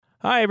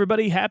Hi,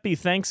 everybody. Happy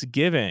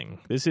Thanksgiving.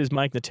 This is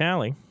Mike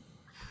Natale.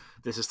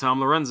 This is Tom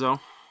Lorenzo.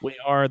 We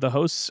are the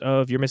hosts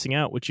of You're Missing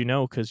Out, which you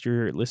know because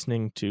you're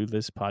listening to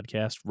this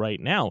podcast right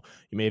now.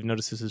 You may have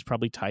noticed this is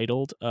probably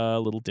titled a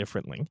little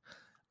differently.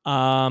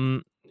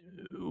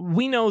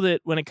 We know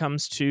that when it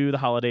comes to the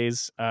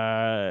holidays,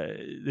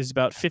 there's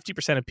about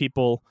 50% of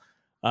people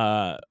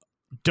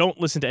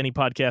don't listen to any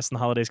podcasts on the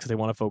holidays because they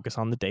want to focus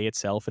on the day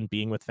itself and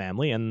being with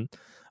family. And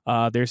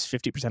there's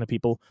 50% of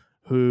people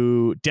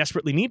who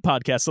desperately need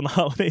podcasts on the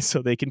holidays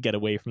so they can get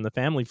away from the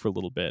family for a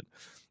little bit.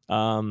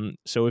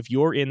 So if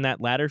you're in that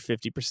latter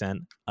 50%,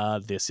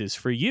 this is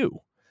for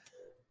you.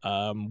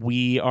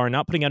 We are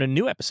not putting out a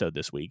new episode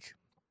this week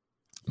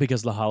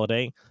because of the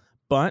holiday,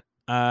 but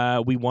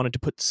we wanted to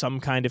put some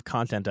kind of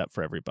content up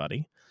for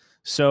everybody.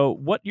 So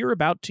what you're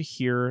about to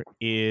hear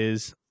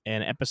is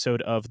an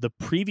episode of the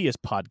previous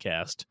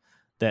podcast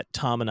that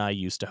Tom and I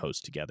used to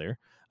host together,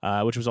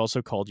 which was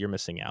also called You're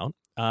Missing Out.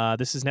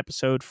 This is an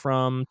episode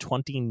from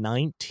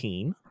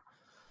 2019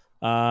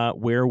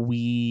 where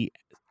we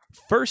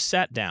first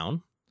sat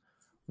down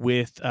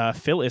with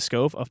Phil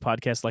Iscove of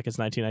Podcast Like It's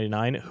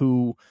 1999,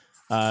 who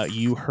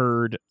you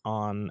heard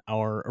on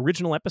our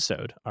original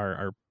episode,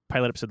 our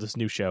pilot episode of this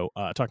new show,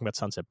 talking about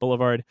Sunset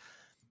Blvd.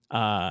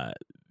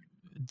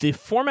 The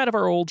format of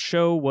our old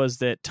show was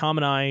that Tom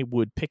and I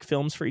would pick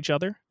films for each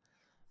other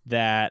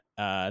that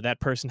that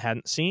person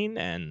hadn't seen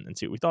and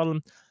see what we thought of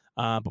them.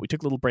 But we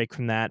took a little break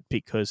from that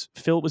because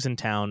Phil was in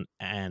town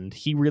and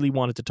he really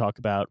wanted to talk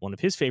about one of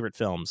his favorite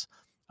films,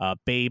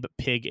 Babe,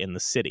 Pig in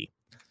the City.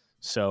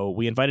 So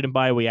we invited him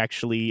by. We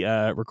actually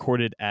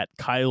recorded at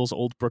Kyle's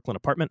old Brooklyn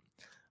apartment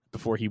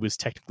before he was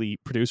technically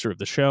producer of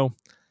the show.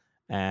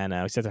 And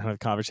we sat down and had a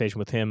conversation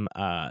with him.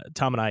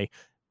 Tom and I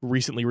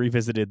recently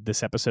revisited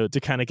this episode to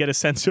kind of get a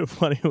sense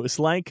of what it was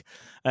like.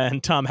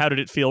 And Tom, how did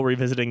it feel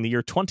revisiting the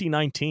year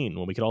 2019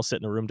 when we could all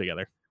sit in a room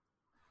together?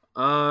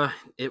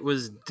 It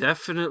was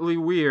definitely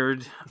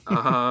weird.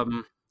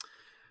 Because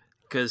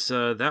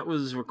that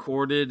was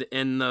recorded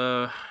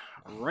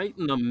right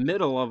in the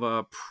middle of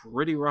a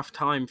pretty rough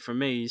time for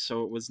me,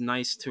 so it was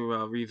nice to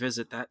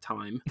revisit that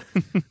time.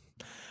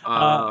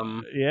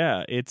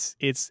 Yeah,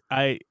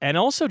 and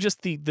also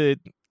just the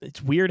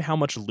it's weird how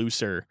much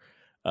looser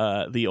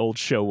the old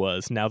show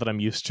was now that I'm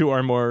used to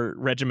our more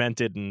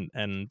regimented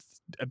and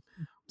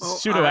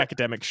pseudo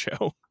academic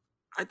show.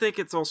 I think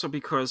it's also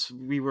because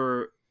we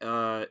were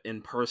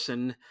in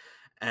person,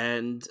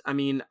 and I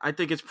mean, I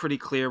think it's pretty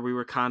clear we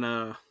were kind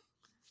of,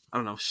 I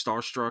don't know,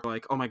 starstruck.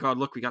 Like, oh my god,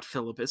 look, we got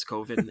Phil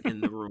Iscove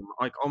in the room.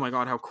 Like, oh my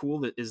god, how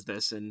cool is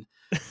this? And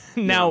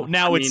now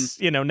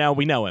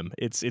we know him.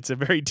 It's a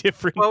very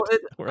different. Well,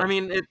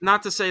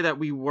 not to say that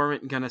we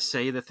weren't gonna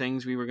say the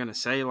things we were gonna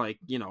say. Like,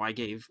 I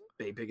gave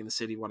Babe Pig in the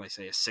City what I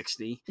say a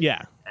 60.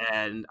 Yeah,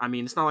 and I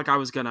mean, it's not like I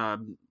was gonna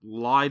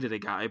lie to the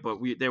guy, but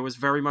there was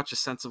very much a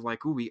sense of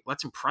like, ooh,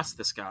 let's impress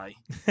this guy.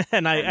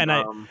 and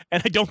I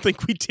don't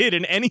think we did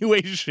in any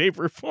way, shape,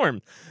 or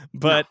form.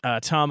 But no.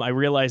 Tom, I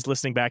realized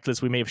listening back to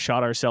this, we may have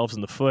shot ourselves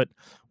in the foot.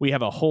 We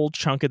have a whole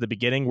chunk at the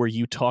beginning where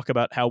you talk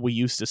about how we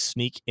used to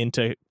sneak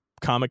into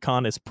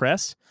Comic-Con as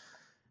press,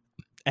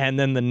 and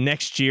then the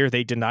next year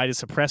they denied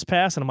us a press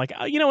pass, and I'm like,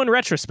 in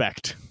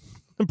retrospect,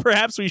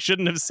 perhaps we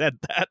shouldn't have said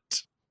that.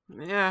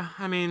 Yeah,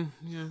 I mean,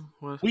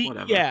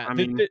 whatever. I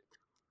mean,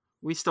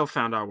 we still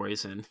found our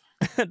ways in.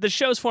 The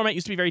show's format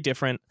used to be very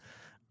different,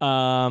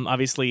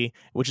 obviously,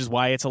 which is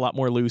why it's a lot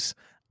more loose.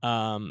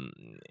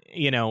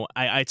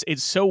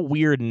 It's so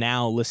weird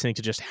now listening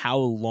to just how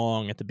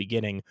long at the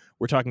beginning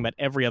we're talking about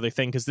every other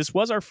thing, because this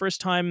was our first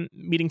time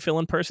meeting Phil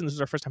in person. This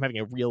was our first time having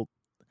a real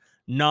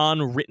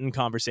non-written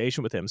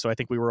conversation with him. So I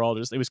think we were all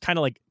it was kind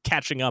of like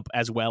catching up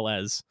as well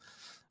as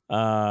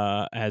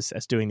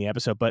doing the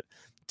episode. But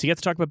to get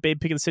to talk about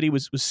Babe Pig in the City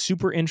was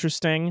super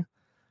interesting,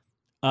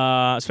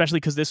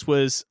 especially because this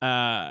was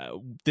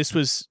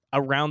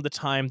around the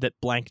time that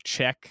Blank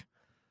Check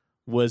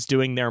was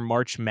doing their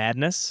March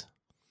Madness.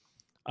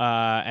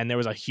 And there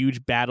was a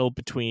huge battle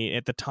between,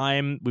 at the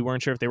time, we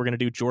weren't sure if they were going to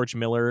do George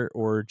Miller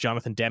or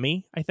Jonathan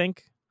Demme, I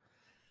think.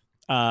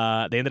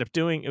 They ended up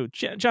doing,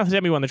 Jonathan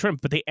Demme won the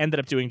tournament, but they ended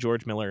up doing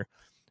George Miller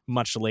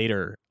much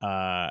later.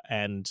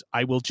 And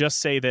I will just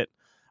say that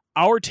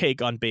our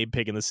take on Babe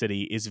Pig in the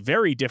City is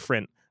very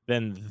different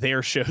than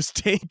their show's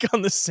take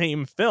on the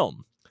same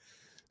film.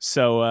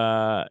 So,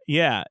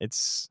 yeah,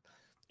 it's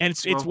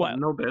wild.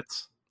 No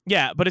bits.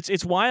 Yeah, but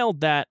it's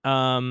wild that,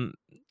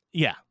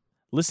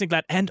 listening to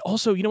that. And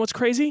also, you know what's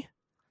crazy?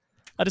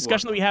 A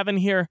discussion that we have in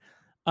here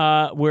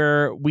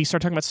where we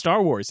start talking about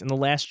Star Wars and The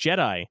Last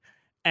Jedi,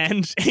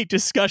 and a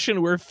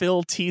discussion where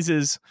Phil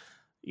teases,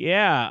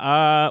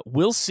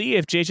 we'll see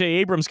if J.J.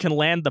 Abrams can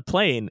land the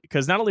plane,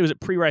 because not only was it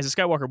pre-Rise of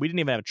Skywalker, we didn't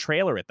even have a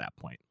trailer at that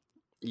point.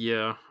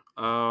 Yeah.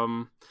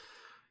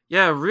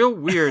 Real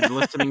weird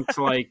listening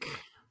to like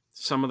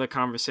some of the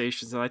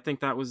conversations, and I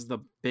think that was the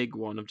big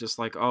one of just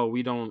like, oh,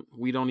 we don't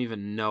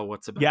even know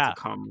what's about to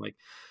come. Like,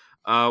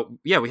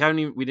 Yeah,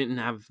 we didn't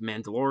have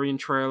Mandalorian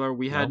trailer.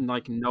 We had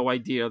like no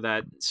idea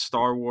that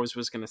Star Wars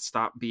was going to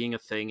stop being a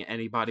thing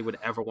anybody would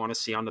ever want to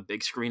see on the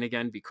big screen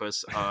again,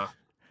 because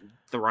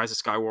The Rise of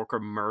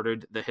Skywalker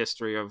murdered the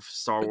history of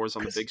Star Wars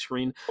on the big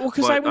screen. Well,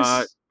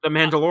 because The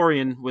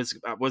Mandalorian was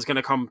going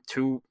to come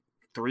 2-3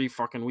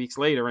 fucking weeks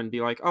later and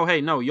be like, oh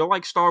hey, no, you'll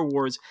like Star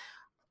Wars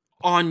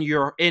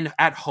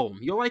at home.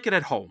 You'll like it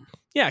at home.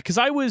 Yeah, because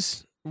I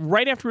was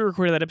right after we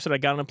recorded that episode. I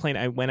got on a plane.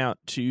 I went out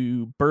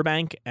to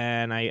Burbank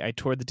and I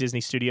toured the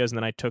Disney studios, and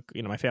then I took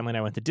my family and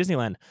I went to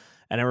Disneyland.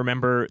 And I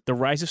remember the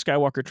Rise of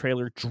Skywalker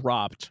trailer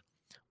dropped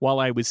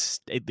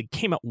it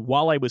came out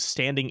while I was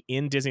standing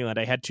in Disneyland.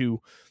 I had to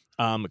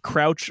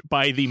crouch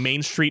by the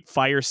Main Street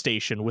fire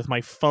station with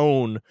my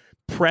phone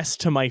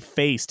pressed to my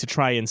face to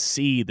try and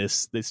see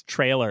this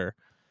trailer,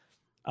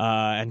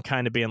 and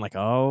kind of being like,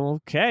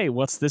 oh, okay,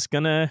 what's this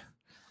gonna?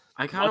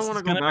 I kind of want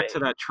to go back to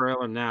that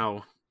trailer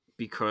now,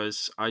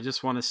 because I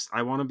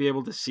want to be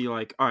able to see,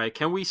 like, all right,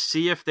 can we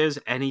see if there's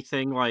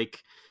anything like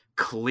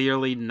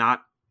clearly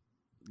not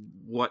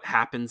what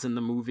happens in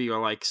the movie,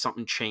 or like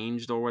something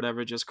changed or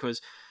whatever, just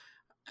because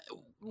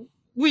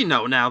we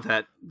know now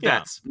that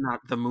that's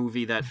not the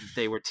movie that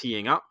they were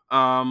teeing up.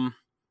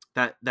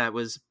 That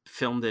was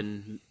filmed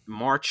in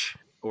March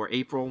or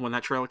April when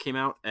that trailer came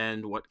out,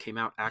 and what came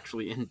out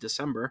actually in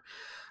December.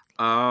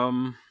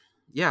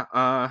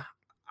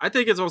 I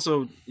think it's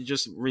also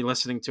just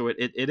re-listening to it.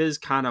 It is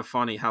kind of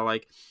funny how,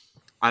 like,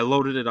 I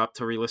loaded it up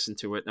to re-listen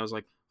to it, and I was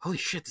like, holy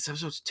shit, this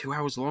episode's 2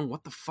 hours long.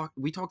 What the fuck?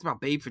 We talked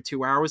about Babe for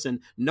 2 hours, and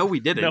no,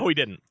 we didn't. No, we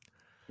didn't.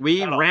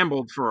 We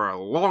rambled for a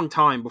long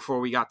time before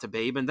we got to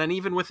Babe, and then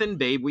even within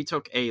Babe, we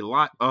took a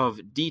lot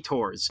of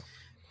detours.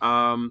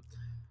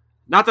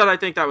 Not that I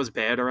think that was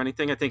bad or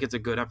anything. I think it's a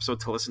good episode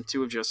to listen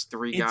to, of just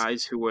three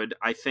guys who would,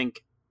 I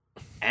think,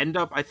 end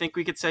up, I think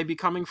we could say,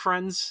 becoming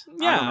friends.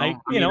 Yeah,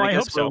 I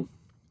hope so.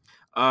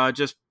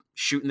 Just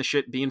shooting the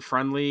shit, being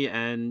friendly,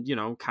 and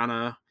kind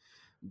of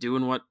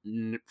doing what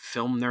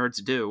film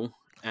nerds do.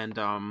 And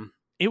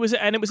it was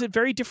a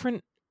very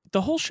different.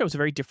 The whole show is a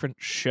very different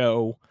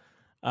show.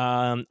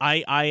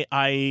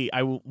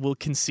 I will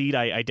concede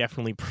I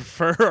definitely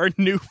prefer our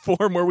new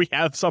form where we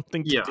have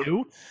something to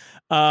do.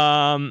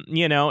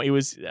 It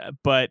was,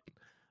 but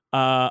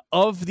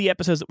of the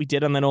episodes that we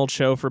did on that old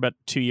show for about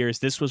 2 years,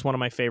 this was one of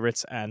my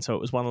favorites, and so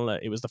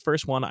it was the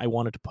first one I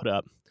wanted to put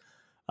up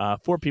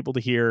for people to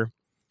hear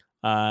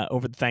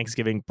over the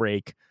Thanksgiving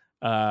break,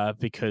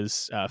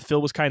 because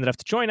Phil was kind enough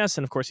to join us,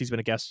 and of course he's been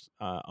a guest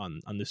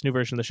on this new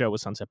version of the show with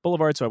Sunset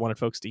Blvd, so I wanted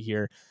folks to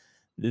hear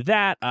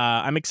that.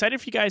 I'm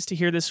excited for you guys to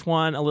hear this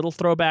one, a little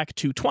throwback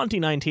to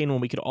 2019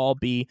 when we could all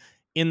be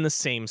in the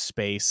same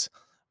space.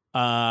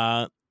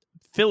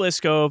 Phil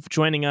Iscove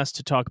joining us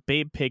to talk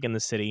Babe Pig in the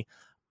City.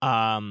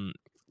 Hope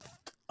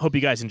you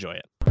guys enjoy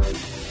it.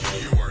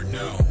 You are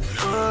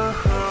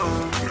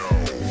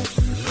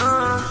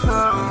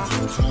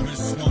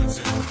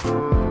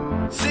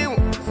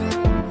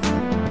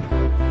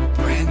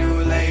brand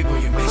new label,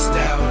 you missed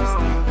out.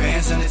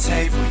 Bands on the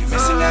table, you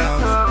missing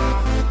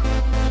out.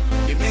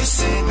 You're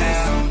missing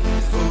out.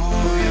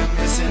 Ooh, you're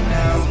missing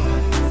out.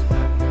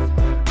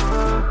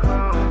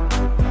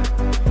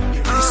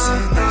 You're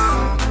missing out.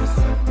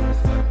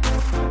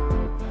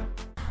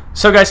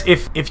 So guys,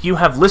 if you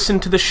have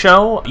listened to the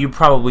show, you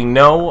probably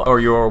know,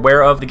 or you're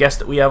aware of the guest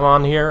that we have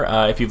on here,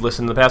 if you've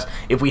listened in the past.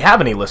 If we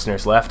have any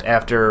listeners left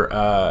after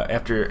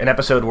an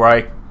episode where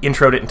I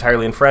introed it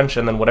entirely in French,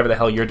 and then whatever the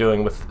hell you're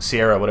doing with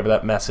Sierra, whatever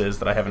that mess is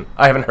that I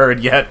haven't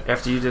heard yet.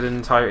 After you did an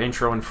entire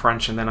intro in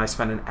French, and then I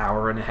spent an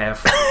hour and a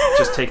half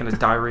just taking a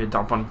diarrhea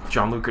dump on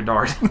Jean-Luc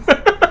Godard.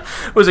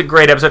 It was a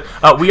great episode.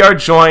 We are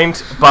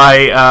joined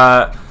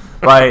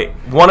by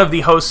one of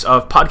the hosts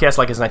of Podcast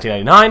Like It's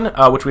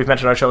 1999, which we've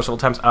mentioned on our show several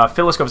times.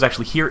 Phil Iscove is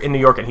actually here in New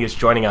York, and he is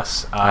joining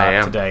us today. I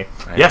am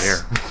Yes, here.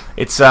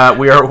 It's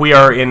we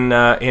are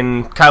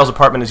in Kyle's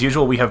apartment as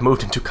usual. We have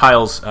moved into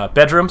Kyle's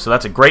bedroom, so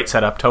that's a great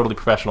setup, totally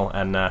professional.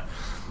 And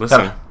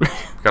listen,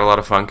 got a lot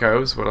of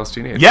Funkos. What else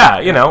do you need? Yeah,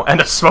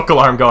 and a smoke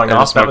alarm going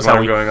off. That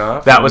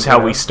was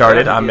how we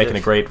started. I'm making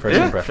a great first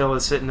impression. Phil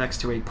is sitting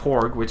next to a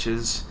porg, which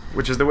is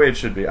the way it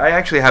should be. I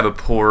actually have a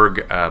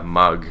porg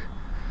mug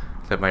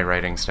that our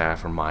writing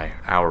staff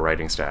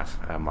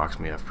mocks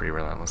me of pretty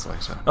relentlessly.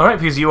 So. All right,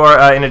 because you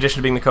are, in addition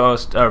to being the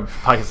co-host of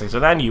Podcast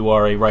Like It's, you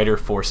are a writer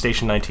for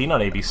Station 19 on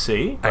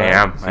ABC.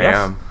 I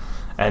am.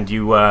 And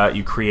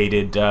you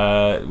created,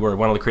 were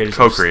one of the creators.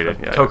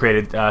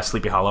 Co-created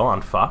Sleepy Hollow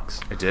on Fox.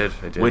 I did.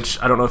 Which,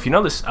 I don't know if you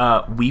know this,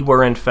 we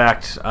were in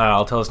fact,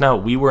 I'll tell us now,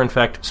 we were in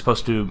fact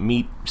supposed to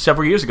meet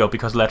several years ago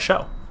because of that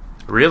show.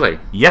 Really?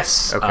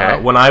 Yes. Okay.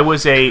 When I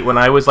was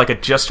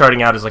just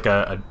starting out as like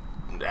a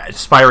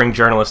aspiring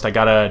journalist, I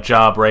got a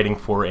job writing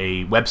for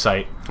a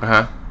website,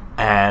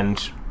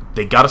 and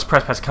they got us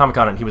press pass at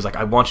Comic-Con, and he was like,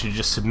 I want you to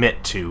just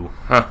submit to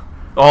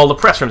all the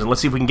press rooms, and let's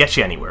see if we can get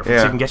you anywhere. Let's see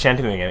if we can get you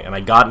anything. And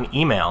I got an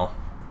email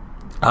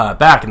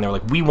back, and they were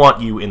like, we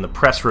want you in the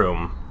press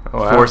room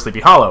for Sleepy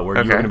Hollow, where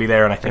you were going to be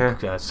there, and I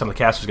think some of the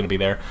cast was going to be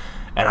there.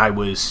 And I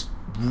was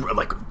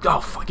like, oh,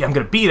 fuck yeah, I'm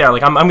going to be there.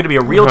 Like, I'm going to be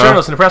a real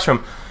journalist in the press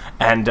room.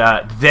 And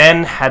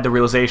then had the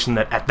realization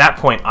that at that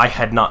point I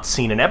had not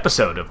seen an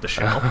episode of the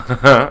show,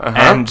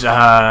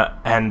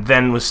 and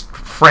then was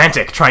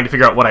frantic trying to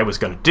figure out what I was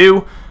going to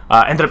do.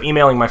 Ended up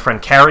emailing my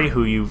friend Carrie,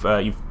 who you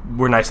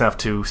were nice enough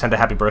to send a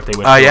happy birthday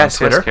with on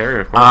Twitter. Yes,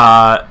 Carrie, of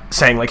course.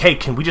 Saying like, hey,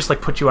 can we just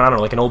like put you on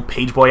like an old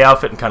page boy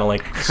outfit and kind of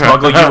like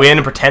smuggle you in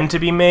and pretend to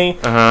be me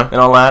and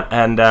all that.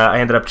 And I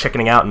ended up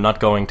chickening out and not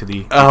going to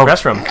the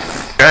press room.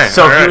 Okay,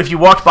 so if you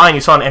walked by and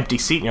you saw an empty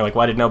seat and you're like,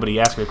 why did nobody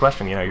ask me a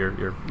question? You know,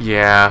 you're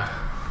Yeah.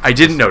 I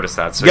didn't notice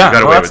that, so yeah, you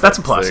got away with that's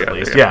it. a plus So, at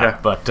least. yeah.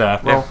 But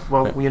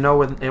Well, you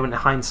know, in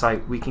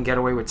hindsight, we can get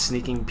away with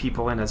sneaking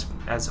people in as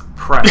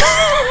press.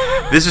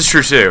 This is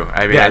true too.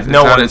 I mean, it's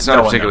no not one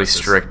particularly notices.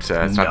 strict.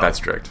 It's not that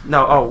strict.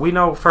 No, we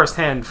know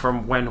firsthand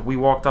from when we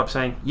walked up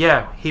saying,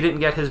 yeah, he didn't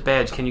get his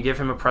badge. Can you give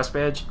him a press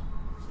badge?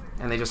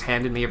 And they just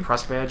handed me a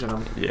press badge, and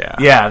I'm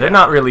yeah, they're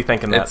not really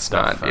thinking that It's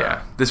stuff.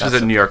 not. This was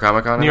at New York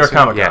Comic Con. New York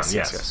Comic Con.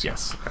 Yes.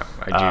 Yes.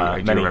 I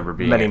do remember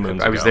being. many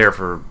moons I was ago. there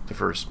for the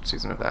first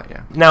season of that.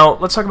 Yeah. Now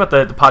let's talk about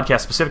the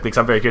podcast specifically, because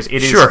I'm very curious.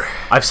 It is. Sure.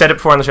 I've said it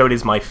before on the show. It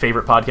is my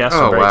favorite podcast.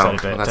 So I'm very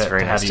excited Well, that's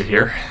very to nice have you to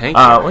here. hear. Thank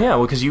you. Well, yeah,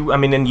 because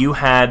and you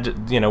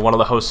had one of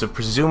the hosts of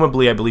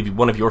presumably, I believe,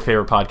 one of your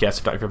favorite podcasts,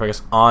 if not your favorite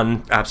podcast,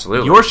 on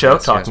Absolutely. your show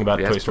Yes, talking about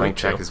yes, Toy Story Blank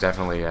Check 2. is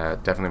definitely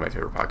my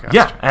favorite podcast.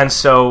 Yeah,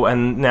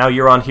 and now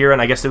you're on here,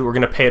 and I guess that we're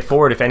going to pay it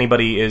forward. If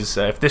anybody is,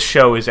 if this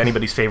show is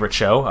anybody's favorite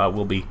show,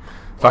 we'll be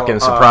fucking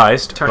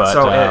surprised.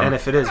 And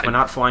if it is, we're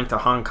not flying to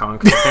Hong Kong,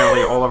 because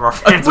apparently all of our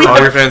fans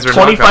All your fans are in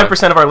Hong Kong.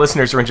 25% of our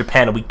listeners are in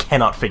Japan, and we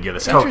cannot figure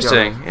this out.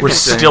 Interesting. We're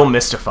still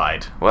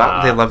mystified.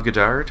 Well, they love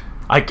Godard.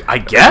 I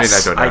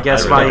guess. I don't know. I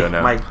guess I really don't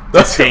know. my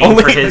That's the disdain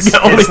only- for his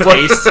the only one.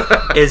 taste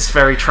is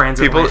very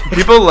transatlantic.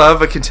 People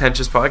love a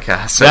contentious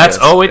podcast.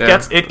 I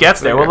guess. It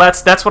gets there. Well,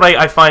 that's what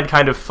I find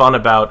kind of fun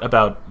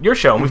about your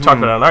show, and we've talked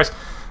about it on ours,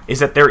 is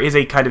that there is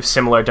a kind of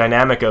similar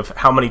dynamic of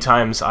how many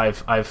times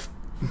I've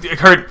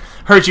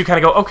heard you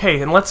kind of go,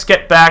 okay, and let's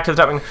get back to the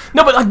topic.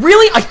 No, but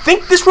really, I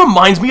think this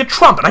reminds me of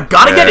Trump, and I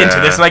gotta get into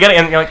this,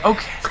 and you're like,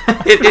 okay.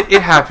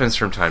 It happens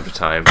from time to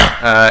time.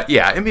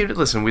 I mean,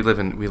 listen, we live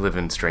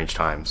in strange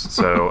times,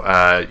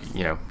 so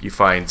you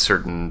find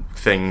certain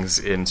things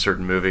in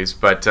certain movies,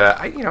 but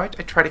I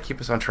try to keep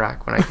us on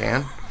track when I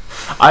can.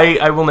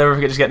 I will never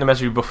forget just getting a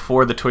message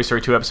before the Toy Story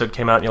 2 episode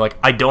came out, and you're like,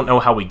 I don't know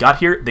how we got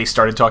here. They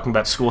started talking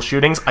about school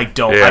shootings. I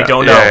don't know. No,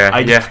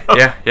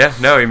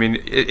 I mean,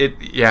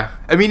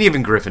 I mean,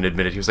 even Griffin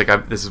admitted, he was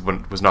like, this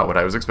was not what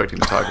I was expecting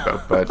to talk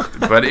about,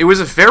 but it was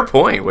a fair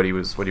point what he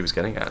was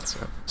getting at.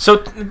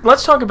 So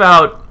let's talk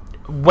about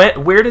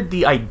where did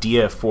the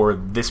idea for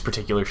this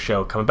particular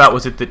show come about?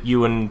 Was it that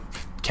you and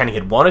Kenny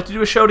had wanted to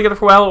do a show together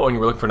for a while, and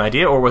you were looking for an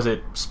idea, or was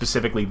it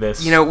specifically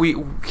this?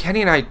 Kenny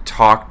and I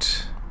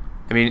talked.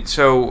 I mean,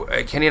 so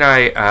Kenny and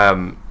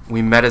I,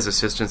 we met as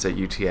assistants at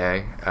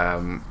UTA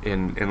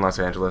in Los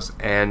Angeles,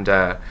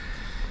 and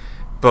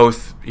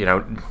both,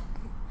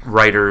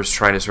 writers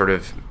trying to sort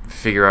of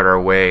figure out our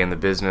way in the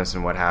business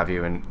and what have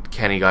you. And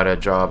Kenny got a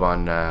job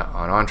on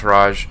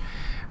Entourage,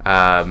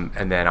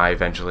 and then I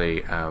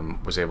eventually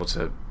was able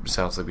to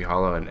sell Sleepy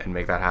Hollow and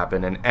make that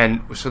happen.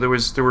 And so there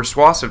were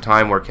swaths of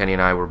time where Kenny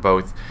and I were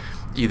both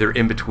either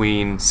in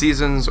between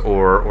seasons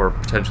or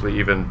potentially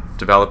even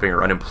developing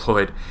or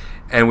unemployed.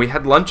 And we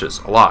had lunches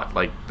a lot,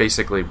 like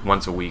basically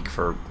once a week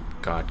for,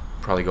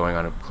 probably going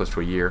on close to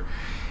a year.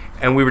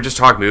 And we would just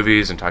talk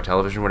movies and talk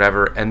television,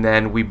 whatever. And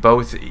then we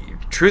both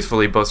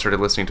started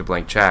listening to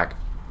Blank Check.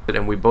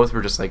 And we both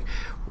were just like,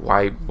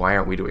 why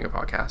aren't we doing a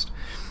podcast?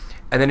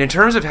 And then in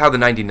terms of how the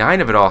 99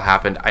 of it all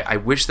happened, I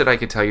wish that I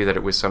could tell you that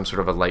it was some sort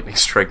of a lightning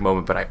strike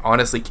moment, but I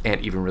honestly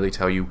can't even really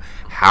tell you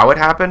how it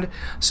happened,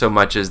 so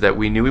much as that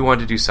we knew we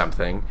wanted to do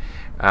something.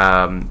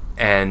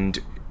 And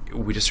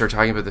we just started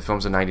talking about the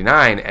films in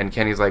 99, and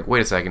Kenny's like, wait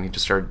a second. He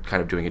just started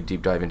kind of doing a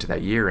deep dive into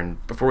that year,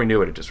 and before we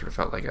knew it, it just sort of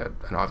felt like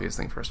an obvious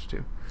thing for us to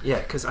do. Yeah,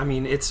 because, I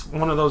mean, it's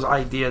one of those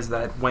ideas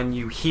that when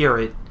you hear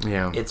it,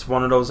 it's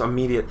one of those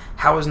immediate,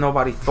 how has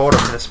nobody thought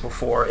of this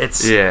before?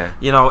 It's,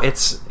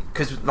 it's,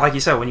 because like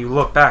you said, when you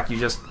look back, you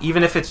just,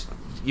 even if it's,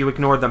 you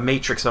ignore the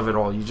matrix of it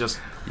all, you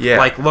just,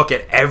 look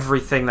at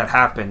everything that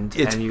happened,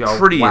 it's and you go,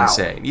 pretty wow.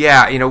 insane.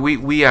 Yeah,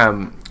 we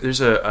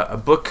there's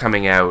a book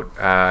coming out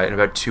in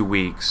about 2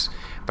 weeks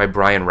by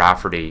Brian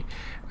Rafferty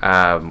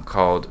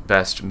called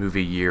Best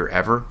Movie Year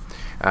Ever,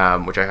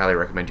 which I highly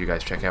recommend you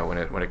guys check out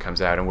when it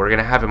comes out. And we're going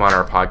to have him on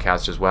our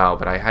podcast as well.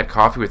 But I had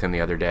coffee with him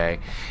the other day,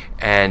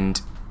 and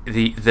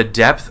the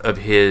depth of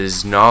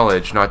his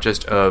knowledge, not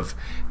just of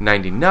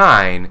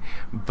 99,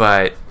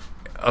 but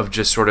of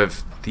just sort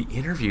of the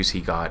interviews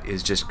he got,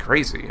 is just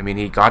crazy. I mean,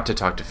 he got to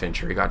talk to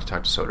Fincher, he got to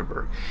talk to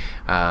Soderbergh,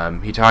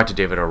 he talked to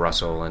David O.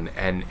 Russell,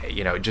 and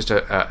just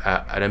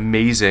an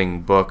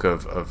amazing book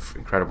of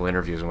incredible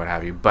interviews and what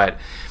have you. But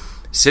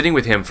sitting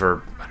with him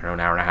for, I don't know, an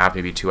hour and a half,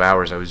 maybe 2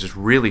 hours, I was just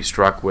really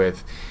struck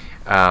with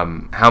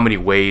how many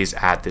ways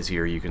at this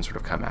year you can sort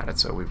of come at it.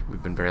 So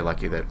we've been very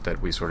lucky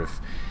that we sort of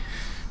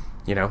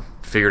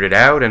figured it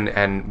out,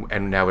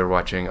 and now we're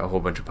watching a whole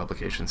bunch of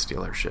publications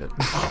steal our shit.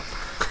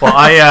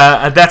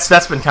 Well,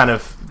 that's been kind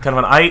of kind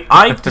of fun.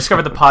 I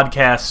discovered the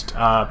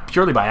podcast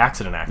purely by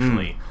accident,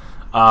 actually.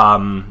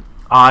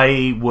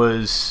 I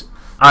was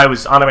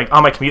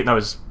on my commute, and I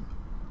was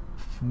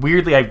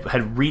weirdly, I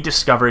had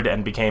rediscovered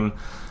and became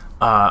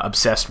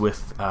obsessed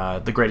with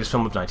the greatest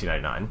film of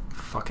 1999,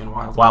 fucking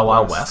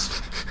Wild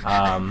West.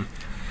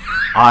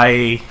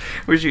 I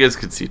wish you guys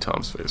could see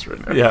Tom's face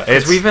right now. Yeah,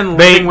 because we've been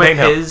living with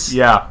his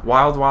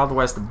Wild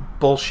West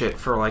bullshit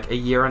for like a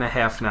year and a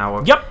half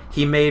now. Yep.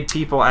 He made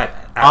people at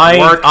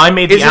work. I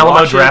made the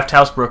Alamo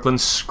Drafthouse Brooklyn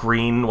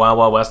screen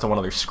Wild West on one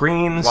of their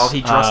screens. While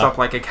he dressed up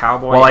like a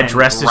cowboy. While I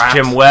dressed as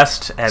Jim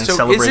West and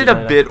celebrated. Is it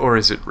a bit or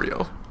is it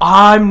real?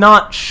 I'm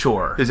not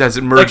sure. Has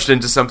it merged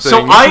into something?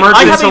 So I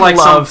have a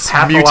love,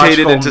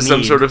 mutated into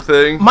some sort of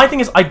thing? My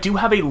thing is, I do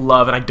have a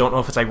love, and I don't know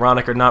if it's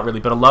ironic or not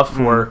really, but a love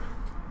for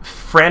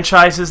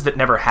franchises that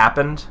never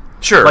happened.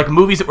 Sure. Like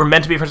movies that were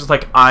meant to be franchises.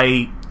 Like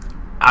I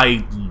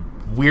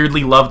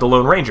weirdly loved the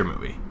Lone Ranger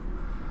movie.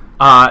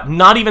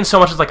 Not even so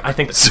much as like I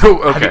think. So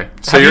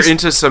you're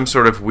into some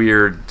sort of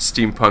weird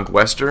steampunk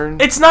western?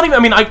 It's not even.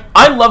 I mean,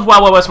 I loved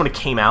Wild West when it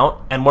came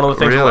out, and one of the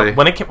things really?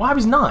 when it came. Well, I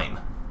was 9.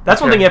 That's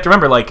one thing you have to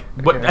remember. Like,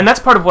 and that's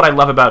part of what I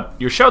love about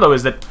your show, though,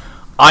 is that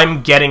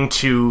I'm getting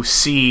to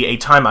see a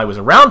time I was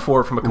around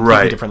for from a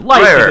completely different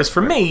light. Because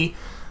for me,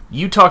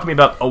 you talk to me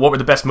about what were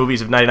the best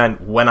movies of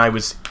 '99 when I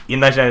was in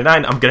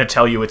 1999. I'm going to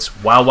tell you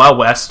it's Wild Wild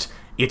West,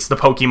 it's the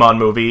Pokemon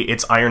movie,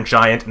 it's Iron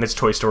Giant, and it's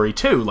Toy Story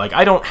 2. Like,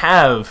 I don't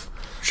have.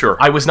 Sure.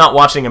 I was not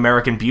watching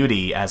American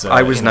Beauty as a.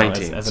 I was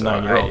 19 as a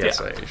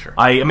 9-year-old. Sure.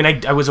 I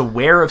mean, I was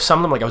aware of some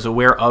of them. Like, I was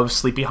aware of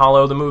Sleepy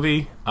Hollow, the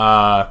movie,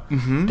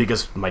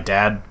 because my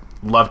dad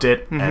loved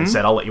it and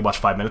said, "I'll let you watch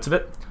 5 minutes of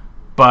it."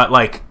 But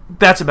like,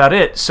 that's about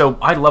it. So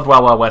I loved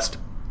Wild Wild West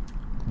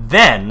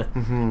then,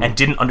 and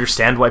didn't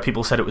understand why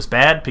people said it was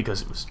bad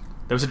because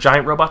there was a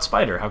giant robot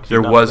spider. How could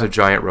you there was a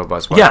giant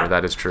robot spider? Yeah.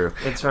 That is true.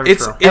 It's very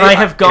true. And I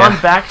have gone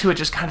back to it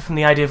just kind of from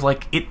the idea of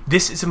like,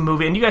 this is a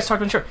movie, and you guys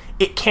talked about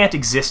it can't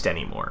exist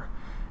anymore.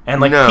 And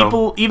like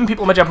even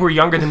people in my job who are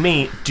younger than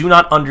me do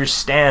not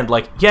understand.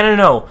 Like,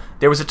 no.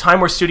 There was a time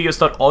where studios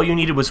thought all you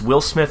needed was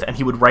Will Smith, and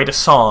he would write a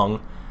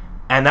song,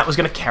 and that was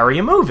going to carry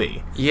a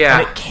movie. Yeah,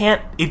 and it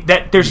can't.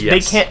 They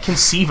can't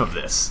conceive of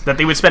this. That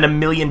they would spend $1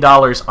 million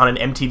on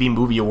an MTV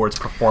Movie Awards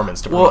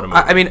performance to promote a movie.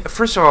 I mean,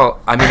 first of all,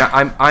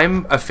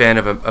 I'm a fan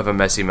of a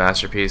messy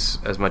masterpiece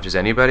as much as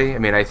anybody. I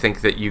mean, I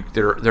think that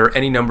there are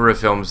any number of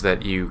films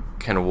that you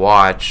can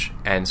watch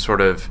and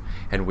sort of,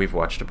 and we've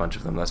watched a bunch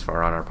of them thus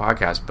far on our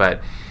podcast,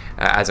 but.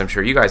 As I'm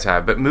sure you guys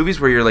have, but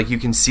movies where you're like, you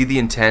can see the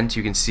intent,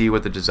 you can see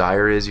what the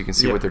desire is, you can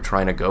see what they're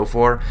trying to go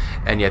for,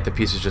 and yet the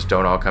pieces just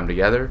don't all come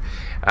together.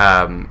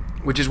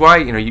 Which is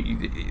why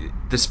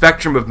the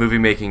spectrum of movie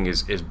making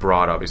is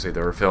broad. Obviously,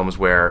 there are films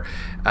where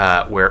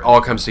it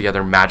all comes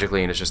together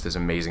magically and it's just this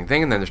amazing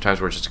thing, and then there's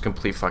times where it's just a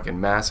complete fucking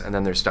mess, and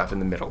then there's stuff in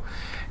the middle.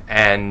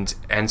 And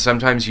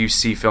sometimes you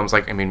see films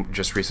like,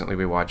 just recently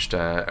we watched.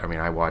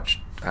 I watched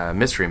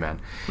Mystery Men,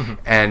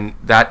 and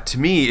that to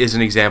me is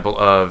an example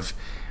of.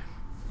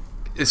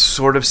 Is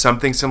sort of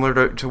something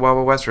similar to Wild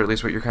Wild West, or at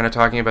least what you're kind of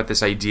talking about,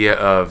 this idea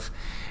of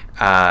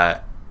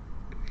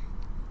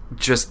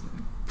just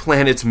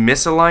planets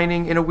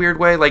misaligning in a weird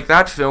way. Like,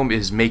 that film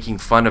is making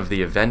fun of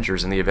the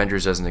Avengers, and the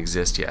Avengers doesn't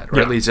exist yet, or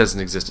at least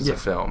doesn't exist as a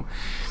film.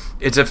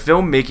 It's a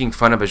film making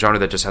fun of a genre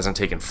that just hasn't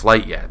taken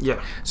flight yet.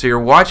 Yeah. So you're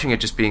watching it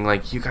just being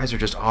like, you guys are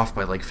just off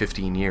by like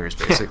 15 years,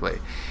 basically.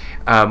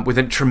 With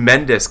a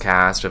tremendous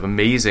cast of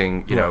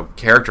amazing,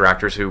 character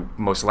actors who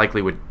most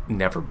likely would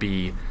never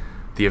be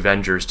the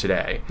Avengers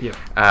today.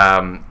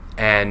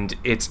 And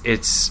it's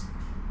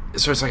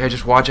like I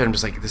just watch it and I'm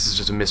just like, this is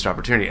just a missed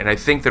opportunity. And I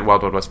think that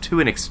Wild Wild West,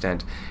 to an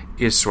extent,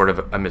 is sort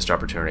of a missed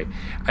opportunity.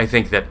 I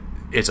think that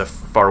it's a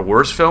far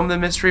worse film than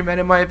Mystery Men,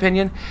 in my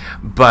opinion.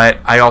 But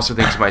I also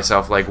think to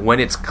myself, like, when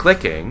it's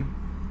clicking,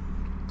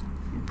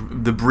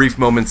 the brief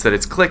moments that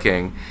it's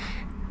clicking,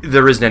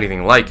 there isn't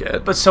anything like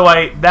it. But so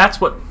that's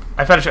what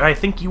I found. I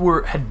think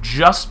you had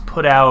just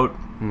put out.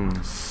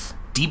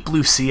 Deep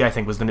Blue Sea, I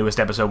think, was the newest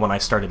episode when I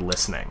started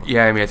listening.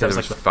 Yeah, I think it was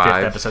like the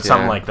 5th episode,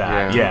 something like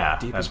that. Yeah.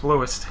 Deepest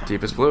Bluest.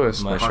 Deepest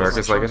Bluest. My shark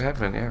is like it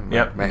happened.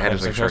 Yeah. My head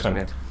is like shark.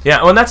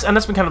 Yeah, well, and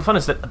that's been kind of fun,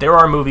 is that there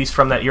are movies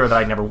from that era that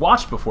I'd never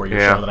watched before your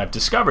show that I've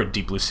discovered.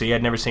 Deep Blue Sea,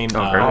 I'd never seen.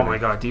 Oh my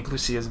god, Deep Blue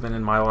Sea has been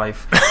in my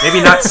life.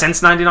 Maybe not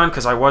since 99,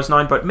 because I was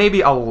 9, but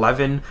maybe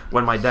 11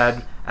 when my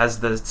dad,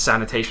 as the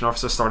sanitation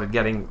officer, started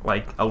getting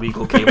like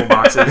illegal cable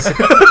boxes.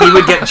 He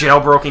would get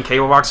jailbroken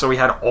cable boxes, so we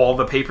had all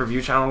the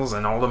pay-per-view channels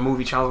and all the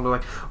movie channels, and we're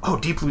like, oh,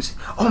 Deep Blue Sea,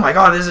 oh my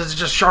god, this is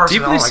just sharks.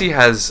 Deep Blue Sea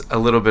has a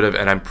little bit of,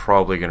 and I'm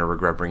probably going to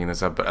regret bringing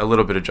this up, but a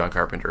little bit of John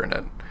Carpenter in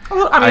it.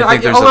 I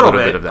think there's a little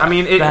bit of that. I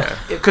mean,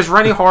 because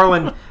Rennie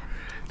Harlan.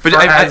 But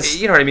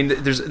you know what I mean?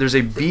 There's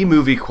a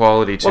B-movie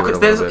quality to it a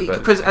little bit.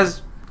 Because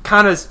as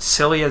kind of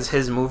silly as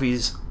his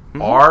movies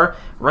are,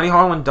 Rennie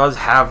Harlan does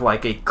have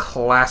like a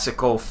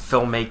classical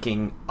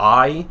filmmaking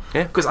eye.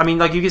 Because I mean,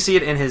 like, you can see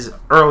it in his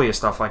earliest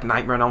stuff, like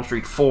Nightmare on Elm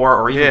Street 4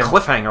 or even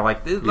Cliffhanger.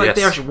 Like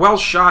they're well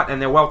shot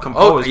and they're well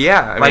composed. Oh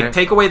yeah,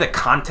 take away the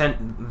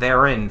content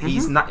therein.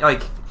 He's not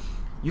like.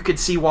 you could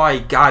see why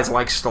guys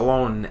like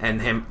Stallone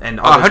and him and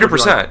others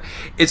 100%. Like,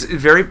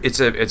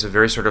 it's a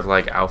very sort of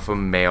like alpha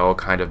male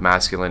kind of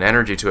masculine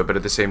energy to it, but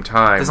at the same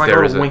time, there's like a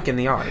little wink in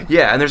the eye.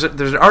 Yeah, and there's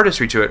an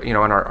artistry to it. You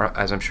know,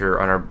 as I'm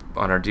sure on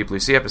our Deep Blue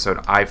Sea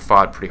episode, I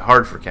fought pretty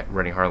hard for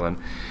Rennie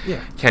Harlan.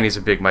 Yeah, Kenny's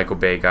a big Michael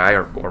Bay guy,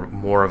 or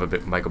more of a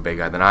big Michael Bay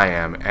guy than I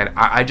am, and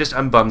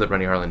I'm bummed that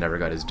Rennie Harlan never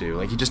got his due.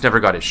 Like, he just never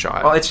got his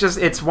shot. Well,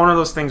 it's one of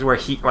those things where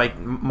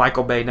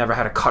Michael Bay never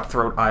had a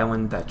cutthroat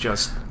island that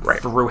just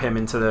threw him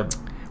into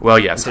the. Well,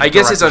 yes. I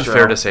guess it's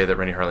unfair to say that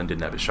Rennie Harlan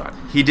didn't have his shot.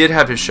 He did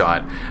have his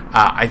shot.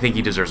 I think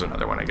he deserves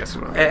another one, I guess.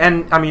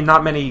 And, I mean,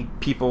 not many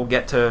people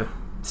get to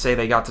say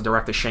they got to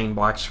direct a Shane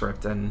Black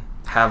script and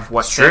have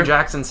what Sam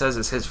Jackson says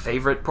is his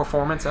favorite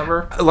performance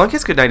ever. Long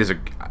Kiss Goodnight is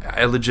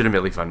a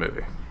legitimately fun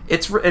movie.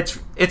 It's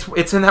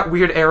in that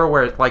weird era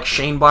where, like,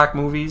 Shane Black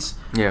movies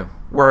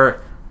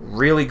were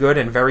really good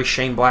and very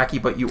Shane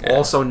Blacky, but you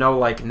also know,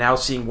 like, now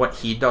seeing what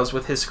he does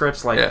with his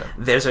scripts, like,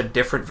 there's a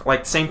different...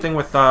 Like, same thing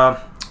with...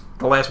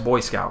 The Last Boy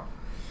Scout.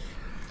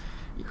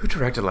 Who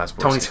directed Last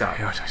Boy Tony Scout?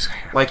 Scott. Tony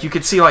Scott. Like, you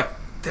could see, like,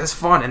 there's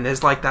fun and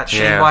there's, like, that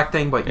Shane Black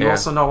thing, but you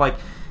also know, like,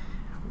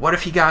 what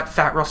if he got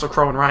Fat Russell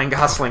Crowe and Ryan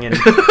Gosling in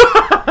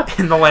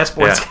The Last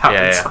Boy Scout?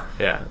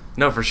 Yeah.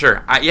 No, for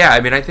sure. I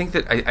mean, I think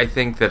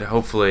that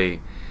hopefully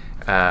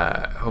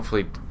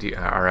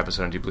our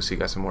episode on Deep Blue Sea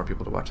got some more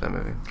people to watch that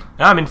movie.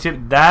 I mean,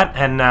 that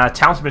and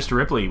Talented Mr.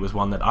 Ripley was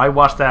one that I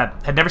watched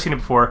that, had never seen it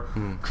before,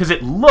 because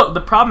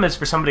the problem is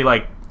for somebody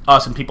like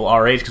us and people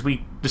our age, because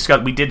we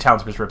did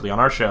Talented Mr. Ripley on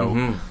our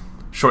show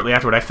shortly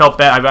afterward. I felt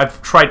bad.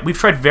 We've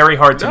tried very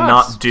hard to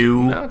not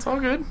do it's all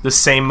good. The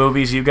same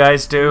movies you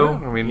guys do.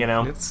 Yeah, I mean, you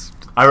know,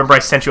 I remember I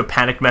sent you a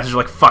panicked message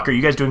like, "Fuck, are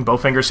you guys doing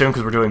Bowfinger soon?"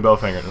 Because we're doing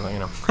Bowfinger. You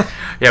know.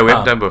 Yeah, we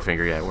haven't done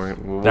Bowfinger yet.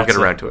 We'll get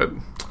around to it.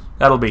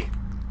 That'll be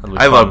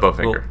I love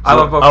Bowfinger. I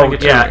love Bowfinger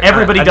too. Yeah,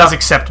 everybody does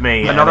except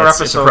me. Another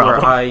episode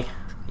where I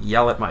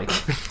yell at Mike.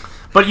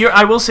 But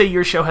I will say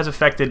your show has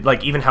affected,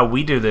 like, even how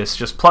we do this.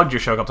 Just plugged your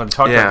show a couple times.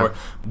 Talked about it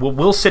before.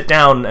 We'll sit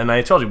down, and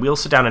I told you, we'll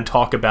sit down and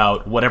talk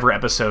about whatever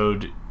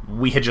episode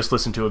we had just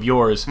listened to of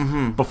yours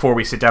before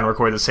we sit down and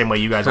record the same way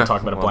you guys will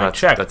talk about a blank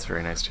check. That's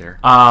very nice to hear.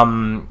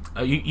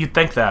 You'd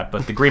think that,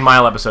 but the Green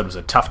Mile episode was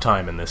a tough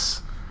time in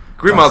this.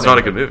 Green Mile's not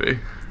a good movie.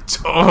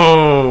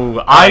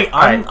 Oh,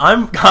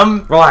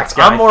 I'm relaxed,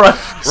 guy. I'm more on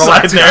the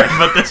side there,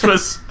 but this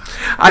was.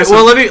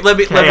 Let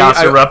me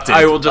erupted.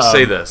 I will just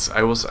say this.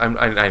 I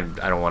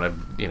don't want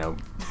to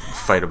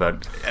fight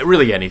about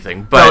really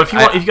anything. But if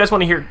you guys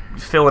want to hear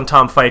Phil and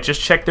Tom fight,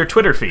 just check their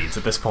Twitter feeds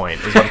at this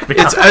point.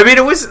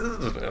 It was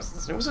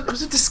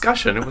a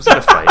discussion. It wasn't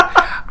a fight.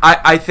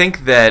 I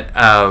think that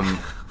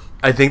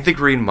the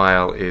Green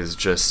Mile is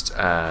just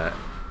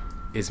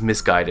is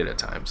misguided at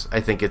times. I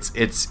think it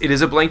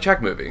is a blank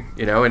check movie,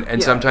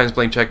 and sometimes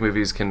blank check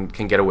movies can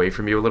get away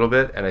from you a little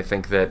bit. And I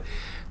think that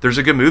there's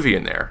a good movie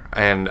in there,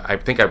 and I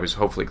think I was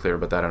hopefully clear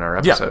about that in our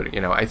episode.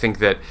 Yeah. I think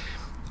that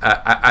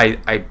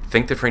I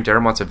think that Frank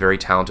Daramont's a very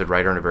talented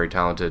writer and a very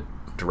talented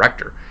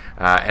director,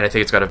 and I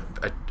think it's got an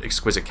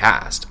exquisite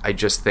cast. I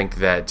just think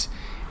that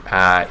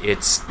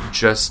it's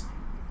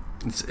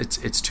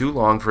too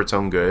long for its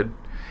own good,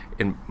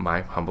 in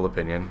my humble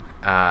opinion,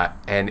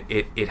 and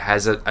it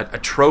has a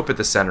trope at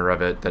the center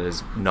of it that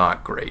is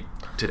not great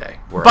today.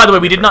 By the way,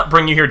 we did not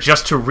bring you here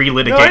just to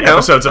relitigate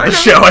episodes of the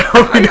show.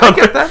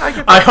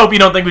 I hope you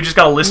don't think we just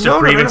got a list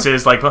of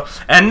grievances. Like,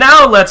 and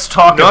now let's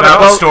talk about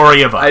the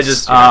story of us. I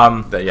just,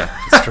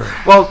 it's true.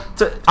 Well,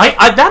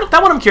 that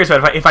one I'm curious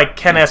about. If I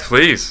can ask,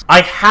 please.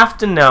 I have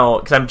to know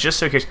because I'm just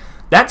so curious.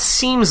 That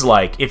seems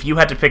like if you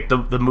had to pick the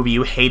movie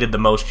you hated the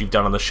most you've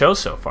done on the show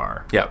so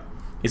far. Yep.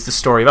 Is the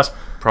story of us.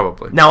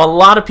 Probably. Now, a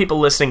lot of people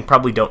listening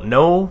probably don't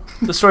know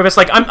the story of us.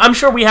 Like, I'm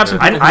sure we have some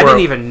people I didn't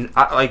even...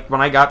 like, when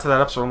I got to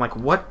that episode, I'm like,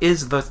 what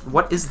is this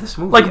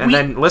movie? Like,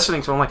 then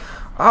listening to it, I'm like,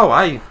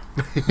 I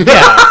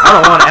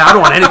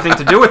don't want anything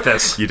to do with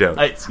this. You don't.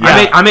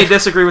 I may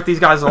disagree with these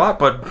guys a lot,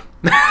 but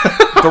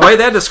the way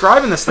they're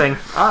describing this thing,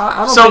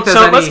 I don't think there's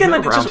any... So let's get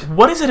into just,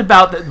 what is it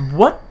about that...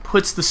 What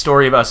puts the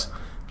story of us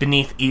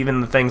beneath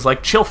even the things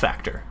like Chill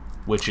Factor,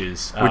 which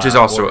is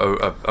also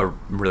a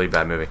really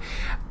bad movie.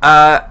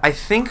 I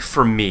think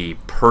for me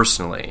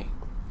personally,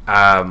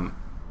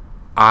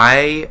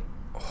 I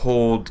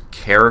hold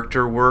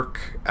character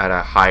work at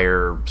a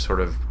higher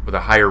with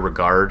a higher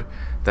regard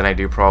than I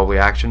do probably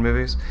action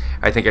movies.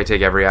 I think I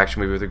take every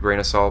action movie with a grain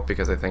of salt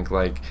because I think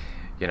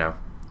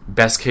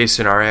best case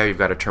scenario, you've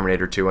got a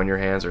Terminator 2 on your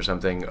hands or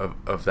something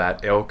of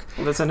that ilk.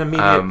 Well, that's an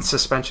immediate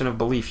suspension of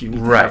belief you need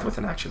to have with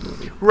an action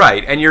movie.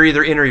 Right, and you're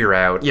either in or you're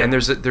out. Yeah. And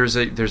there's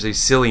a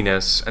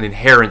silliness, an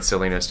inherent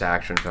silliness to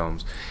action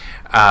films.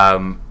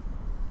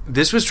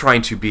 This was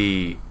trying to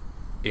be,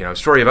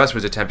 Story of Us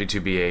was attempting to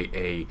be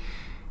a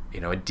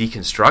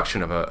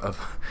deconstruction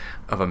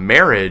of a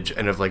marriage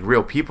and of like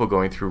real people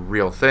going through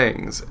real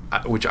things,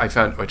 which I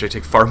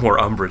take far more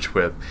umbrage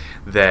with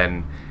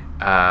than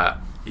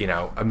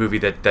a movie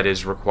that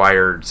is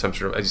required some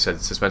sort of, as you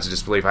said, suspense of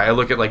disbelief. I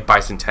look at like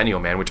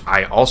Bicentennial Man, which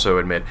I also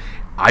admit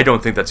I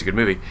don't think that's a good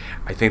movie.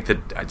 I think that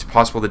it's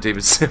possible that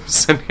David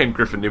Simpson and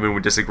Griffin Newman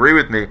would disagree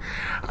with me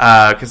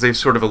because they've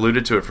sort of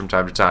alluded to it from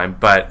time to time.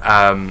 But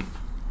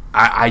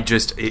I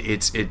just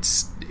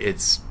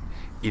it's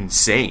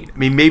insane. I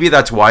mean, maybe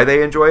that's why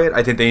they enjoy it.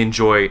 I think they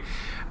enjoy.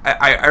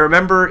 I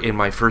remember in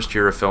my first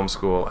year of film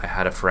school, I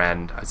had a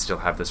friend. I still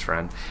have this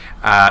friend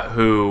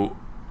who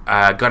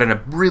got in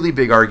a really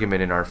big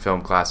argument in our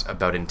film class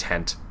about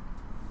intent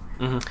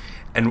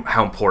and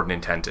how important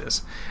intent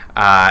is.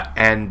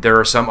 And there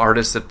are some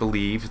artists that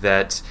believe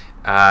that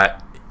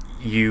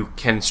you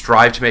can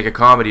strive to make a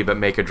comedy but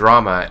make a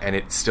drama and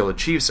it still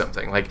achieves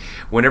something. Like,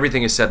 when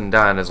everything is said and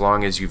done, as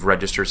long as you've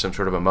registered some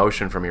sort of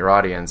emotion from your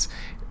audience,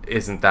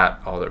 isn't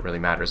that all that really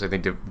matters? I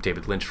think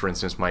David Lynch, for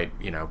instance, might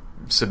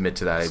submit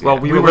to that idea. Well,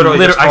 we were literally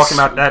just talking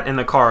about that in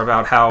the car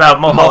about how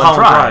Mulholland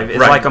Drive is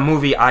like a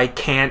movie I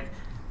can't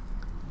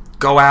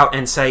go out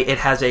and say it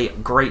has a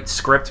great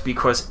script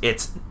because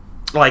it's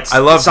like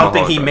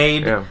something he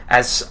made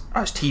as a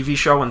TV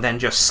show and then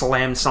just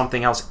slammed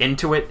something else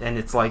into it, and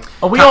it's like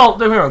we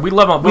love him.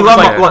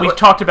 We've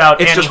talked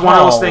about it's Annie just Hall. One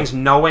of those things,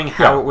 knowing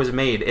how it was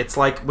made. It's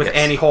like with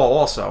Annie Hall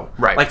also,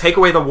 right? Like, take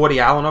away the Woody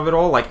Allen of it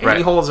all. Like,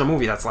 Annie Hall is a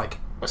movie that's like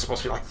was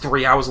supposed to be like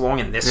 3 hours long,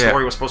 and this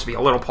story was supposed to be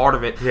a little part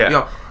of it.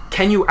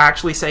 Can you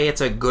actually say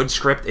it's a good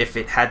script if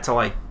it had to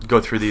like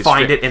go through these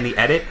find it in the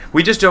edit?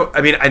 We just don't.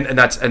 I mean, and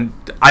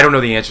I don't know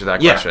the answer to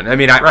that question. I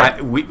mean,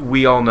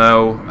 we all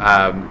know,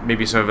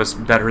 maybe some of us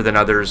better than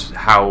others,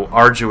 how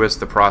arduous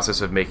the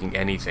process of making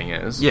anything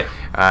is. Yeah.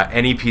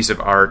 Any piece of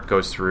art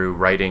goes through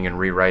writing and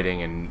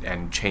rewriting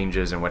and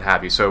changes and what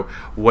have you. So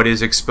what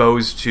is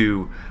exposed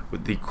to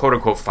the quote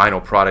unquote final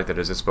product that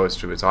is exposed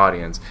to its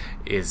audience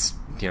is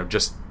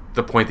just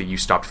the point that you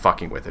stopped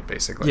fucking with it,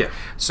 basically. Yeah.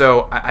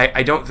 So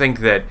I don't think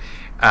that.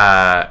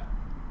 I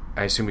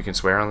assume we can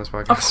swear on this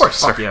podcast. Of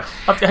course, fuck yeah.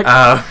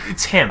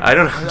 It's him. I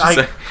don't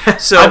know.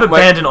 I've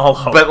abandoned all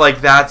hope. But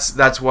like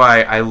that's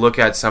why I look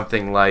at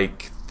something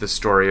like The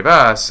Story of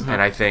Us,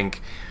 and I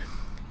think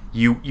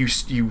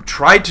you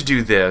tried to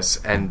do this,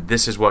 and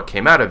this is what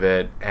came out of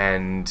it,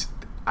 and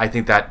I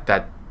think that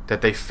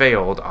they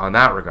failed on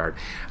that regard.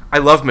 I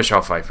love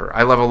Michelle Pfeiffer.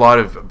 I love a lot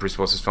of Bruce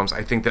Willis's films.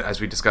 I think that,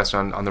 as we discussed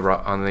on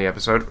the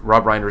episode,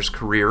 Rob Reiner's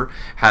career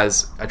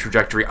has a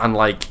trajectory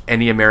unlike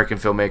any American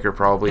filmmaker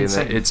probably.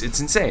 It's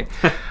insane.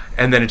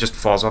 And then it just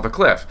falls off a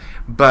cliff.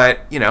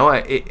 But,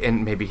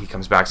 and maybe he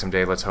comes back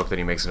someday. Let's hope that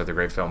he makes another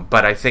great film.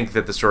 But I think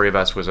that The Story of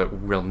Us was a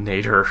real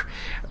nadir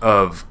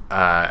of...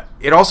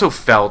 it also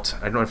felt...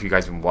 I don't know if you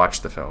guys even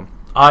watched the film.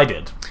 I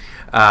did.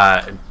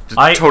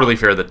 Totally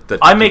fair that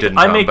I make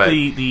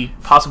the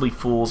possibly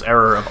fool's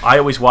error of I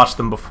always watch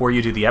them before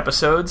you do the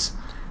episodes,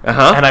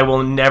 and I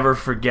will never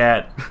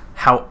forget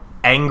how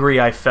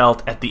angry I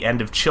felt at the end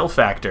of Chill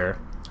Factor,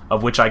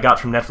 of which I got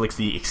from Netflix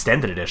the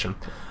extended edition.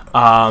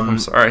 I'm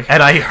sorry.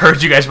 And I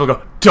heard you guys will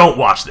go, don't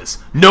watch this.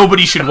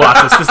 Nobody should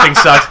watch this. This thing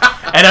sucks.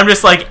 And I'm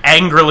just like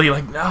angrily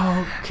like,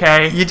 no,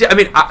 okay. You did, I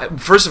mean,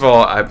 first of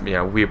all,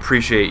 we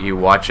appreciate you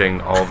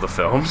watching all of the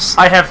films.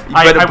 I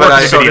work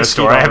at a video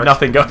store. I have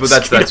nothing going. But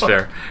that's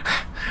fair.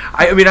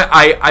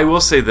 I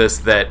will say this,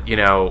 that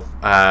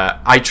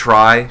I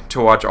try to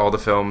watch all the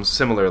films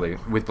similarly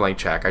with Blank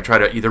Check. I try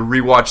to either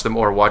rewatch them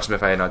or watch them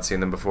if I had not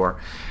seen them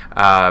before.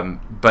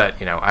 But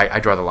I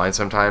draw the line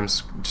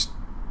sometimes. Just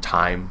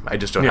time. I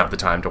just don't have the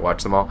time to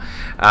watch them all.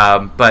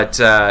 But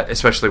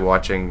especially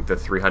watching the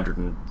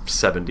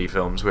 370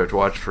 films we have to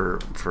watch for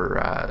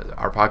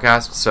our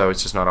podcast, so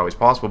it's just not always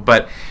possible.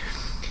 But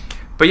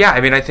yeah, I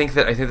mean, I think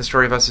The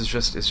Story of Us is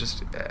just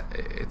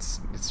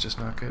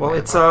not good. Well,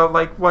 it's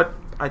like what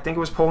I think it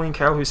was Pauline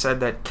Kael who said,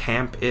 that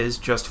camp is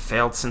just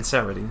failed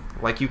sincerity.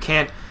 Like, you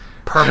can't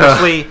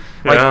purposely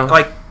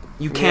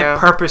you can't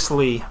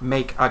purposely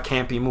make a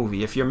campy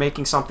movie. If you're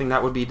making something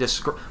that would be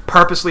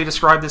purposely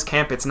described as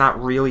camp, it's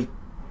not really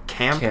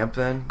camp. Camp,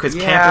 then? Because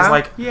camp is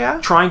like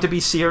trying to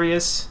be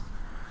serious,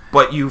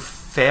 but you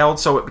failed,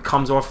 so it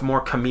becomes off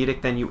more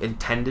comedic than you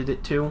intended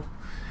it to.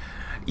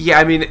 Yeah,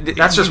 I mean,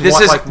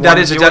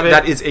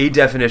 that is a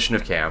definition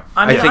of camp.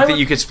 I think that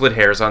you could split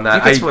hairs on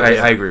that.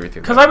 I agree with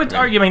you. Because I would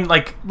argue, I mean,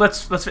 like,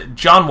 let's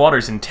John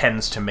Waters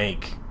intends to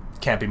make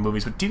campy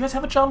movies, but do you guys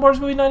have a John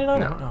Waters movie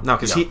 99? No,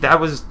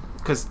 because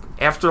because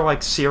after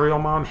like Serial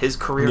Mom, his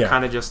career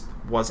kind of just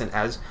wasn't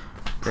as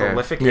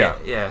prolific. I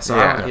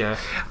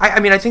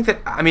mean, I think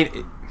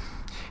that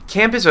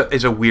camp is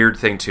a weird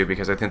thing too,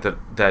 because I think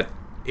that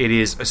it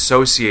is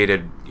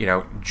associated,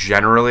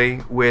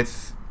 generally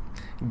with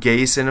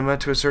gay cinema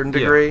to a certain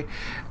degree,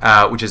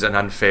 which is an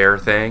unfair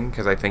thing,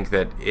 because I think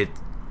that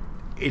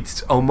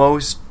it's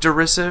almost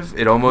derisive.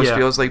 It almost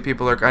feels like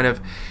people are kind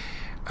of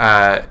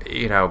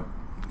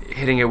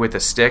hitting it with a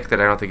stick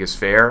that I don't think is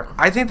fair.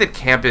 I think that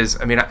camp is.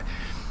 I mean,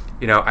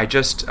 I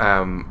just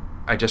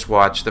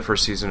watched the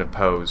first season of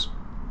Pose.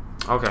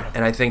 Okay.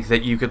 And I think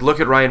that you could look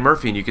at Ryan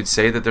Murphy and you could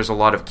say that there's a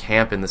lot of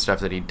camp in the stuff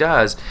that he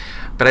does,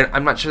 but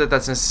I'm not sure that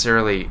that's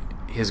necessarily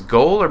his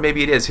goal, or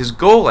maybe it is. His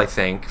goal, I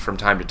think, from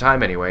time to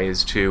time anyway,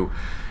 is to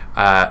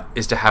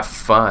is to have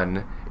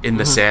fun in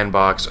the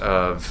sandbox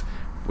of.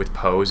 With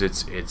Pose,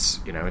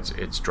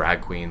 it's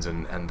drag queens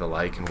and the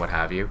like and what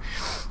have you.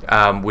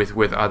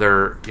 With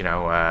other,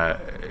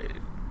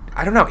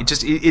 I don't know.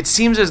 It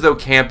seems as though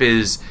camp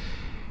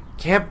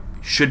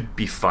should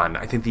be fun.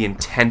 I think the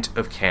intent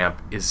of camp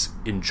is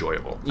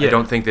enjoyable. Yeah. I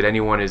don't think that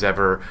anyone is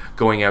ever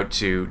going out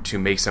to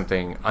make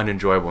something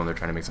unenjoyable when they're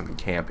trying to make something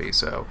campy.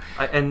 So,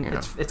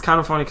 it's kind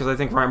of funny because I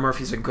think Ryan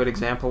Murphy's a good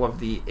example of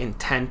the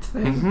intent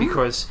thing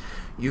because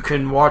you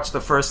can watch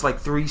the first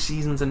 3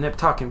 seasons of Nip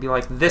Tuck and be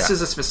like, this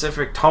is a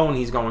specific tone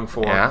he's going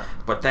for. Yeah.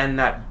 But then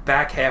that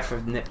back half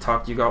of Nip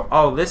Tuck, you go,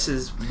 oh, this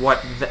is what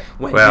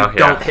when you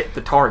don't hit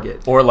the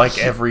target. Or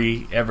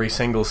every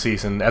single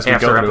season as we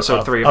after go through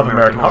episode 3 of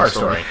American Horror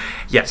Story.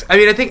 Yes, I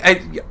mean, I think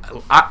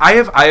I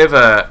have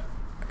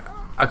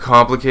a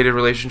complicated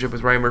relationship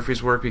with Ryan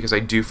Murphy's work because I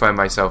do find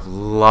myself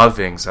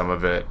loving some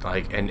of it,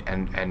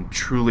 and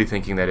truly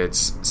thinking that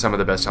it's some of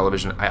the best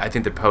television. I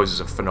think that Pose is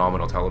a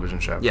phenomenal television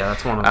show. Yeah,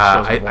 that's one of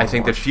the shows I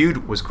think that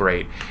Feud was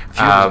great.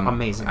 Feud was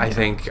amazing. I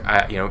think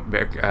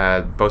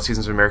both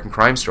seasons of American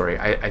Crime Story.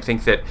 I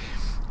think that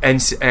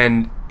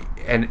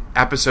and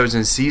episodes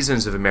and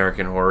seasons of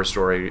American Horror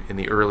Story in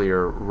the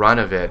earlier run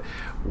of it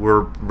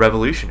were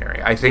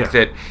revolutionary. I think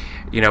that.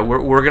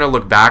 We're going to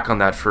look back on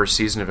that first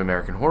season of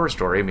American Horror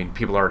Story. I mean,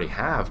 people already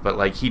have,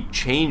 but he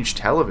changed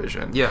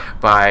television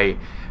by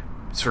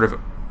sort of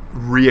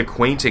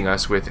reacquainting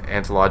us with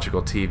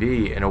anthological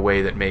TV in a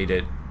way that made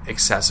it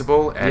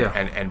accessible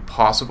and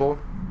possible.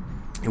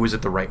 It was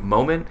at the right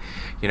moment.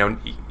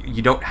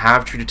 You don't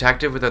have True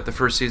Detective without the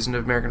first season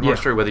of American Horror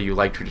Story, whether you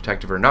like True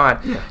Detective or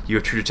not. Yeah. You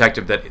have True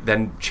Detective that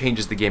then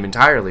changes the game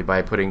entirely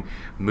by putting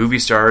movie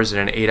stars in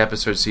an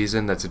 8-episode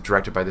season that's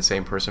directed by the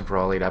same person for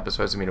all 8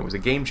 episodes. I mean, it was a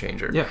game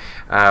changer.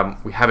 Yeah.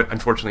 We haven't,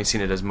 unfortunately,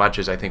 seen it as much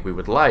as I think we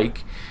would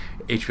like.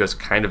 HBO's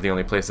kind of the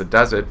only place that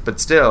does it, but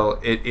still,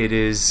 it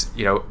is,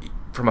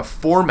 from a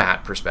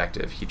format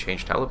perspective, he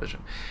changed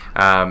television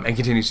and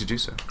continues to do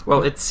so.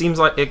 Well, it seems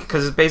like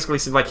because it basically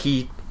seems like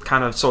he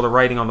kind of saw the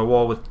writing on the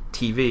wall with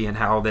TV and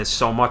how there's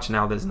so much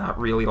now. There's not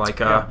really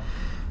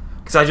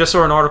because I just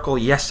saw an article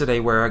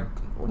yesterday where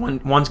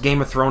once Game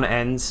of Thrones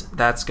ends,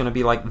 that's going to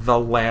be the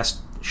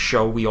last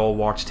show we all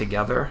watch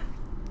together.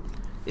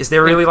 Is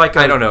there really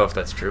I don't know if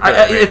that's true.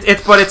 But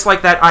it's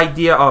like that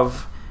idea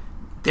of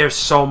there's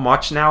so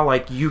much now.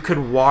 You could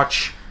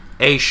watch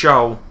a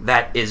show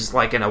that is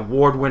an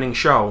award-winning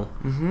show,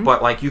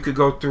 but you could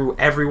go through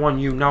everyone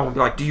and be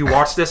like, do you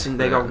watch this? And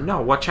they go,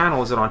 no, what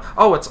channel is it on?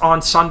 Oh, it's on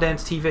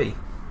Sundance TV.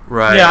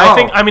 Right.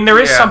 Yeah, I mean there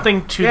is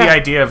something to the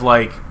idea of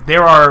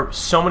there are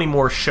so many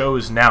more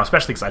shows now,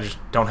 especially because I just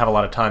don't have a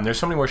lot of time. There's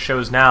so many more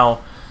shows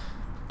now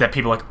that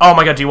people are like, oh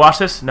my god, do you watch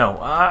this?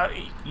 No,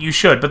 you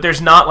should, but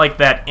there's not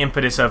that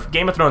impetus of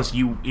Game of Thrones.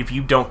 If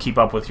you don't keep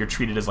up with, you're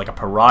treated as a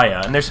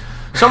pariah. And there's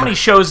so many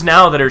shows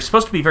now that are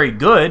supposed to be very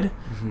good,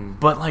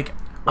 but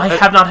I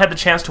have not had the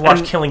chance to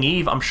watch Killing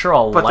Eve. I'm sure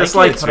I'll like it,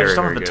 but I just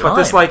don't have the time. But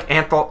this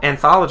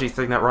anthology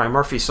thing that Ryan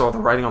Murphy saw the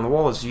writing on the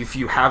wall is if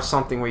you have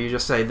something where you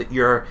just say that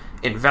your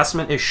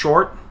investment is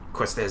short,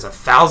 because there's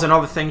 1,000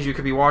 other things you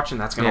could be watching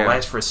that's going to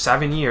last for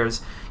 7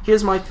 years.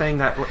 Here's my thing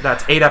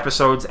that's 8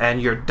 episodes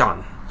and you're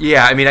done.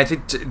 Yeah, I mean, I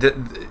think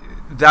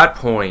that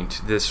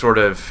point, this sort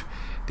of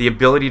the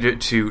ability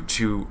to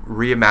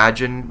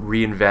reimagine,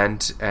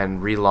 reinvent,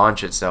 and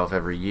relaunch itself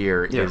every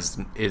year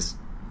is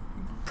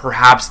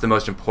perhaps the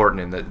most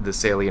important and the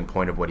salient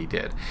point of what he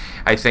did.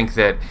 I think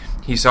that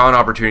he saw an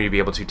opportunity to be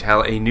able to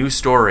tell a new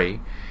story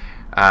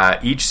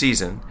each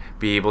season,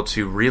 be able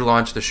to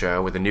relaunch the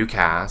show with a new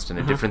cast and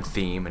a different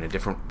theme and a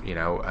different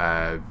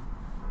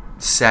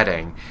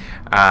setting.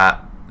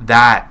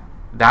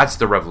 That's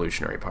the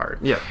revolutionary part.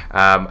 Yeah.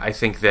 I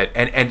think that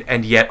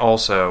and yet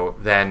also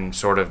then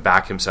sort of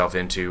back himself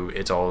into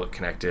it's all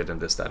connected and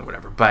this, that, and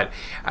whatever. But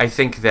I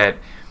think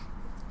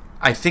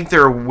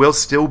there will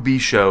still be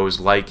shows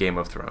like Game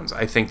of Thrones.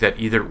 I think that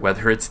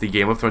whether it's the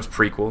Game of Thrones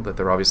prequel that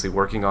they're obviously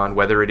working on,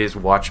 whether it is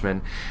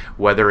Watchmen,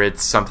 whether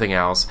it's something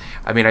else,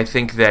 I mean, I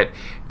think that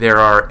there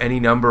are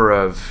any number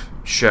of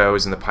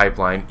shows in the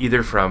pipeline,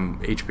 either from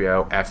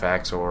HBO,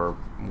 FX, or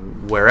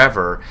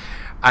wherever.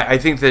 I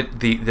think that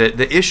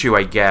the issue,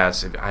 I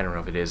guess, I don't know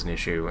if it is an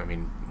issue. I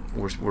mean,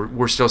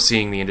 we're still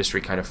seeing the industry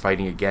kind of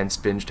fighting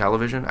against binge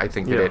television. I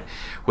think that it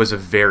was a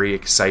very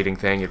exciting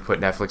thing. It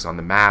put Netflix on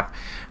the map,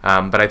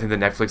 but I think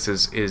that Netflix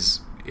is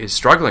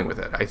struggling with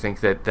it. I think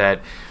that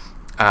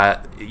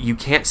you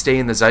can't stay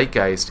in the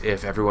zeitgeist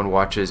if everyone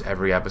watches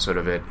every episode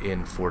of it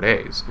in 4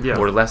 days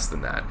or less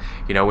than that.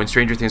 When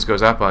Stranger Things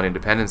goes up on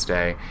Independence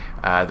Day,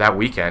 that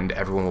weekend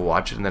everyone will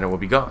watch it and then it will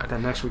be gone.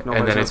 Then next week,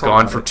 and then it's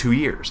gone for 2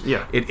 years.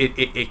 Yeah,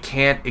 it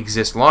can't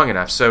exist long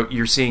enough. So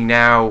you're seeing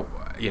now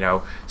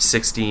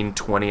 16,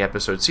 20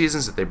 episode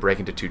seasons that they break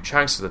into 2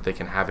 chunks so that they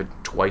can have it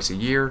twice a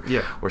year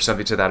or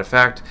something to that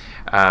effect.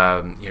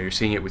 You're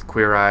seeing it with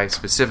Queer Eye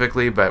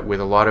specifically, but with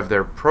a lot of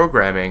their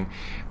programming,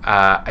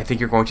 I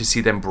think you're going to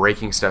see them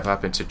breaking stuff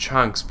up into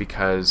chunks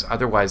because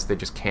otherwise they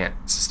just can't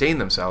sustain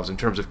themselves in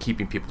terms of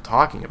keeping people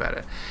talking about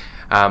it.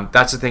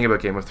 That's the thing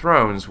about Game of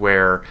Thrones,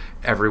 where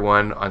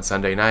everyone on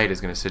Sunday night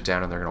is going to sit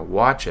down and they're going to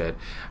watch it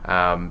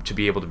to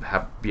be able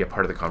to be a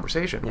part of the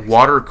conversation. Yes.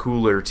 Water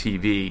cooler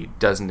TV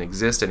doesn't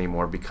exist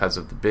anymore because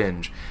of the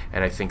binge,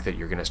 and I think that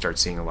you're going to start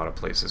seeing a lot of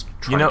places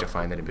trying to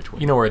find that in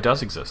between. You know where it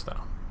does exist,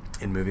 though?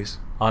 In movies?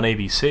 On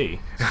ABC,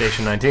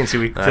 Station 19.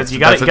 See, that's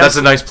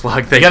a nice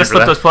plug. Thank you got to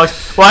slip those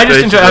plugs. Well, I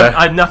just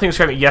enjoyed. Nothing was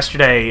great.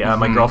 Yesterday,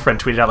 my girlfriend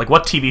tweeted out, like,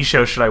 what TV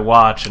show should I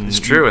watch? And it's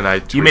true,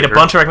 you made a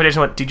bunch of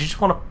recommendations. Did you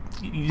just want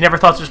to... You never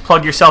thought to just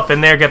plug yourself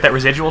in there, get that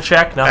residual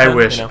check? Nothing, I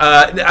wish.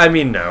 I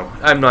mean, no.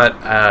 I'm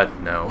not...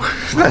 no.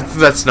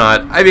 That's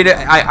not... I mean,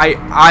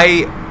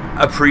 I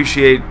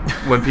appreciate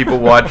when people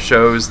watch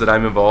shows that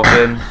I'm involved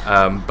in,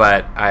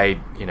 but I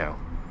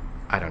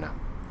don't know.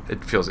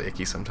 It feels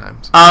icky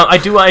sometimes. I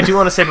do want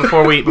to say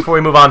before we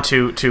move on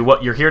to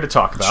what you're here to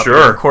talk about. Sure.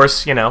 Because of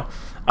course,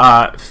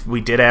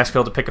 we did ask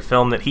Phil to pick a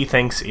film that he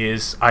thinks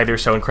is either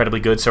so incredibly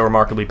good, so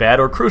remarkably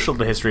bad, or crucial to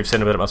the history of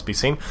cinema that it must be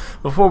seen.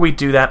 Before we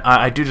do that,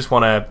 I do just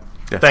want to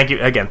thank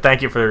you again.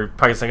 Thank you for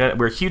podcasting.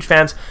 We're huge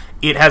fans.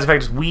 It has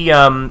affected us. We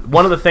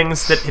one of the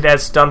things that it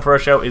has done for our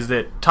show is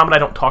that Tom and I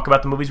don't talk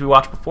about the movies we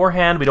watch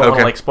beforehand. We don't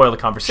want to spoil the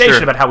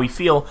conversation about how we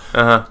feel.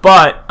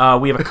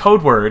 But we have a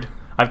code word.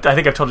 I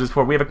think I've told you this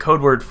before. We have a code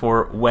word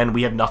for when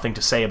we have nothing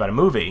to say about a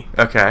movie.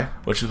 Okay.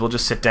 Which is we'll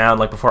just sit down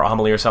like before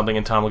homily or something,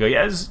 and Tom will go,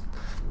 "Yeah, this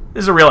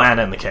is a real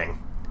Anna and the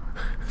King."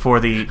 For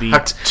the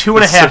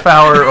 2.5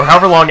 hour or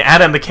however long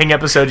Anna and the King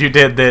episode you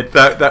did,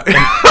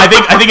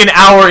 I think an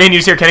hour in you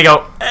just hear Kenny go,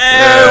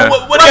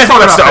 "What do you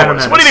think about Star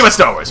Wars? What do you think about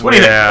Star Wars? What do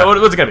you think?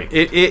 What's it gonna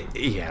be?"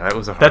 That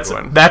was a hard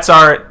one.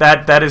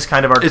 That is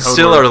kind of our. It's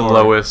still our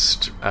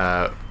lowest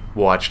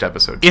watched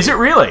episode. Is it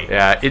really?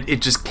 Yeah.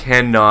 It just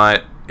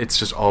cannot. It's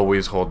just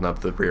always holding up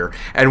the rear.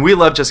 And we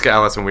love Jessica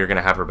Ellis, and we were going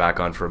to have her back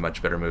on for a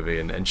much better movie.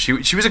 And she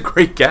was a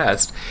great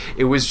guest.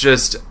 It was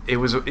just it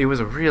was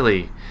a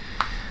really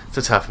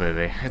a tough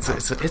movie.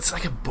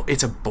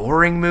 It's a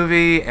boring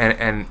movie,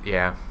 and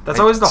yeah. That's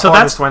always the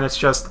hardest when it's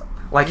just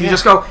like you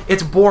just go,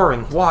 it's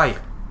boring. Why?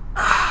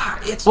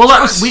 It's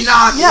not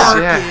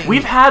working.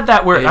 We've had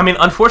that where I mean,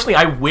 unfortunately,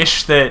 I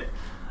wish that.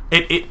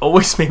 It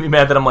always made me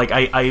mad that I'm like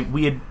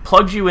we had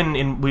plugged you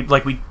in we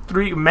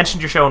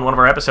mentioned your show in one of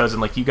our episodes,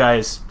 and like you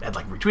guys had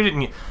like retweeted,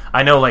 and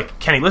I know like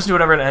Kenny listened to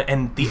it, whatever,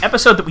 and the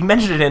episode that we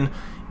mentioned it in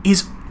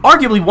is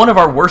arguably one of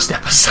our worst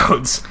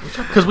episodes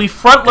because we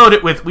front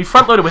loaded with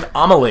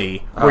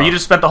Amelie, where you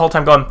just spent the whole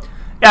time going,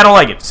 I don't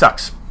like it,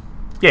 sucks.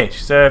 Yeah,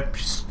 she's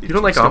you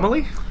don't like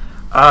Amelie?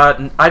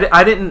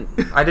 I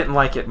didn't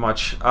like it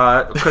much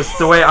because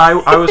the way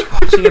I was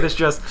watching it is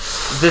just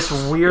this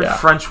weird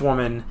French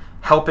woman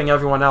helping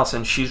everyone else,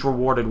 and she's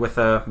rewarded with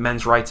a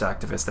men's rights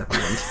activist at the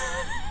end.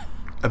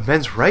 A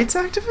men's rights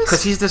activist?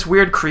 Because he's this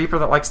weird creeper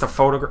that likes to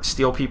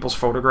steal people's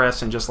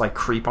photographs and just like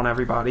creep on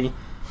everybody.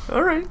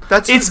 All right,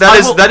 that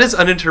is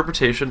an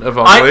interpretation of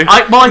Amelie.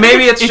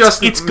 Maybe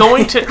it's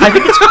going to.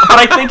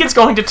 I think it's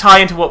going to tie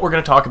into what we're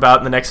going to talk about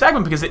in the next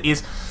segment, because it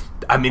is.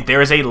 I mean,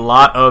 there is a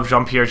lot of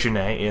Jean-Pierre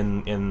Jeunet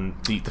in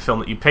the film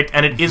that you picked,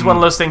 and it is one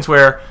of those things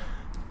where.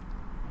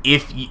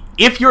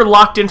 If you're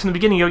locked in from the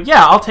beginning, you go,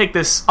 I'll take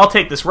this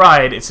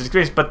ride. It's an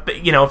experience. But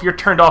if you're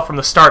turned off from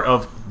the start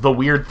of the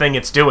weird thing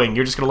it's doing,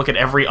 you're just going to look at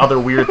every other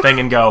weird thing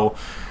and go,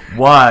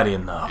 what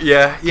in the?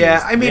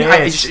 Yeah. I mean,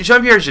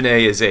 Jean-Pierre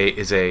Jeunet is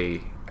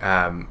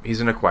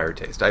he's an acquired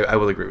taste. I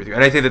will agree with you,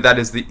 and I think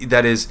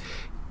that is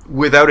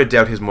without a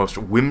doubt his most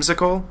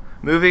whimsical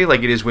movie.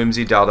 Like, it is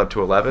whimsy dialed up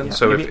to 11. Yeah,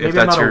 so if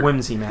that's I'm not a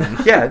whimsy man,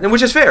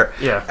 which is fair.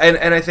 Yeah,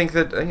 and I think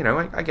that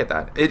I get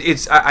that.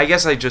 I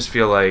guess I just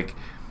feel like.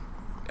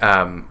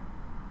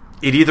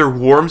 It either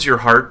warms your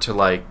heart to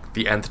like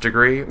the nth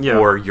degree,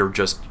 or you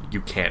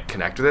can't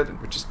connect with it,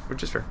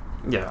 which is fair.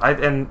 Yeah,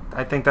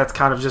 I think that's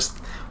kind of just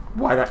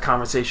why that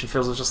conversation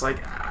feels just like.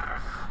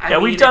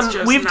 We've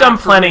done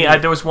plenty.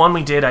 There was one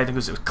we did. I think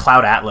it was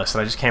Cloud Atlas,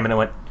 and I just came in and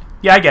went,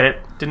 I get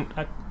it.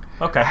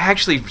 Okay. I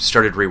actually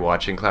started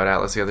rewatching Cloud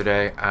Atlas the other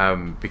day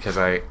because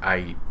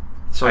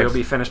you'll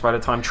be finished by the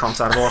time Trump's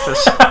out of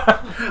office.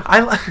 I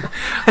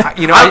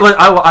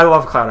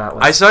love Cloud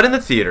Atlas. I saw it in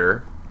the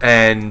theater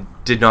and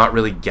did not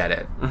really get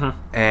it.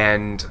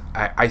 And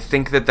I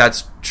think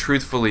that's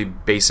truthfully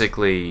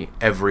basically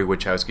every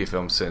Wachowski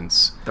film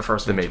since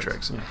The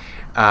Matrix.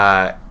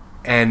 Yeah.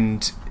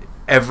 And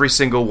every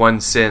single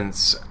one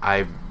since,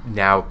 I've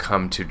now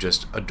come to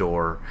just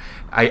adore.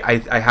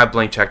 I have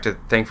Blank Check to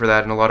thank for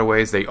that in a lot of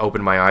ways. They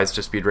opened my eyes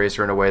to Speed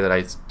Racer in a way that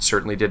I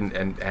certainly didn't,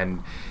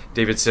 and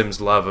David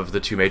Sims' love of the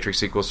two Matrix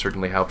sequels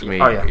certainly helped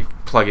me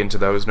plug into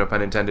those, no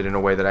pun intended, in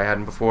a way that I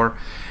hadn't before.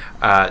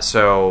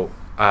 So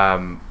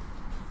Cloud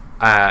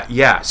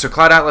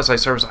Atlas, I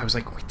was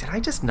like, wait, did I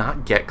just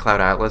not get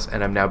Cloud Atlas?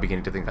 And I'm now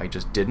beginning to think I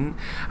just didn't.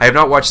 I have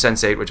not watched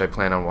Sense8, which I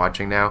plan on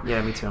watching now.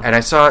 Yeah, me too. And I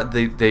saw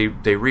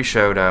they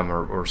reshowed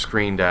or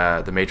screened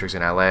The Matrix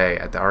in LA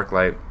at the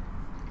ArcLight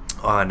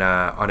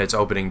on its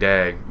opening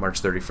day,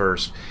 March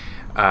 31st,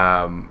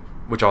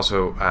 which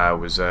also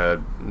was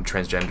a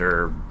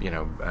transgender,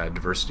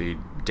 diversity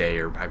day,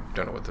 or I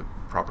don't know what the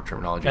proper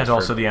terminology. And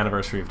also the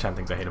anniversary of 10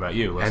 Things I Hate About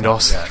You. And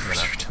also,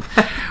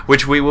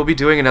 which we will be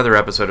doing another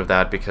episode of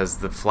that because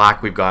the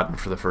flack we've gotten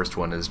for the first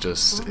one is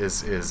just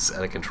is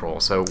out of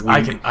control. So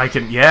I can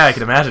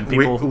imagine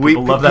people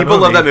love that movie. People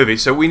love that movie.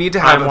 So we need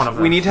to have a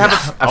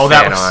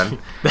fan on.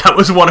 That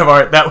was one of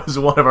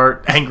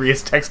our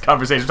angriest text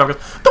conversations. The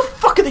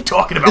fuck are they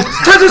talking about?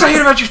 10 Things I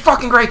Hate About You is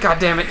fucking great. God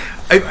damn it.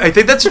 I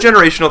think that's a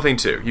generational thing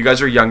too. You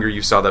guys are younger.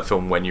 You saw that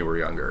film when you were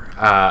younger.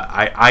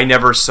 I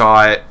never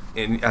saw it.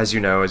 As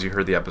you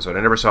heard the episode,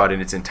 I never saw it in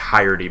its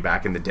entirety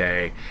back in the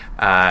day.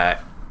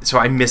 So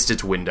I missed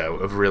its window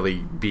of really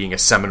being a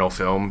seminal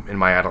film in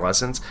my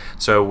adolescence.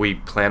 So we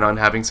plan on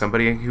having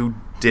somebody who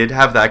did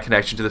have that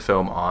connection to the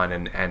film on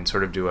and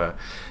sort of do a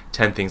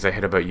 10 Things I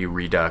Hate About You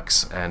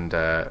redux. And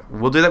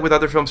we'll do that with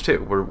other films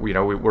too.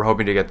 We're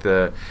hoping to get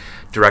the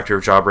director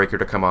of Jawbreaker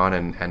to come on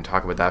and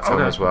talk about that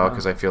film as well,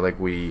 because I feel like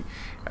we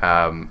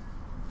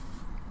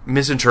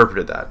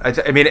misinterpreted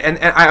that. I mean, and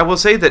I will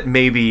say that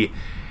maybe,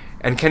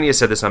 and Kenny has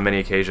said this on many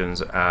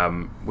occasions,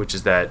 which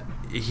is that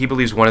he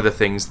believes one of the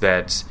things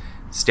that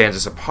stands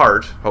us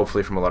apart,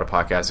 hopefully from a lot of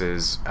podcasts,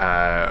 is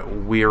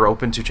we are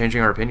open to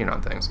changing our opinion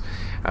on things.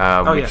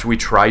 We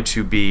try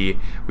to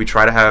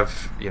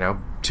have,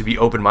 to be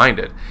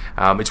open-minded.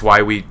 It's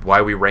why we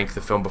rank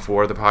the film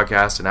before the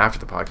podcast and after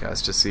the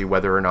podcast, to see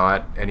whether or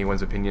not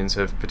anyone's opinions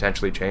have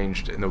potentially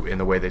changed in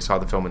the way they saw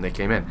the film when they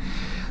came in.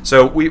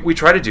 So we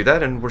try to do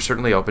that, and we're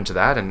certainly open to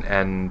that,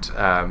 and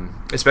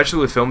especially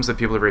with films that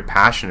people are very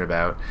passionate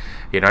about.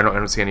 I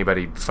don't see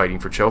anybody fighting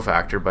for chill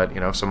factor, but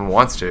if someone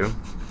wants to,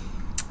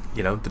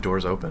 the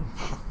door's open.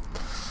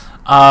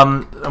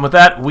 And with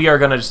that, we are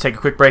going to just take a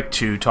quick break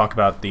to talk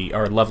about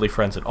our lovely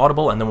friends at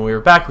Audible, and then when we're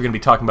back, we're going to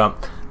be talking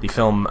about the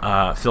film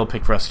Phil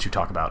picked for us to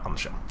talk about on the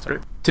show.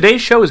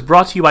 Today's show is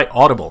brought to you by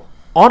Audible.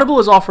 Audible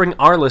is offering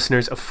our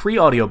listeners a free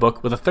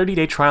audiobook with a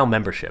 30-day trial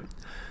membership.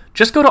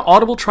 Just go to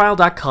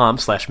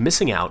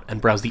audibletrial.com/missingout and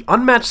browse the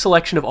unmatched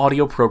selection of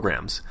audio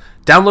programs.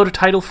 Download a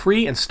title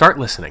free and start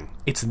listening.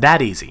 It's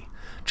that easy.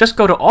 Just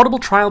go to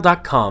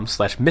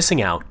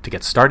audibletrial.com/missingout to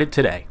get started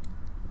today.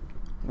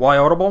 Why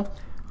Audible?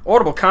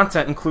 Audible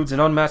content includes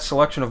an unmatched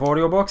selection of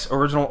audiobooks,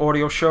 original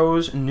audio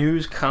shows,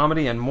 news,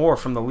 comedy, and more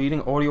from the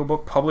leading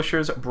audiobook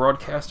publishers,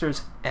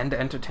 broadcasters, and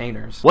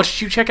entertainers. What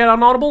should you check out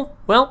on Audible?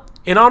 Well,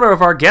 in honor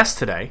of our guest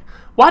today,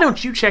 why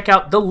don't you check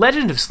out The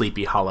Legend of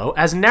Sleepy Hollow,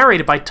 as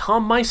narrated by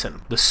Tom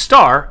Meissen, the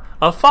star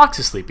of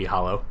Fox's Sleepy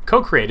Hollow,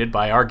 co-created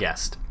by our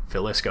guest,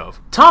 Phil Iscove.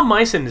 Tom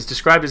Meissen is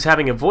described as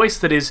having a voice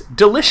that is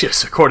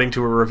delicious, according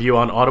to a review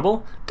on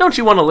Audible. Don't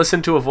you want to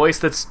listen to a voice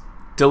that's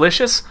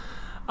delicious?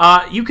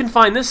 You can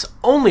find this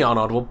only on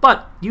Audible,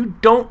 but you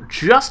don't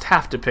just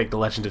have to pick The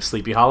Legend of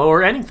Sleepy Hollow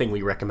or anything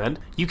we recommend.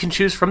 You can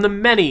choose from the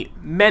many,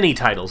 many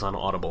titles on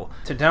Audible.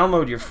 To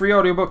download your free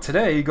audiobook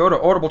today, go to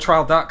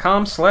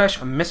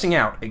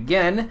audibletrial.com/missingout.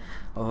 Again,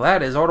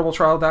 that is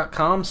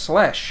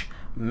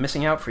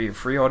audibletrial.com/missingout for your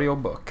free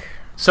audiobook.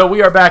 So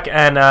we are back,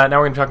 and now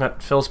we're going to talk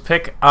about Phil's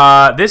pick.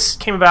 This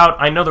came about,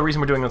 I know the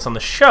reason we're doing this on the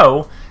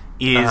show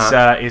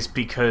is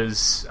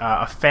because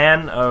a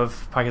fan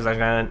of Podcast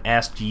Island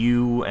asked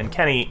you and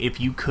Kenny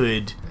if you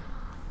could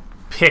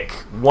pick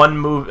one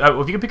movie.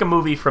 If you could pick a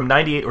movie from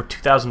 '98 or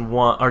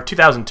 2001 or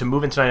 2000 to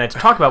move into '99 to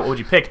talk about, what would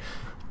you pick?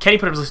 Kenny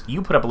put up a list.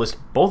 You put up a list.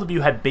 Both of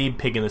you had Babe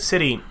Pig in the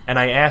City, and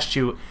I asked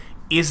you,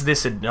 "Is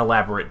this an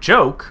elaborate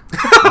joke?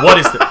 What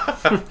is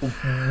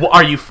the?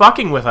 Are you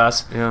fucking with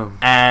us?" Yeah.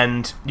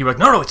 And you were like,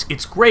 "No,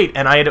 it's great."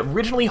 And I had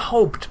originally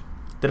hoped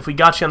that if we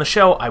got you on the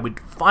show, I would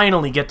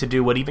finally get to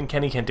do what even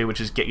Kenny can't do, which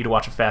is get you to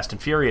watch a Fast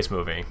and Furious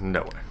movie.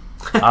 No way.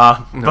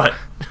 No.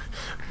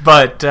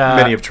 But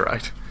many have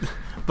tried.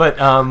 But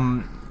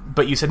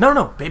you said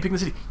no, Babe Pig in the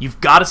City.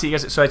 You've got to see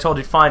it. So I told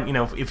you, fine.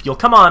 If you'll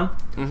come on,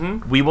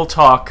 we will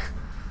talk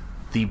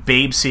the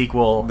Babe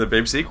sequel. The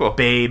Babe sequel.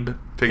 Babe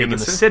Pig in the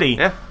City.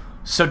 Yeah.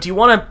 So do you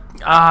want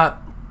to?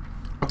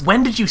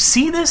 When did you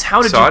see this?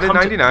 How did saw you it in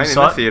 '99 in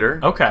the theater?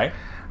 Okay.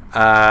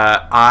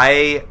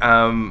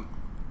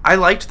 I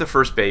liked the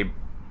first Babe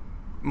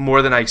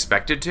more than I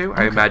expected to.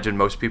 Okay. I imagine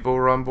most people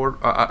were on board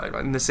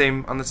on the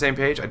same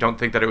page. I don't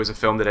think that it was a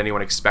film that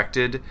anyone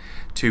expected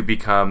to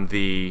become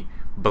the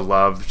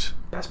beloved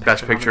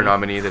Best Picture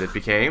nominee that it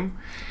became.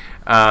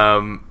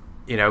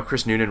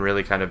 Chris Noonan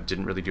really kind of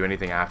didn't really do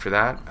anything after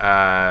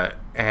that,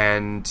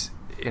 and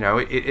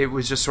it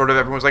was just sort of,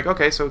 everyone was like,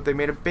 okay, so they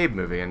made a Babe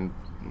movie and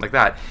like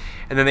that,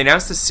 and then they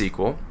announced the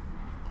sequel.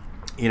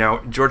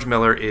 George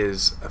Miller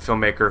is a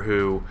filmmaker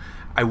who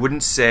I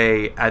wouldn't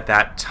say at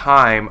that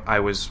time I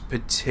was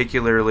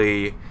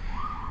particularly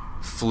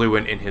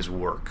fluent in his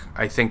work.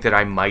 I think that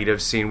I might have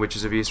seen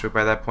Witches of Eastwick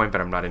by that point, but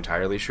I'm not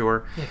entirely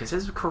sure. Yeah, because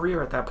his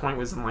career at that point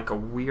was in like a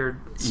weird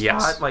spot.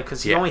 Yes.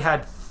 Because he only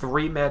had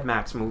 3 Mad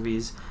Max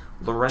movies,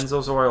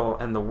 Lorenzo's Oil,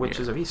 and The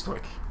Witches of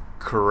Eastwick.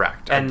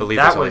 Correct. And I believe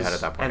that's all he had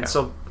at that point. And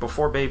so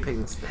before Babe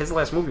Pig, his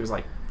last movie was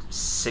like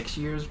 6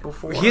 years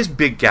before. He has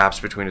big gaps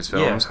between his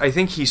films. I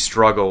think he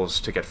struggles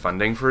to get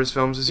funding for his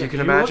films, as you can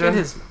imagine. Look at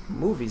his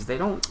movies; they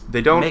don't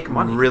make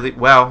money really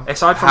well.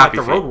 Aside from like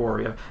The Road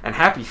Warrior and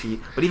Happy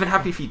Feet, but even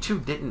Happy Feet 2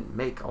 didn't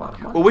make a lot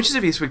of money. Well, Witches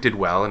of Eastwick did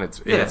well in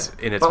its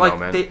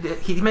moment.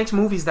 He makes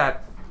movies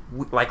that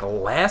like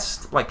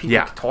last, like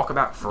people talk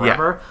about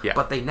forever,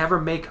 but they never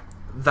make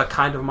the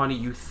kind of money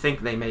you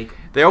think they make.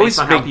 They always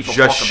make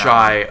just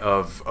shy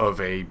of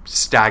a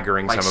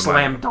staggering sum of money.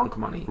 Slam dunk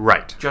money.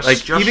 Right.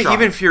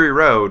 Even Fury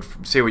Road,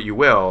 say what you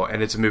will,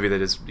 and it's a movie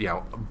that is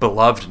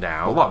beloved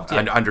now,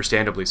 and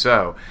understandably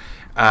so,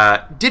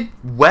 did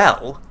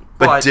well,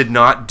 but did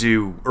not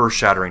do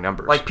earth-shattering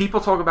numbers. Like, people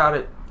talk about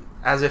it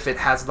as if it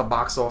has the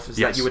box office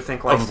that you would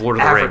think like of Lord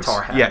of the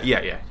Avatar Rings. had.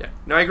 Yeah.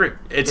 No, I agree.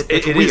 It's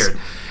weird. Is,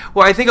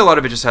 well, I think a lot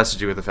of it just has to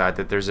do with the fact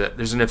that there's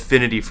an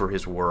affinity for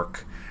his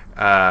work.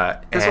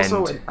 There's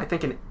also, I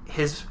think, in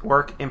his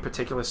work in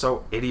particular,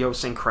 so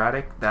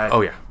idiosyncratic that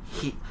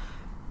he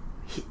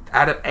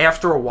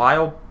after a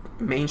while,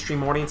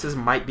 mainstream audiences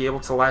might be able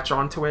to latch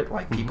onto it.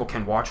 Like, people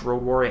can watch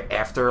Road Warrior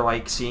after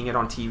like seeing it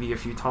on TV a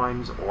few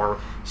times, or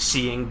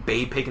seeing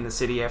Babe Pig in the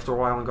City after a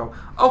while, and go,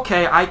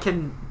 okay,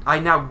 I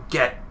now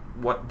get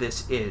what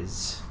this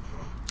is.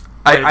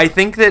 I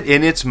think that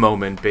in its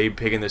moment, Babe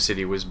Pig in the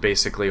City was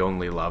basically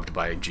only loved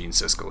by Gene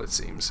Siskel, it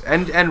seems,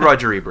 and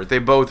Roger Ebert. They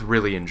both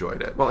really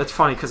enjoyed it. Well, it's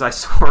funny because I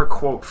saw a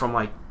quote from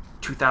like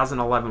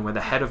 2011 where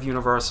the head of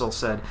Universal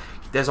said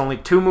there's only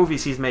 2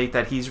 movies he's made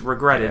that he's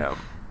regretted: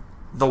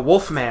 The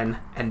Wolfman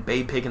and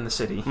Babe Pig in the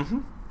City,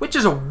 which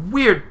is a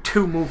weird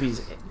 2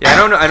 movies.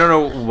 Yeah, I don't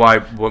know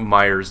what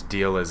Meyer's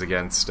deal is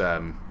against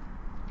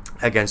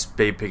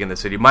Babe Pig in the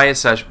City. My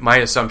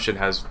assumption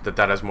has that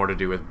has more to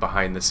do with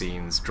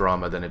behind-the-scenes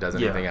drama than it does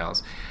anything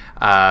else.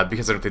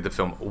 Because I don't think the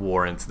film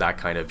warrants that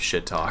kind of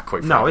shit talk,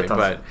 quite frankly. No, it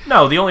doesn't.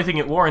 No, the only thing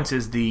it warrants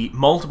is the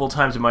multiple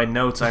times in my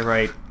notes I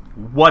write,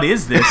 what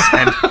is this,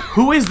 and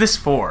who is this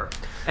for?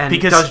 And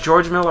does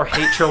George Miller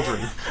hate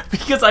children?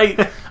 Because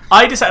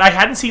I decided I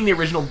hadn't seen the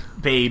original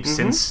Babe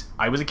since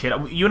I was a kid.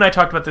 You and I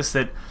talked about this,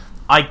 that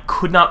I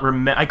could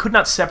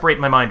not separate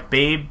in my mind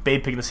Babe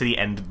Pig in the City,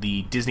 and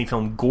the Disney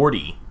film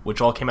Gordy, which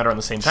all came out around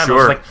the same time.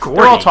 Sure. I was like,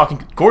 they're all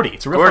talking Gordy.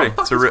 It's a real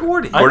film.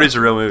 Gordy. Gordy's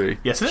a real movie.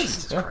 Yes, it is.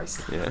 Jesus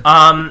Christ. Yeah.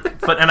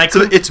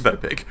 It's about a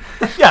pig.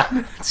 Yeah.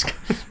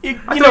 You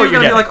know what you're going to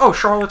getting. be like, oh,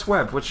 Charlotte's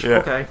Web, which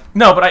okay.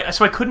 No, but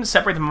so I couldn't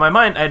separate them in my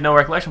mind. I had no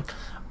recollection.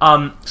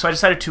 So I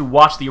decided to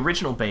watch the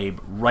original Babe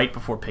right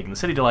before Pig in the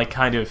City to like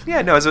kind of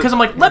because I'm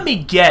like, let me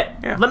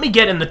get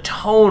in the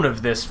tone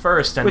of this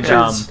first, and which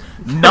is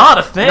not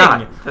a thing.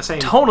 Not the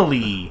same.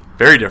 Tonally,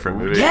 very different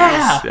movie.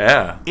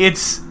 Yeah.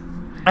 It's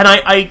and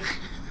I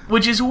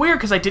which is weird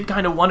because I did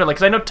kind of wonder, like,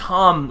 because I know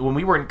Tom, when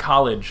we were in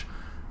college,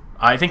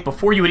 I think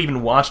before you had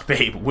even watched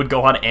Babe, would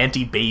go on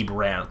anti-Babe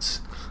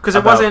rants because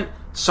it wasn't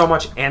so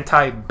much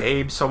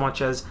anti-Babe so much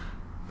as,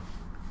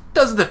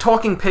 does the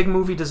Talking Pig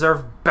movie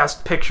deserve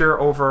Best Picture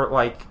over,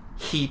 like,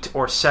 Heat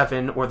or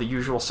Seven or The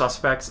Usual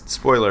Suspects?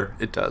 Spoiler,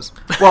 it does.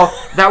 Well,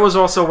 that was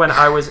also when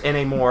I was in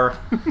a more,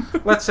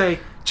 let's say,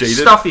 jaded,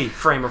 stuffy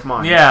frame of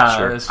mind. Yeah.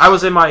 Sure. I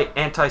was in my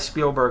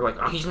anti-Spielberg, like,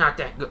 oh, he's not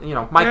that good,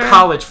 my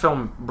college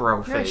film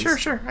bro phase. Yeah,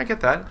 sure, I get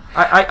that.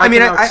 I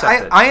mean,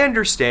 I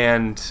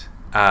understand,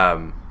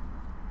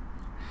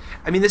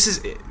 this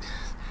is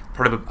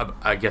part of,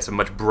 I guess, a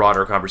much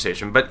broader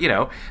conversation, but,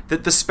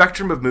 the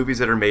spectrum of movies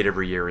that are made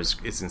every year is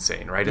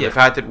insane, right? And the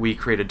fact that we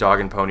create a dog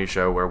and pony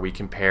show where we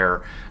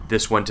compare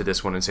this one to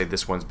this one and say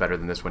this one's better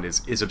than this one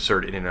is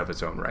absurd in and of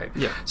its own right.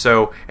 Yeah.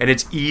 So, and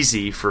it's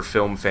easy for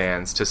film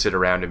fans to sit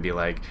around and be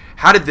like,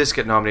 how did this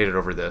get nominated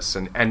over this?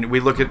 And we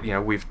look at,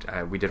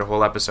 we did a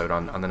whole episode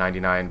on the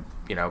 99,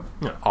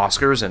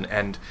 Oscars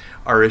and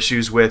our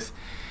issues with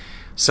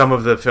some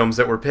of the films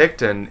that were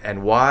picked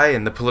and why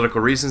and the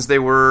political reasons they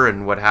were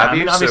and what have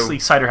you. Obviously,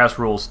 Cider House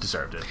Rules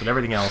deserved it, but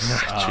everything else...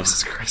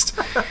 Jesus Christ.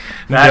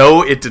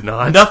 No, it did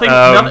not. Nothing.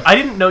 I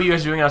didn't know you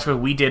guys were doing Oscars.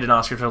 We did an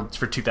Oscar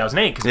for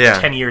 2008 because it was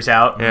 10 years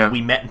out. And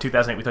we met in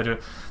 2008. We thought to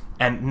it.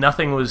 And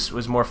nothing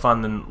was more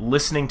fun than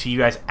listening to you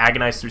guys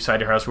agonize through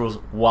Cider House Rules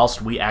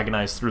whilst we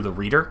agonize through The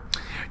Reader.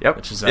 Yep.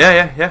 Which is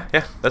yeah.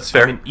 That's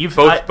fair. I mean,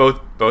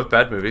 both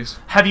bad movies.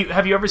 Have you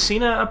ever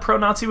seen a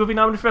pro-Nazi movie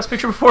nominated for Best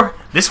Picture before?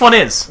 This one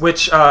is.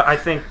 Which I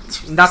think,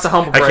 not to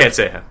humble brag, I can't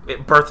say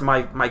it birthed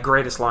my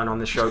greatest line on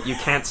this show. You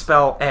can't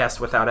spell ass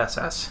without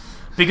SS.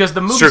 Because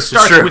the movie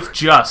starts with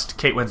just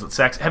Kate Winslet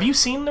sex. Have you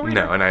seen The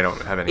Reader? No, and I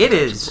don't have any. It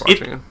is.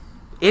 It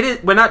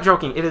is. We're not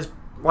joking. It is.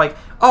 Like,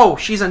 oh,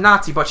 she's a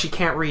Nazi, but she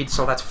can't read,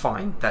 so that's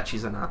fine that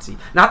she's a Nazi.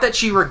 Not that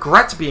she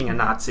regrets being a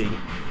Nazi,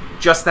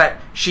 just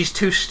that she's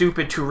too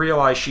stupid to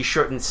realize she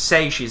shouldn't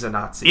say she's a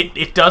Nazi.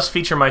 It does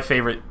feature my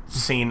favorite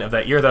scene of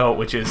that year, though,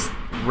 which is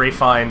Ralph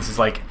Fiennes is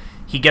like,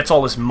 he gets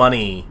all this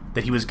money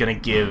that he was going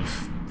to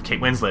give Kate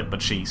Winslet,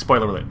 but she,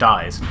 spoiler alert,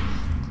 dies.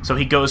 So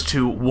he goes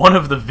to one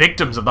of the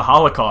victims of the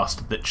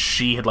Holocaust that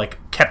she had, like,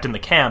 kept in the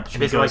camp. She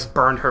basically, like,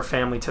 burned her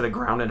family to the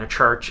ground in a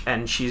church,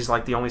 and she's,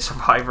 like, the only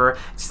survivor.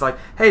 She's like,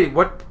 hey,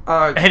 what,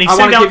 and he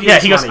said,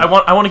 he goes, I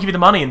want to give you the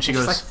money, and she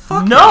goes, like,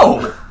 fuck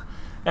no!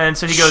 And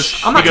so he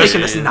goes, I'm not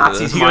taking this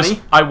Nazi's money.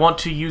 Goes, I want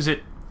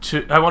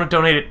to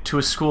donate it to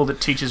a school that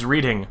teaches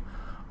reading.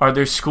 Are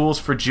there schools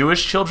for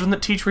Jewish children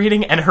that teach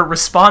reading? And her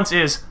response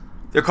is,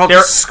 they're called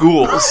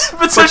schools.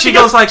 But so she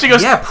goes,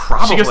 yeah,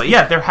 probably. She goes,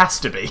 yeah, there has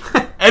to be.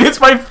 And it's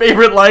my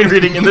favorite line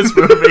reading in this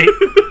movie.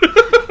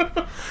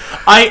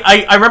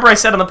 I remember I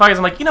said on the podcast,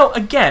 I'm like,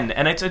 again,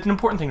 and it's an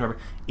important thing to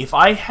remember, if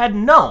I had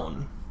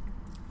known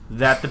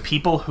that the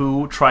people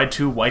who tried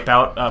to wipe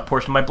out a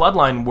portion of my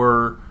bloodline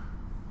were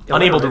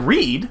unable to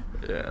read,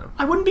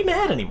 I wouldn't be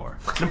mad anymore.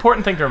 It's an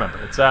important thing to remember.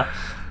 It's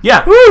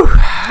yeah. Woo!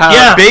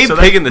 Babe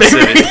Pig in the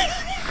City.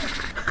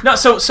 No,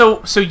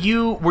 so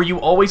were you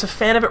always a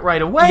fan of it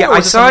right away? Yeah,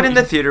 I saw it in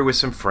the theater with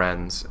some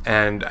friends,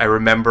 and I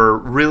remember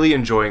really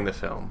enjoying the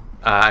film.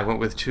 I went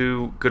with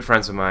two good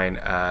friends of mine,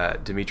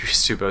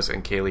 Demetrius Subos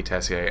and Kaylee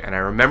Tessier, and I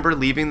remember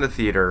leaving the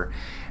theater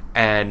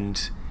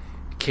and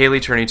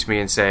Kaylee turning to me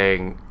and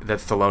saying that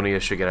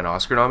Thelonious should get an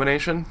Oscar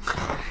nomination,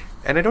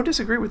 and I don't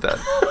disagree with that.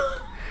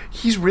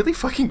 He's really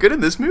fucking good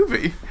in this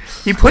movie.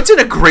 He puts in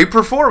a great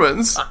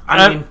performance.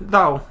 I mean,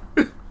 though,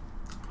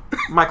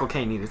 Michael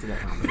Caine needed to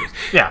get nominated.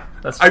 Yeah,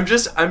 that's true.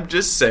 I'm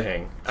just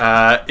saying.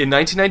 In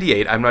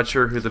 1998, I'm not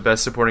sure who the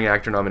best supporting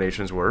actor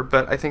nominations were,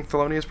 but I think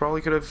Thelonious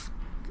probably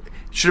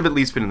should have at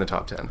least been in the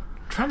top 10. I'm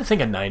trying to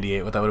think of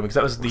 98 what that would have been, because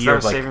that was the year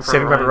of Saving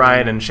Private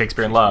Ryan and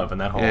Shakespeare in Love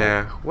and that whole...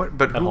 Yeah,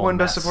 but who won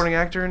Best Supporting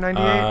Actor in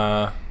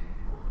 98?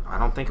 I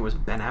don't think it was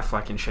Ben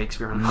Affleck in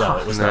Shakespeare in Love.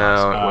 No, it was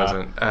not. No, it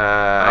wasn't.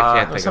 I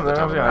can't think of the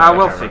top of my head. I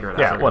will figure it out.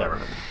 Yeah, whatever.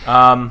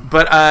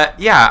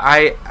 I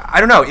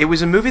don't know. It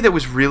was a movie that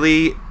was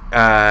really...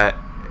 that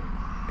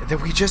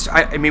we just...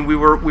 I mean, we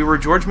were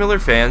George Miller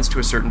fans to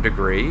a certain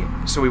degree,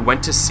 so we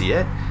went to see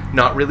it,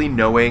 not really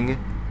knowing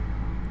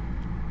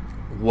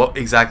what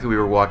exactly we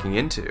were walking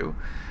into.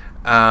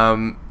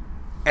 And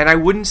I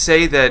wouldn't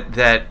say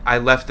that I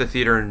left the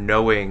theater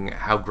knowing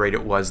how great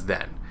it was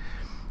then.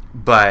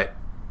 But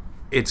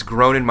it's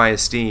grown in my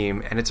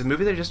esteem, and it's a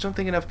movie that I just don't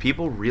think enough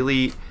people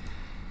really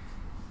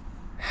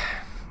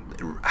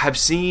have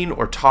seen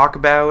or talk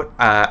about.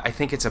 I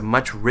think it's a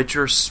much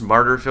richer,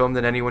 smarter film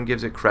than anyone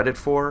gives it credit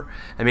for.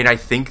 I mean, I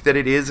think that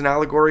it is an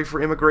allegory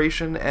for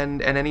immigration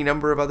and any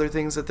number of other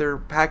things that they're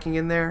packing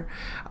in there.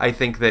 I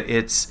think that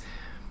it's...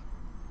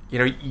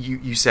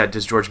 You said,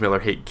 does George Miller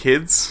hate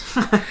kids?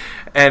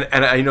 and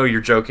I know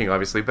you're joking,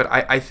 obviously, but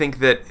I think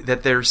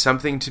that there's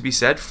something to be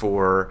said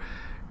for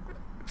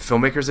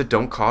filmmakers that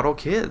don't coddle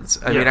kids.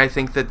 I mean, I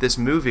think that this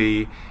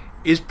movie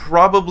is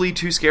probably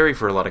too scary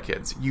for a lot of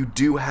kids. You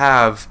do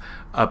have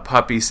a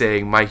puppy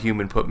saying, "My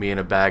human put me in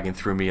a bag and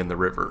threw me in the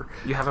river."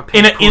 You have a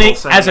pit poodle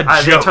saying, as a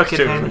joke, they took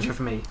advantage of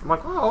me. I'm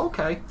like, oh,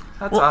 okay,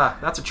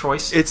 that's a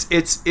choice.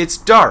 It's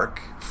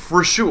dark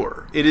for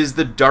sure. It is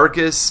the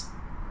darkest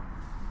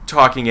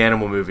talking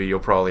animal movie you'll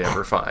probably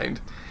ever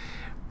find.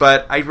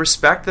 But I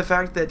respect the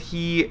fact that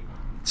he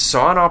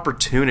saw an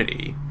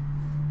opportunity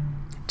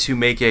to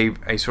make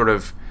a sort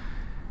of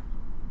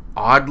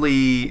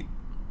oddly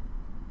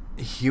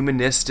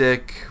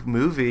humanistic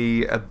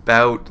movie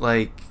about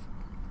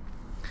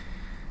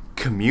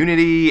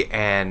community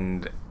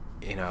and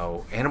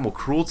animal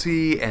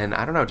cruelty, and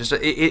I don't know, just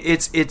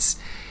it's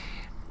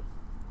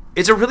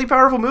a really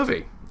powerful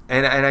movie.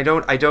 And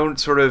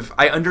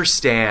I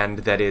understand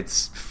that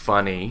it's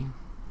funny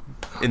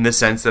in the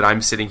sense that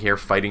I'm sitting here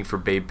fighting for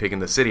Babe Pig in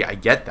the City. I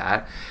get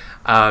that.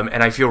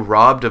 And I feel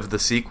robbed of the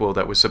sequel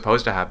that was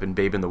supposed to happen,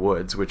 Babe in the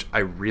Woods, which I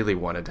really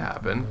wanted to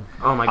happen.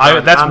 Oh my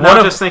god!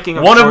 I'm just thinking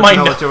of George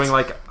Miller doing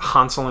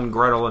Hansel and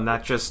Gretel, and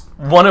that just...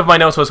 One of my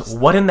notes was,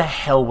 what in the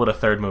hell would a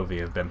third movie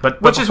have been?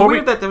 But which is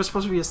weird that there was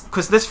supposed to be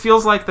because this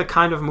feels like the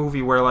kind of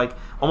movie where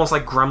almost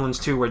like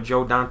Gremlins 2, where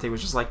Joe Dante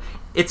was just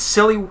it's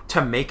silly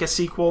to make a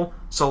sequel,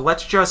 so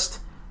let's just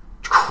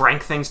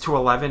crank things to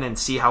 11 and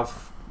see how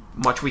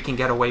much we can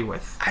get away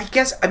with. I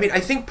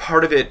think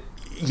part of it,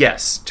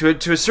 yes, to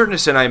a certain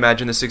extent, I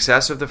imagine the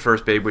success of the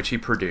first Babe, which he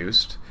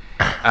produced,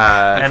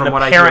 and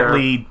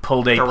apparently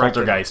pulled a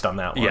poltergeist on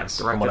that one. Yes,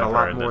 directed a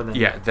lot more than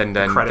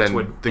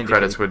the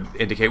credits would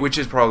indicate, which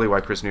is probably why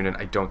Chris Noonan,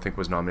 I don't think,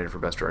 was nominated for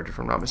Best Director, if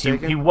I'm not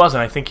mistaken. He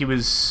wasn't. I think he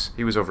was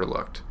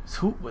overlooked.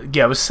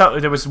 There was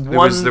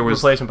one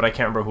replacement, but I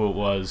can't remember who it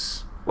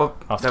was. Well,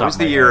 that was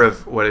the year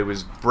of what it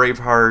was: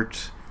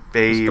 Braveheart,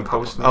 Babe. It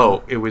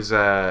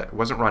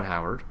wasn't Ron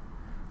Howard.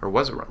 Or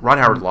was it Ron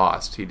Howard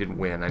lost? He didn't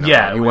win. I know.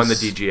 Yeah, he won the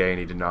DGA and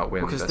he did not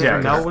win.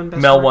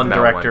 Mel won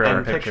director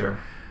and picture.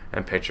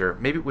 And picture.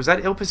 Maybe was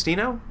that Il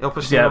Pastino?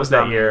 Yeah, it was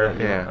that year.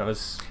 Yeah.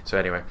 So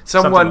anyway,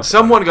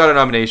 someone got a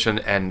nomination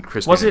and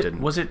Chris Noonan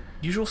didn't. Was it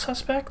Usual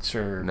Suspects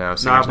or no?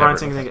 Brian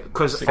Singer,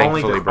 because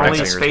only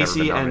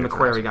Spacey and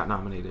McQuarrie got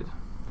nominated.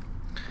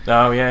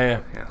 Oh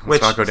yeah.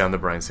 Let's not go down the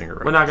Bryan Singer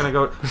road. We're not going to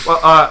go.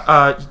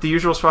 Well, The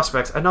Usual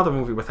Suspects, another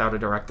movie without a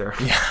director.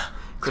 Yeah.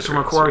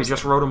 Christopher McQuarrie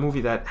just wrote a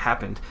movie that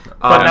happened.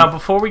 But now,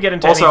 before we get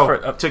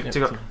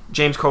into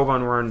James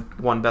Coburn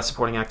won Best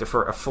Supporting Actor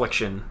for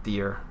Affliction the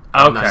year.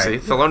 Okay,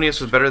 Thelonious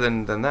was better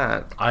than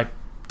that. I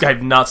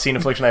have not seen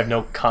Affliction. I have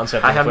no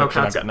concept of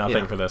Affliction. I've got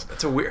nothing for this.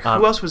 That's a weird.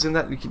 Who else was in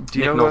that? Do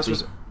you know who else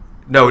was?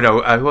 No.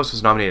 Who else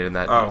was nominated in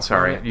that?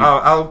 Sorry.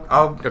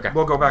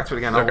 We'll go back to it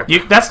again. Okay.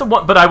 That's the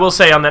one. But I will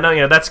say on that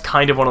note, that's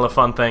kind of one of the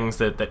fun things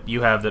that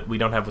you have that we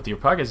don't have with your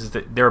podcast is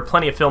that there are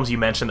plenty of films you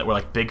mentioned that were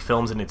like big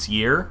films in its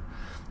year.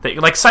 That,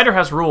 like Cider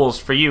House Rules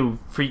for people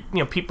for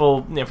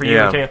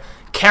you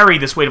carry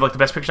this weight of like the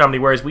Best Picture nominee,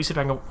 whereas we sit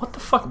back and go, what the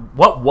fuck?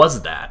 What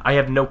was that? I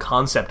have no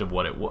concept of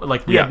what it was.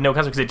 Like we had no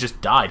concept because it just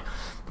died.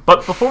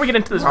 But before we get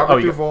into this...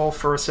 Robert Duvall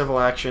for A Civil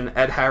Action,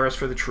 Ed Harris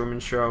for The Truman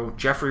Show,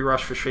 Jeffrey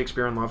Rush for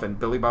Shakespeare in Love, and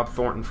Billy Bob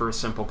Thornton for A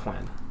Simple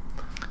Plan.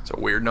 It's a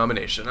weird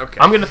nomination. Okay.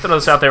 I'm going to throw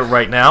this out there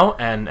right now,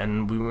 and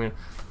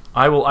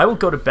I will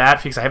go to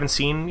bat because I haven't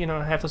seen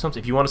half those films.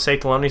 If you want to say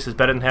Thelonious is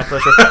better than half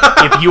those,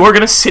 if you are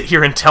going to sit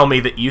here and tell me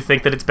that you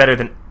think that it's better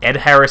than Ed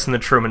Harris in The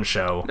Truman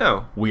Show,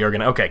 no, we are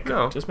going to. Okay, good.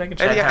 No. Just making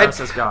sure. Ed Harris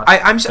has got.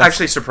 I'm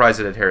actually surprised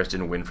that Ed Harris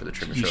didn't win for The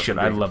Truman Show. He should.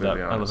 I love that.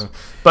 I love him.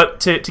 But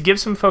to give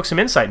some folks some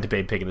insight into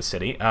Babe Pig in the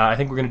City, I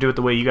think we're going to do it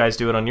the way you guys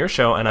do it on your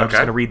show, and I'm just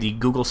going to read the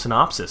Google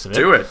synopsis of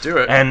it. Do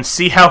it. And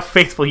see how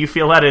faithful you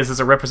feel that is as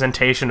a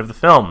representation of the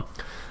film.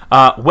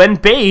 When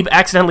Babe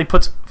accidentally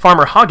puts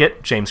Farmer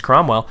Hoggett, James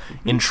Cromwell,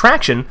 in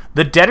traction,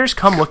 the debtors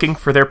come looking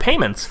for their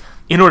payments.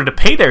 In order to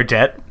pay their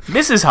debt,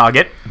 Mrs.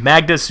 Hoggett,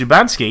 Magda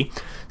Subansky,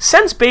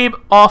 sends Babe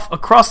off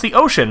across the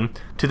ocean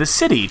to the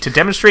city to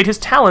demonstrate his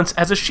talents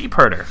as a sheep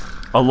herder.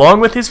 Along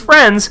with his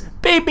friends,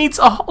 Babe meets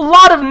a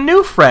lot of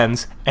new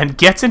friends and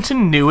gets into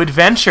new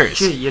adventures.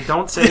 Gee, you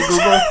don't say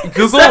Google?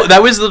 Google,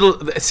 that was a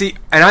little... See,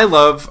 and I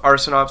love our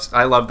synopsis.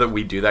 I love that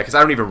we do that, because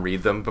I don't even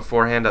read them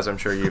beforehand, as I'm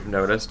sure you've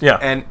noticed. Yeah.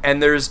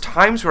 And there's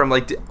times where I'm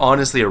like,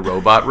 honestly, a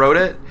robot wrote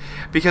it.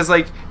 Because,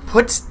 like,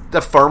 puts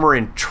the farmer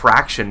in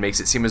traction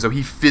makes it seem as though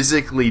he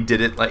physically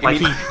did it.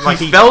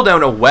 He fell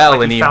down a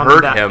well and he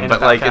hurt him,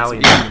 but, like, it's...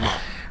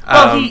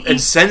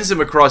 and sends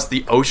him across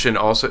the ocean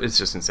also. It's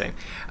just insane.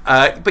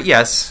 But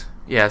yes,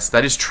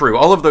 that is true.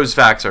 All of those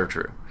facts are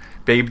true.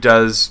 Babe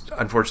does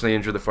unfortunately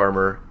injure the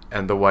farmer,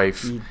 and the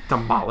wife he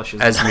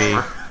demolishes Esme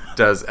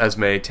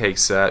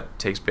takes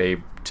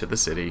Babe to the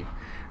city,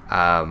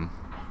 and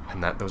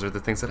those are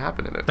the things that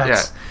happen in it.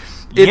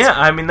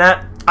 I mean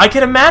that I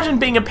can imagine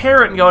being a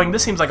parent and going,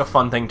 this seems like a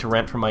fun thing to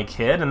rent for my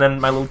kid, and then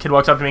my little kid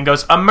walks up to me and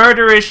goes, a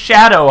murderous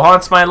shadow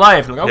haunts my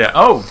life. And I'm like,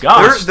 oh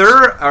gosh.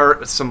 There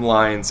are some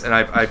lines, and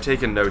I've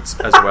taken notes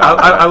as well.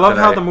 I love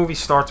how the movie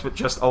starts with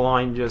just a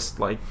line, just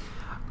like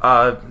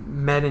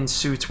men in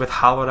suits with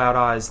hollowed out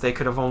eyes. They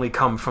could have only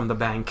come from the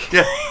bank.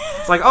 Yeah.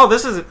 It's like, oh,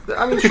 this is.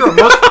 I mean, sure,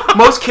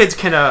 most kids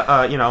can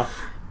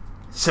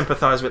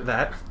sympathize with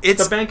that.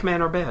 The bank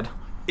men are bad.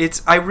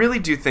 I really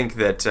do think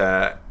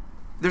that.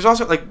 There's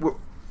also, like,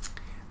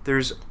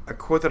 there's a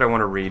quote that I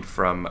want to read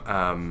from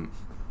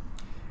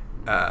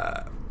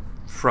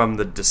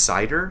The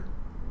Decider,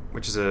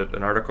 which is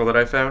an article that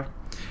I found,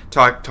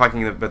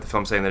 talking about the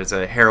film, saying that it's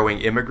a harrowing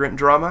immigrant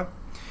drama.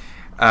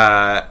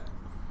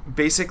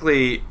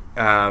 Basically,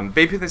 Babe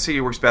Pig in the City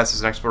works best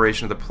as an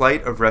exploration of the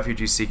plight of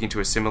refugees seeking to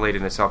assimilate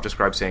in a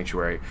self-described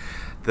sanctuary.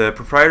 The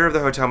proprietor of the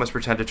hotel must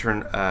pretend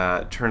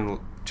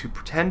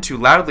to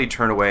loudly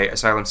turn away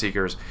asylum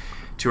seekers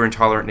to her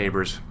intolerant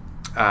neighbors.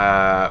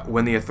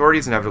 When the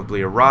authorities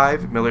inevitably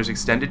arrive, Miller's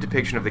extended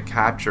depiction of the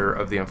capture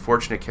of the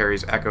unfortunate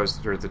carries echoes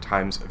through the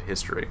times of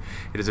history.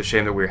 It is a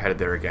shame that we're headed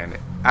there again.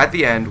 At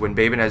the end, when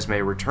Babe and Esme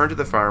return to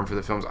the farm for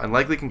the film's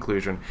unlikely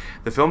conclusion,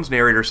 the film's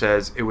narrator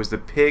says it was the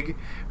pig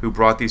who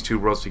brought these two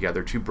worlds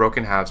together, two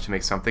broken halves to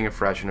make something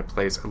afresh in a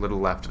place a little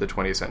left to the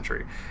 20th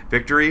century.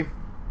 Victory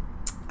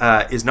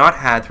is not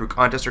had through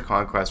contest or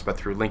conquest, but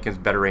through Lincoln's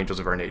better angels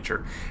of our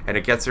nature. And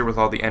it gets there with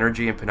all the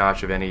energy and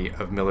panache of any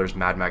of Miller's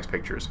Mad Max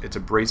pictures. It's a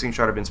bracing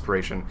shot of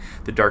inspiration.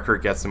 The darker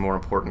it gets, the more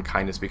important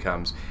kindness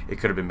becomes. It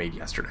could have been made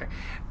yesterday.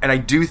 And I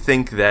do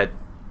think that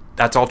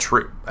that's all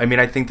true. I mean,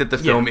 I think that the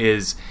film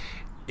is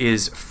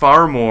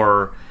far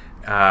more...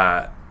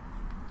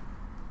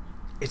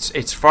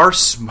 It's far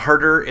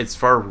smarter, it's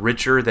far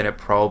richer than it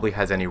probably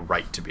has any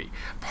right to be.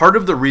 Part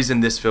of the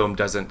reason this film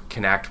doesn't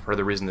connect, part of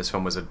the reason this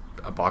film was a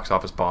box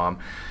office bomb,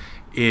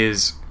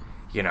 is,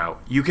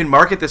 you can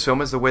market this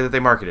film as the way that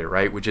they market it,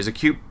 right? Which is a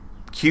cute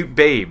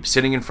Babe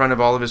sitting in front of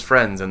all of his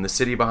friends and the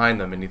city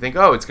behind them, and you think,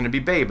 oh, it's going to be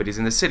Babe, but he's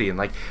in the city, and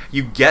like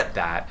you get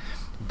that,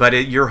 but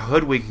you're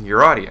hoodwinking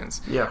your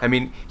audience. Yeah. I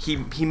mean,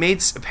 he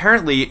made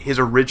apparently his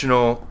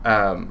original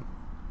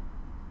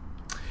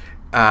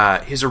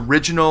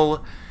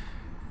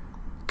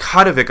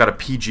cut of it got a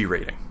PG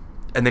rating,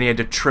 and then he had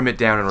to trim it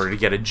down in order to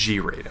get a G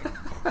rating.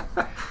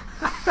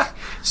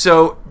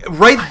 So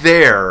right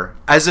there,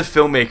 as a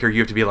filmmaker, you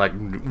have to be like,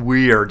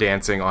 we are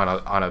dancing on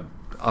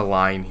a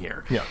line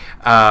here. Yeah.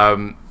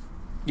 And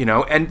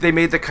they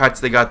made the cuts,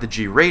 they got the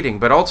G rating,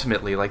 but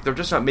ultimately, like, they're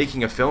just not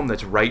making a film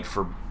that's right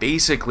for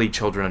basically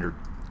children under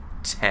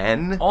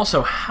 10.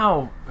 Also,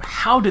 how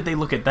did they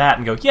look at that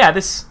and go, yeah,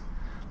 this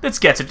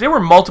gets it? There were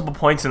multiple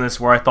points in this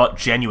where I thought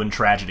genuine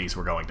tragedies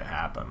were going to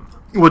happen.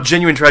 Well,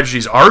 genuine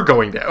tragedies are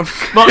going down.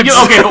 Well,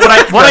 okay,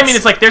 but what I mean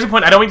is, like, there's a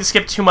point, I don't mean to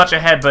skip too much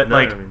ahead, but,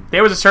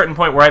 there was a certain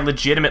point where I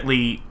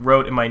legitimately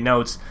wrote in my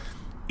notes,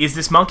 is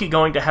this monkey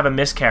going to have a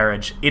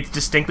miscarriage? It's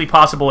distinctly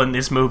possible in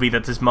this movie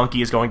that this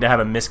monkey is going to have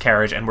a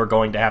miscarriage, and we're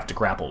going to have to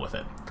grapple with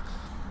it.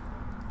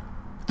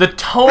 The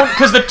tone,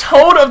 because the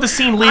tone of the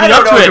scene leading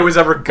up to it was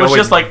ever going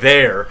just like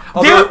there.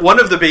 Although one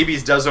of the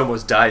babies does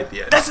almost die at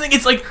the end. That's the thing.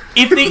 It's like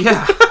if they, and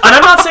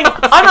I'm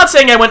not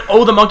saying I went,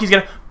 oh, the monkey's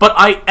gonna. But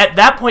at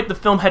that point the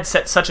film had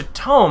set such a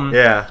tone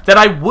that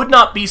I would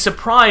not be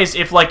surprised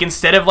if, like,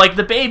 instead of like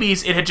the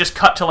babies, it had just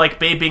cut to like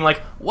Babe being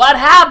like, "What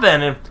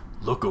happened?" and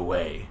look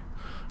away.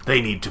 They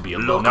need to be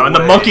alone now, and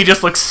the monkey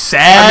just looks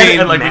sad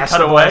and like we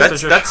cut away.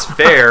 That's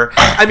fair.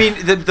 I mean,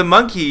 the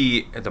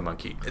monkey,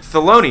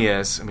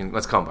 Thelonious. I mean,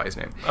 let's call him by his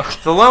name. Okay.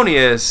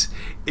 Thelonious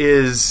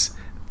is.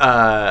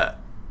 I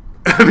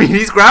mean,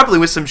 he's grappling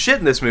with some shit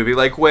in this movie.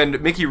 Like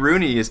when Mickey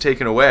Rooney is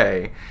taken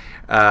away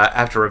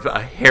after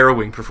a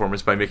harrowing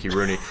performance by Mickey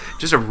Rooney,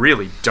 just a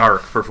really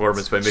dark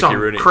performance by Mickey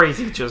Rooney.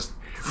 Crazy, just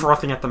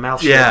frothing at the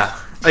mouth. Yeah.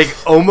 Like,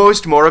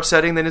 almost more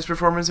upsetting than his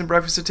performance in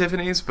Breakfast at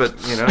Tiffany's, but,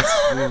 you know,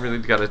 we really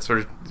got to sort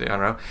of, I don't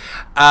know.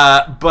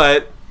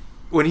 But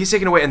when he's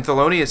taken away, and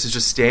Thelonious is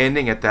just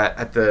standing at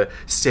the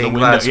stained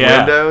glass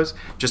windows,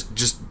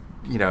 just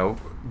you know,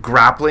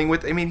 grappling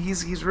with, I mean,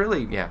 he's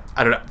really,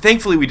 I don't know.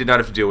 Thankfully, we did not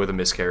have to deal with a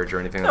miscarriage or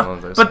anything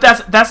along those. But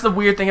that's the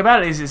weird thing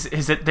about it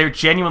is that they're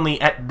genuinely,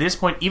 at this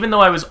point, even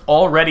though I was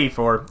all ready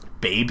for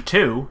Babe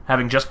 2,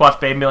 having just watched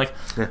Babe and be like,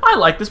 I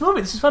like this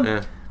movie, this is fun.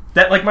 Yeah.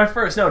 That, like, my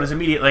first note is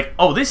immediate, like,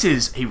 oh, this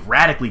is a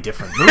radically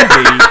different movie.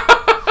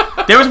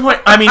 There was a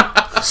point, I mean,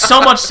 so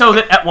much so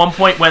that at one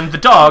point when the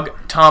dog,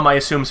 Tom, I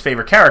assume's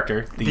favorite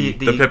character, the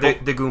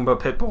Goomba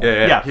Pitbull.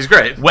 Yeah, he's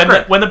great. When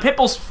the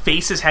Pitbull's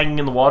face is hanging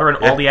in the water and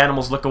all the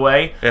animals look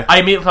away, I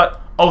immediately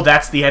thought, oh,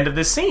 that's the end of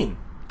this scene.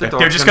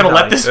 They're just going to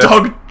let this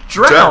dog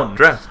drown.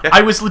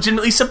 I was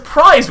legitimately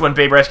surprised when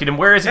Babe rescued him,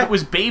 whereas if it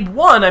was Babe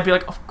 1, I'd be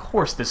like, of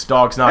course this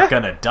dog's not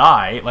going to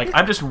die. Like,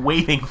 I'm just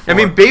waiting for I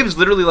mean, Babe's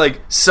literally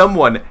like,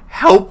 someone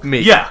help me.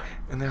 Yeah.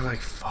 And they're like,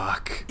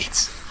 fuck.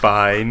 It's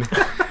fine.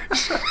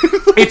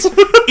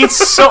 It's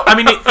so, I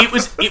mean,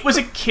 it was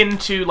akin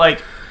to,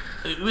 like,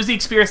 it was the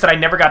experience that I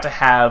never got to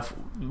have.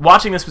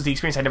 Watching this was the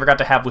experience I never got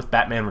to have with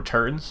Batman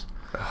Returns.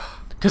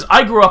 Because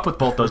I grew up with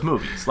both those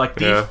movies. Like,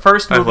 the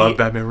first movie... I love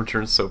Batman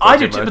Returns so much. I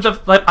do too,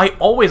 but I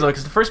always love it,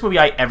 because the first movie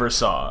I ever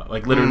saw,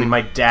 like, literally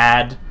my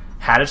dad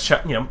had a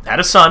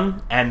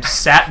son, and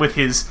sat with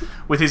his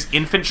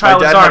infant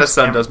child in his arms. My dad had a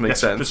son does make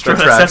sense. That's true.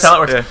 That's how it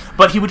works. Yeah.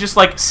 But he would just,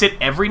 like, sit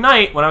every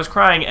night when I was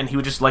crying, and he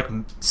would just, like,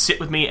 sit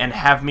with me and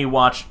have me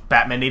watch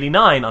Batman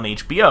 89 on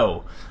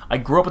HBO. I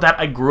grew up with that.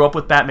 I grew up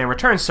with Batman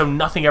Returns, so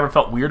nothing ever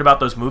felt weird about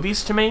those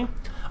movies to me.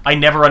 I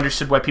never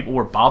understood why people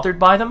were bothered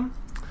by them.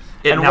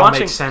 It now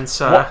makes sense.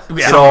 It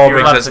all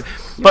makes sense.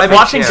 But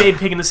watching Babe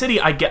Pig in the City,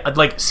 I get,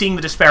 like, seeing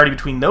the disparity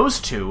between those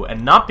two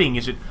and not being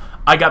used.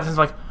 I got the sense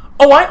like,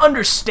 oh, I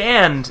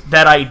understand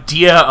that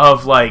idea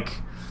of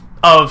like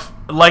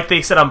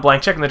they said on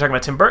Blank Check when they're talking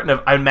about Tim Burton.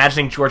 Of I'm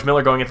imagining George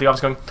Miller going into the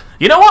office, going,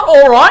 you know what?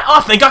 All right,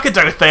 I think I could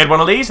do a third one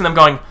of these, and I'm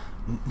going,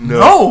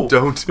 no,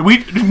 don't.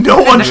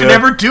 No one should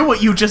ever do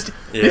what you just.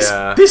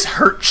 This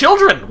hurt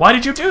children. Why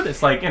did you do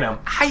this? Like, you know,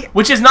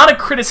 which is not a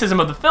criticism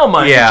of the film,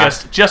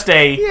 just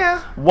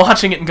a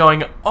watching it and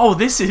going, oh,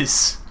 this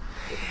is.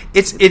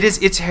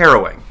 It's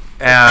harrowing.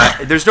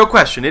 There's no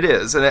question, it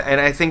is,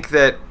 and I think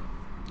that,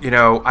 you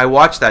know, I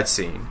watched that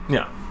scene.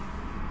 Yeah.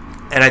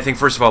 And I think,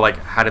 first of all, like,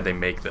 how did they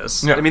make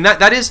this? Yeah. I mean,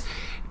 that is.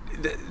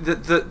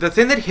 The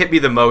thing that hit me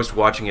the most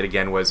watching it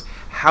again was,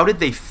 how did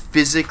they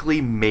physically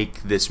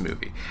make this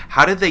movie?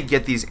 How did they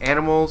get these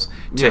animals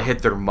to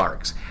hit their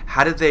marks?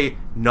 How did they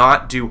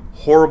not do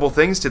horrible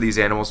things to these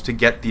animals to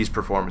get these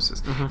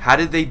performances? Mm-hmm. How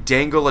did they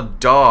dangle a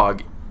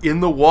dog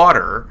in the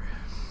water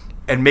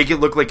and make it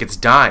look like it's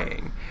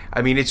dying?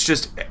 I mean,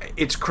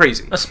 it's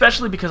crazy.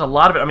 Especially because a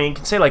lot of it, I mean, you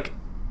can say, like,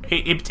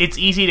 it's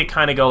easy to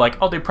kind of go, like,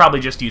 oh, they probably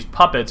just used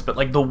puppets, but,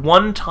 like, the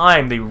one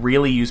time they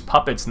really use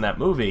puppets in that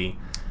movie...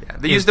 Yeah,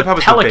 they use the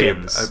puppets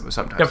pelicans. For Babe,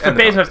 sometimes. Yeah, for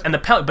Babe and the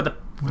pelicans.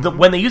 But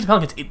when they use the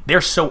pelicans,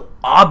 they're so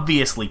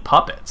obviously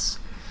puppets.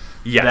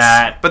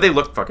 Yes, but they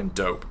look fucking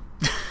dope.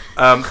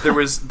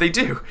 They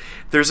do.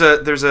 There's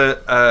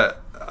a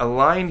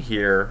line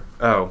here.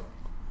 Oh,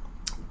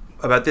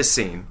 about this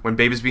scene when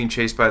Babe is being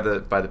chased by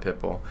the pit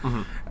bull,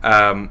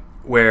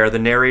 where the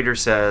narrator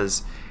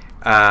says,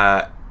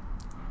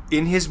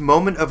 in his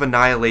moment of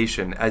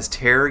annihilation, as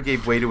terror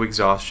gave way to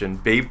exhaustion,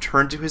 Babe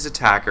turned to his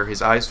attacker,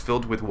 his eyes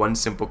filled with one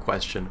simple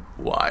question: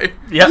 why?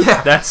 Yep,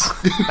 yeah, that's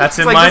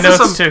in like, my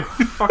notes too.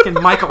 Fucking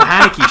Michael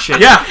Haneke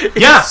shit. Yeah,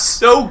 it's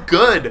so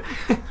good.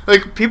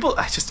 Like, people,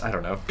 I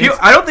don't know.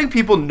 I don't think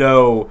people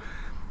know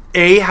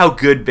A, how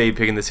good Babe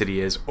Pig in the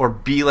City is, or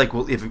B, like,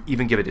 will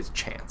even give it its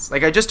chance.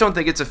 Like, I just don't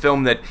think it's a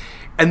film that,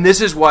 and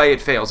this is why it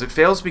fails. It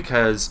fails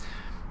because,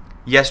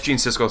 yes, Gene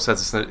Siskel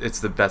says it's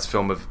the best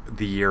film of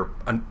the year,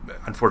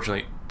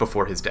 unfortunately,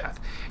 before his death.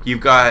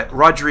 You've got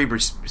Roger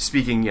Ebert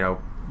speaking, you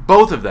know,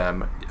 both of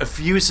them,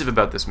 effusive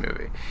about this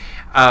movie.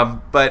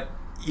 But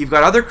you've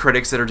got other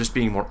critics that are just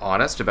being more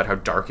honest about how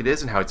dark it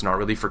is and how it's not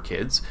really for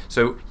kids.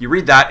 So you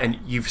read that and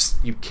you've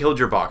killed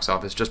your box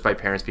office just by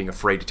parents being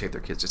afraid to take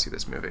their kids to see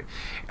this movie.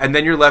 And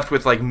then you're left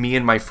with like me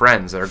and my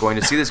friends that are going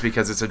to see this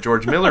because it's a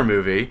George Miller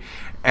movie,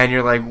 and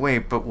you're like,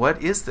 wait, but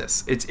what is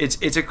this?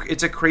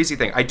 It's a crazy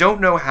thing. I don't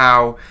know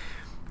how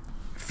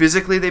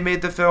physically they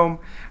made the film.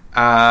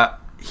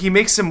 He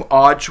makes some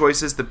odd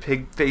choices. The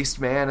pig-faced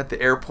man at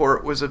the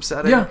airport was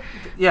upsetting.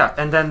 Yeah,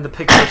 and then the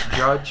pig-faced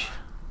judge.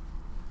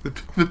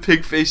 The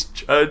pig-faced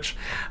judge.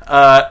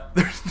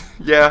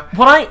 Yeah.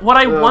 What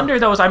I wonder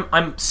though is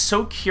I'm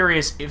so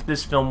curious if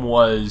this film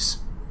was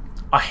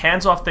a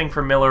hands-off thing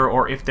for Miller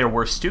or if there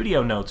were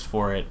studio notes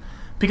for it,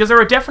 because there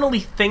are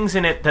definitely things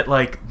in it that,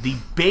 like, the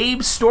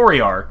Babe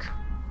story arc,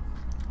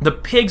 the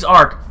pig's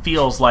arc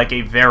feels like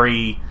a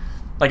very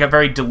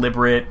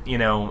deliberate, you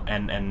know,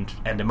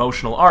 and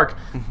emotional arc.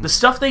 Mm-hmm. The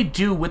stuff they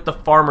do with the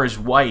farmer's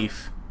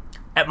wife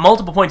at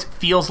multiple points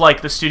feels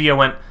like the studio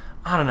went,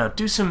 I don't know,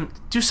 do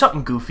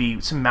something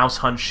goofy, some mouse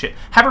hunt shit.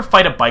 Have her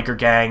fight a biker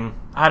gang.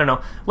 I don't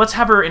know. Let's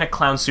have her in a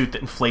clown suit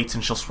that inflates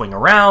and she'll swing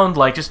around.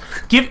 Like, just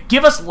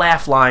give us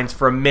laugh lines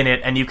for a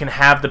minute, and you can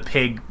have the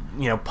pig,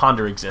 you know,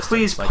 ponder existence.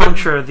 Please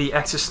puncture the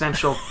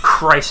existential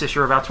crisis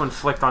you're about to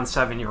inflict on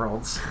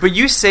 7-year-olds. But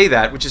you say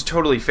that, which is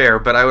totally fair.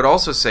 But I would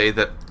also say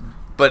that,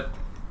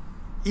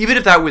 even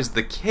if that was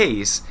the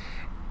case,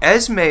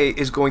 Esme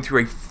is going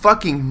through a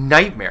fucking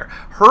nightmare.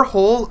 Her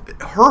whole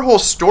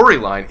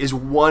storyline is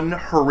one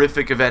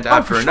horrific event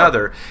after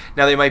another.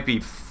 Now, they might be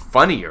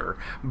funnier,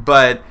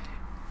 but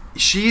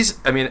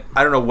I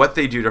don't know what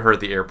they do to her at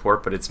the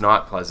airport, but it's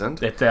not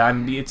pleasant.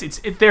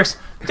 There's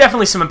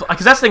definitely some,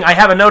 because that's the thing. I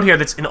have a note here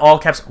that's in all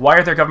caps. Why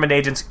are there government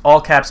agents? All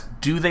caps.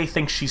 Do they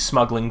think she's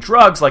smuggling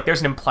drugs? Like,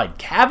 there's an implied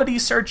cavity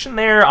search in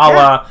there.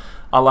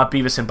 A la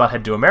Beavis and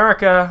Butthead Do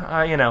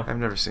America. You know, I've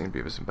never seen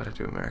Beavis and Butthead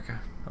Do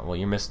America. Well,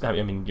 you're missing.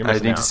 I mean, you're I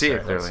missing need out, to see sir.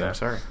 it clearly. I'm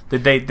sorry.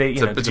 Did they?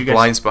 It's a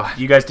blind spot.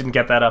 You guys didn't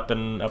get that up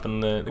in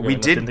the. We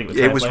did.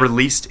 It was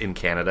released in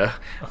Canada.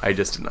 I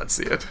just did not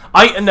see it.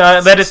 I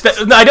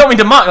don't mean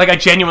to mock. Like, I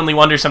genuinely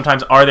wonder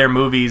sometimes, are there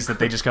movies that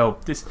they just go,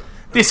 this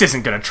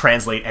isn't going to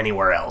translate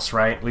anywhere else,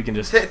 right? We can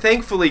just.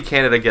 Thankfully,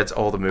 Canada gets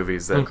all the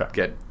movies that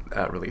get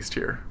released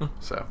here.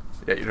 So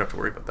yeah, you don't have to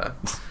worry about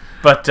that.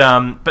 But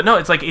no,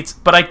 it's like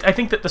But I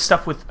think that the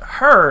stuff with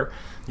her,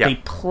 they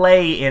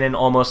play in an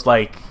almost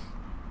like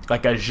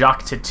a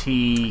Jacques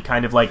Tati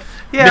kind of like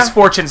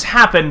misfortunes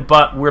happen,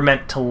 but we're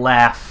meant to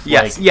laugh.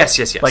 Yes.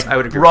 Like, I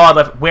would agree.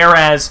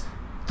 Whereas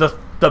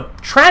the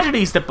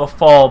tragedies that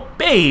befall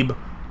Babe,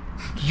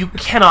 you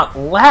cannot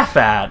laugh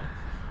at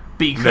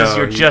because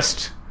you're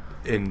just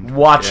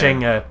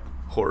watching a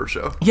horror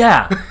show.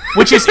 Yeah,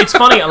 which is it's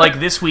funny.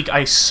 Like, this week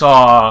I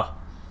saw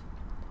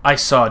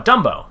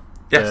Dumbo.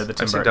 Yes, the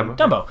Tim I've seen Burton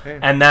Dumbo.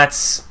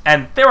 Yeah.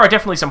 And there are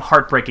definitely some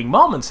heartbreaking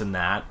moments in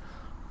that,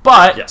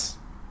 but yes.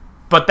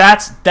 But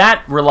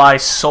that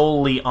relies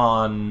solely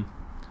on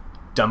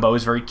Dumbo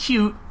is very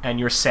cute, and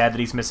you're sad that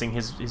he's missing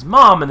his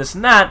mom and this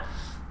and that.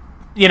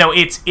 You know,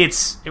 it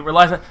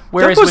relies on.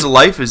 Whereas Dumbo's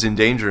life is in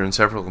danger in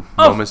several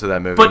moments of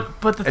that movie.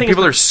 But the thing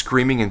people are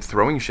screaming and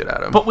throwing shit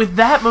at him. But with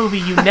that movie,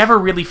 you never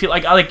really feel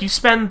like you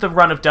spend the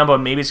run of Dumbo,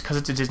 and maybe it's because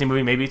it's a Disney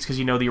movie, maybe it's because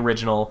you know the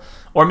original,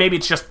 or maybe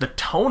it's just the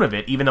tone of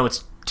it. Even though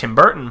it's Tim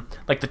Burton,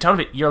 like the tone of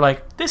it, you're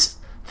like,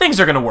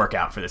 things are going to work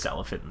out for this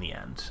elephant in the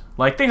end.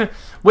 Like,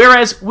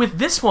 whereas with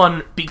this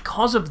one,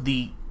 because of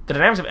the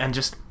dynamics of it and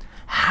just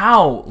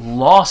how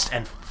lost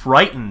and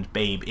frightened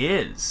Babe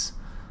is.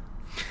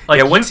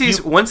 Like, once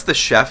the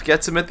chef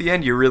gets him at the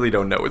end, you really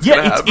don't know what's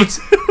going to happen. It's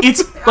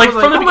like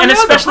from the beginning, and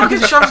especially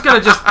the chef's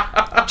gonna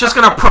just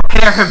gonna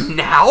prepare him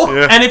now,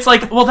 and it's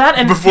like, well, that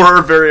and before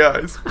our very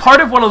eyes.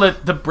 Part of one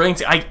of the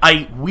brilliance,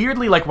 I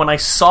weirdly, like, when I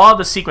saw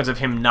the sequence of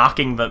him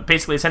knocking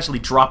essentially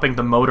dropping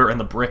the motor and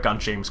the brick on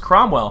James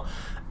Cromwell.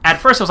 At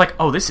first, I was like,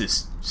 "Oh, this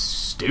is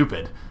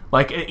stupid."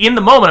 Like, in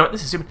the moment, I went,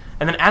 "This is stupid."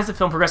 And then, as the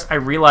film progressed, I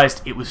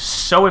realized it was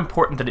so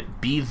important that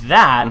it be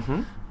that,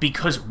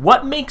 because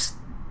what makes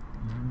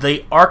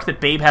the arc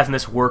that Babe has in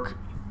this work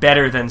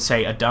better than,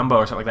 say, a Dumbo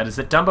or something like that is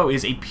that Dumbo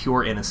is a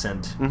pure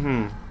innocent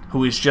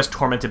who is just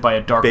tormented by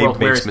a dark world.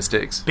 Babe makes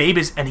mistakes. Babe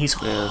is, and he's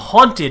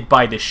haunted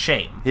by this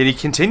shame. And he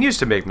continues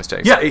to make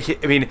mistakes. Yeah.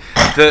 I mean,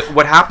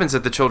 what happens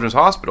at the children's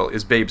hospital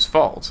is Babe's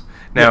fault.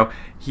 Now,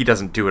 he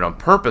doesn't do it on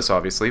purpose,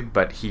 obviously,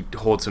 but he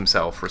holds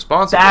himself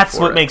responsible. That's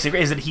what makes it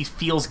great, is that he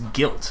feels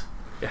guilt.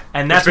 Yeah.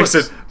 And that's what makes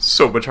it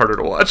so much harder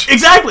to watch.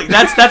 Exactly.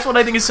 That's what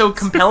I think is so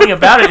compelling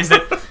about it, is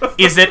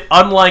that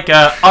unlike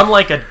a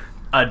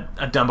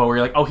Dumbo where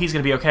you're like, oh, he's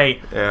going to be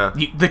okay. Yeah.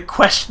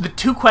 The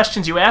two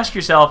questions you ask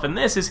yourself in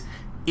this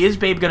is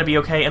Babe going to be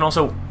okay? And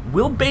also,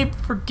 will Babe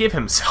forgive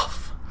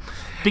himself?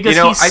 Because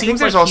I think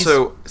there's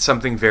also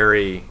something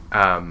very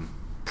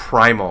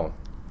primal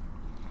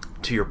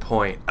to your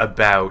point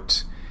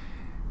about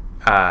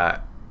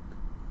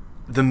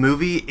the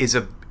movie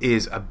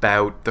is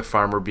about the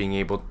farmer being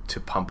able to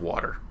pump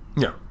water.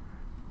 Yeah.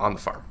 On the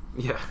farm.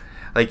 Yeah.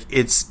 Like,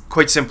 it's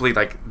quite simply,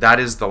 like, that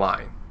is the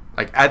line.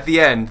 Like, at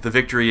the end, the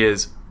victory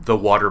is the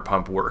water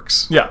pump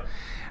works. Yeah.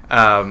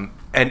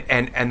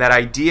 And that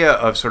idea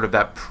of sort of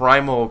that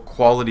primal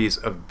qualities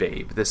of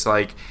Babe,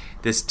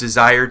 this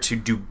desire to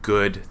do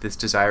good, this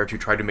desire to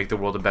try to make the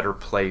world a better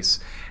place,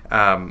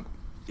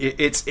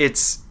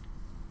 it's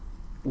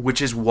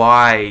which is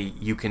why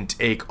you can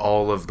take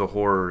all of the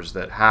horrors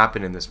that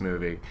happen in this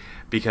movie,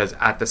 because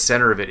at the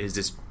center of it is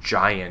this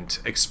giant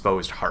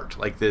exposed heart,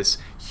 like this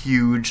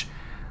huge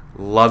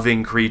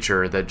loving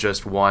creature that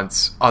just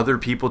wants other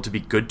people to be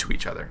good to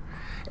each other,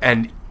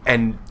 and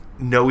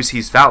knows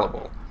he's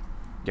fallible.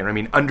 You know what I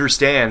mean?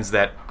 Understands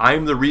that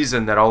I'm the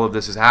reason that all of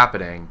this is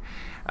happening.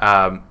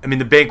 I mean,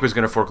 the bank was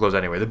going to foreclose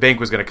anyway. The bank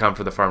was going to come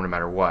for the farm no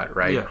matter what,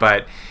 right? Yeah.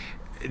 But,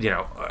 you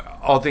know,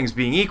 all things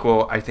being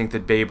equal, I think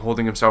that Babe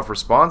holding himself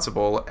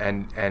responsible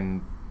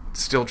and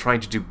still trying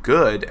to do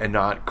good and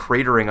not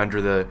cratering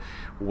under the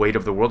weight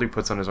of the world he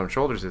puts on his own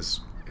shoulders is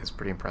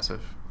pretty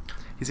impressive.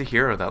 He's a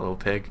hero, that little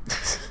pig.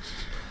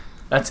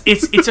 That's the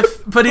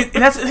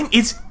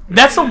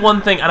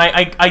one thing, and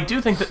I do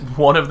think that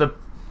one of the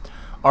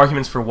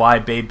arguments for why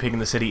Babe Pig in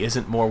the City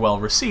isn't more well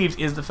received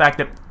is the fact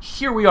that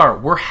here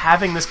we're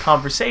having this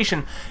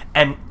conversation,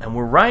 and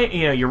we're right,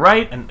 you know, you're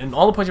right, and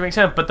all the points you make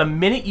sense, but the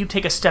minute you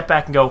take a step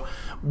back and go,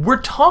 we're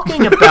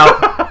talking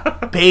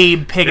about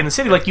Babe Pig in the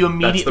City, like you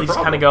immediately just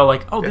kind of go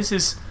like, oh, this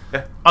is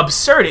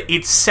absurd.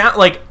 It sounds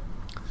like,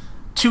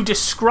 to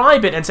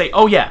describe it and say,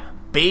 oh yeah,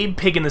 Babe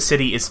Pig in the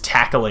City is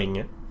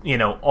tackling, you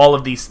know, all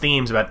of these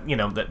themes about, you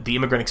know, the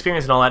immigrant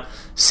experience and all that,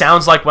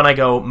 sounds like when I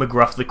go,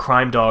 McGruff the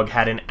Crime Dog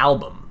had an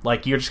album.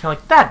 Like, you're just kind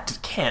of like, that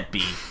can't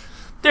be.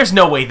 There's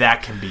no way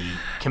that can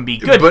be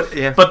good.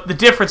 But the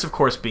difference, of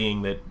course,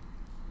 being that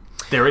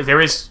there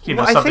is you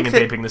know, something in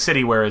Babe Pig in the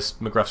City, whereas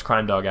McGruff's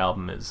Crime Dog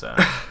album is. I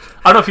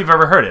don't know if you've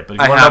ever heard it, but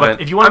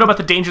if you want to know about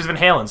the dangers of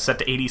inhaling set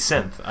to 80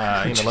 synth,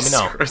 you know, let me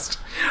know. Christ.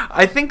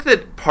 I think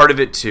that part of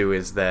it too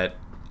is that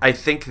I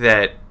think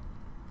that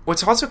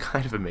what's also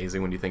kind of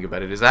amazing when you think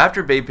about it is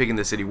after Babe Pig in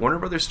the City, Warner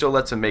Brothers still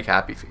lets him make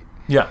Happy Feet.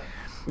 Yeah.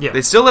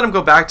 They still let him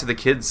go back to the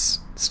kids'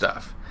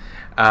 stuff.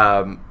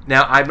 Now,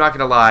 I'm not going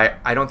to lie,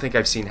 I don't think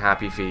I've seen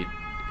Happy Feet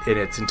in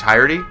its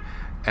entirety,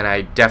 and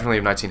I definitely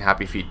have not seen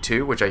Happy Feet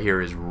 2, which I hear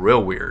is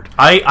real weird.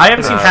 I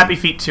haven't seen Happy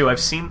Feet 2. I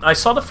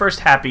saw the first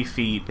Happy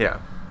Feet. Yeah.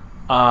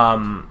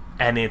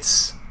 And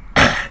it's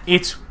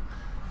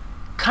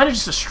kind of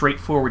just a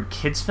straightforward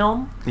kids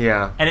film.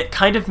 Yeah. And it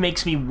kind of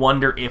makes me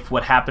wonder if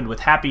what happened with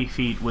Happy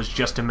Feet was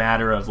just a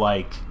matter of,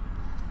 like,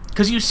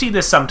 because you see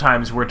this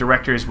sometimes where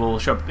directors will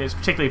show up,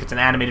 particularly if it's an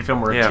animated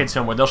film or a kids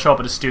film, where they'll show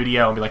up at a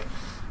studio and be like,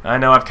 I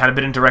know I've kind of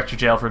been in director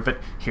jail for it, but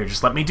here,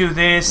 just let me do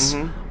this.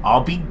 Mm-hmm.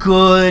 I'll be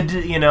good.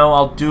 You know,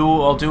 I'll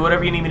do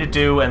whatever you need me to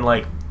do, and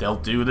like they'll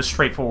do the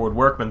straightforward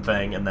workman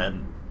thing, and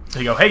then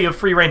they go, hey, you have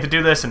free reign to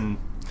do this, and.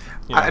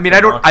 You know, I mean,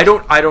 I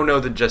don't know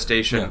the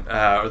gestation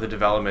or the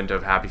development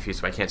of Happy Feet,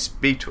 so I can't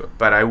speak to it.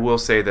 But I will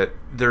say that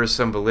there is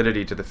some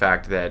validity to the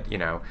fact that, you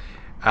know,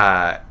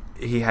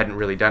 he hadn't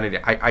really done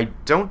it. I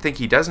don't think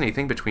he does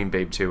anything between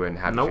Babe 2 and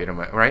Happy Feet,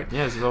 right?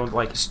 Yeah, it's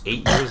like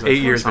 8 years.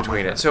 8 years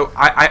between it. So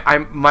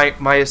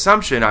my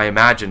assumption, I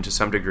imagine, to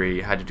some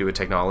degree, had to do with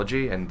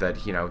technology, and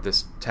that, you know,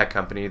 this tech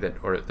company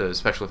or the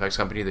special effects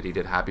company that he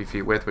did Happy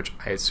Feet with, which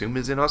I assume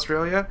is in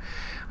Australia.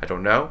 I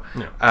don't know.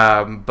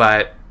 Yeah.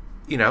 But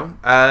you know,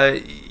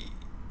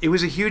 it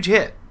was a huge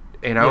hit.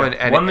 You know,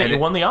 and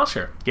won the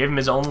Oscar. Gave him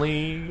his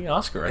only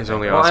Oscar.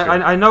 Oscar.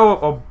 I know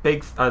a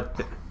big.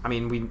 I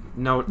mean, we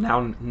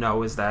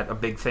know is that a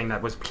big thing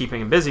that was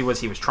keeping him busy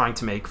was he was trying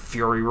to make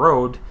Fury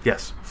Road.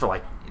 Yes. For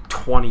like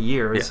 20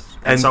 years. Yes.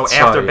 And so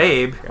after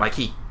Babe,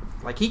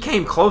 he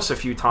came close a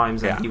few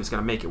times, and he was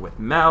going to make it with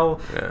Mel,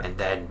 and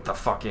then the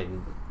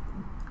fucking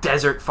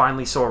desert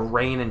finally saw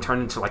rain and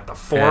turned into like the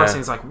forest, and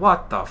he's like,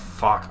 what the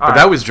fuck? But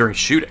that was during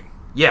shooting.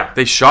 Yeah.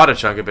 They shot a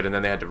chunk of it, and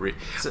then they had to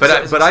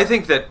But I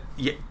think that,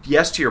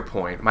 yes, to your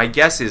point, my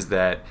guess is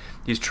that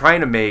he's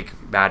trying to make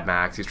Mad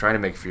Max, he's trying to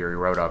make Fury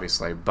Road,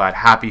 obviously, but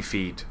Happy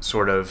Feet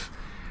sort of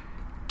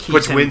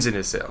puts winds in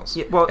his sails.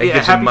 Yeah, well, it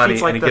gives him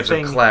money, like, and it gives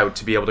him clout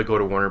to be able to go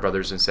to Warner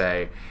Brothers and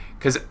say...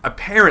 Because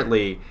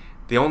apparently...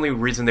 The only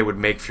reason they would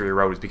make Fury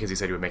Road is because he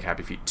said he would make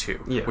Happy Feet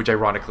 2, which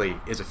ironically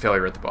is a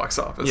failure at the box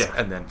office. Yeah.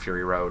 And then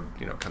Fury Road,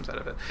 you know, comes out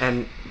of it.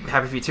 And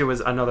Happy Feet 2 was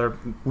another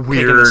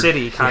weird Pig in the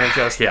City kind of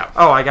just,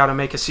 I got to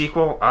make a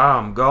sequel.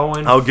 I'm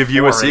going. I'll give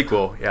you a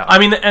sequel. Yeah. I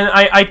mean, and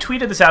I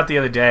tweeted this out the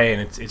other day,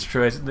 and it's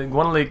true.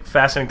 One of the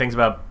fascinating things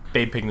about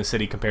Babe Pig in the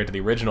City compared to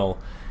the original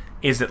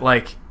is that,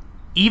 like,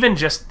 even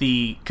just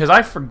because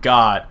I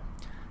forgot,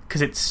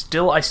 because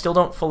I still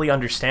don't fully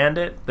understand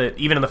it. That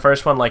even in the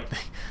first one, like.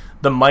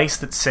 The mice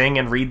that sing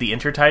and read the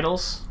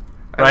intertitles.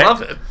 Right? I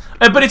love it.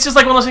 But it's just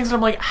like one of those things that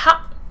I'm like, how?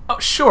 Oh,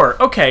 sure,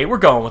 okay, we're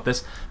going with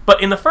this.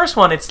 But in the first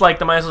one, it's like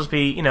the mice will just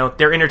be, you know,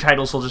 their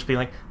intertitles will just be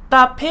like,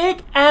 the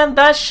pig and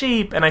the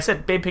sheep. And I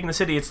said, Babe Pig in the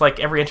City, it's like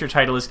every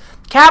intertitle is,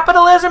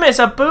 capitalism is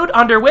a boot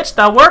under which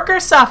the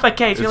worker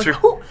suffocates. You're like,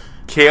 who?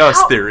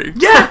 Chaos Theory.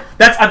 Yeah,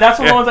 that's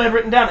one of the ones I had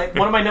written down.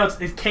 One of my notes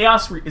is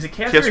Chaos. Is it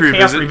Chaos Theory or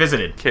Chaos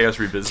Revisited? Chaos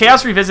Revisited.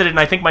 Chaos Revisited, and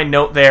I think my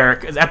note there,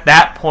 because at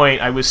that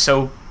point I was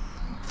so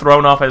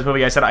thrown off by this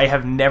movie, I said I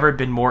have never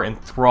been more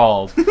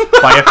enthralled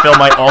by a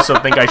film I also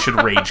think I should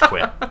rage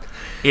quit.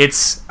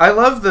 I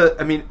love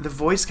the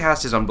voice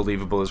cast is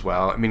unbelievable as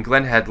well. I mean,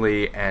 Glenn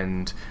Headley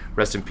and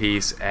rest in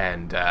peace,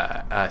 and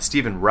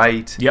Stephen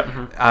Wright.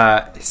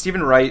 Yep.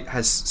 Stephen Wright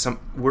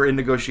we're in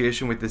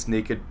negotiation with this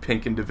naked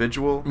pink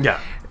individual. Yeah.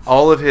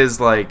 All of his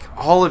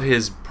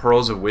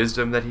pearls of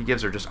wisdom that he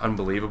gives are just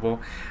unbelievable.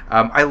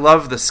 I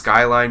love the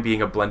skyline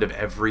being a blend of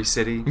every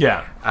city.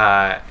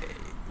 Yeah.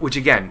 Which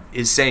again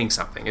is saying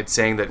something. It's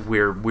saying that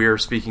we're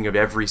speaking of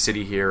every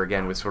city here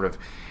again with sort of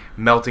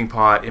melting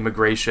pot,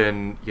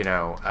 immigration,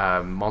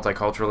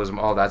 multiculturalism,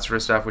 all that sort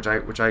of stuff, which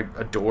I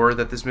adore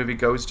that this movie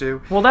goes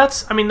to. Well,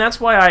 that's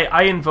why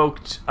I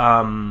invoked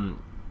Genet.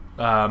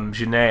 I don't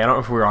know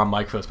if we were on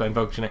mic for this, but I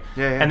invoked Genet.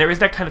 Yeah. And there is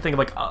that kind of thing of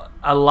like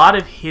a lot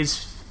of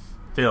his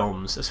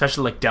films,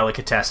 especially like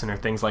Delicatessen or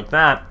things like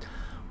that,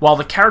 while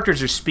the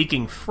characters are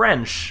speaking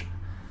French,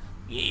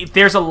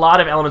 there's a lot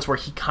of elements where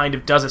he kind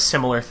of does a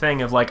similar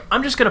thing of like,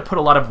 I'm just going to put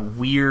a lot of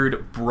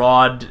weird,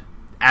 broad,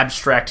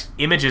 abstract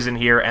images in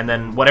here, and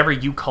then whatever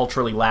you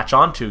culturally latch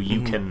onto,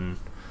 you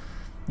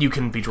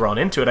can be drawn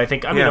into it. I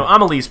think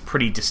Amelie's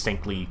pretty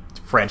distinctly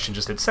French in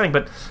just its setting,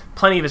 but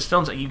plenty of his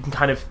films you can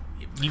kind of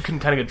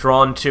get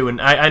drawn to.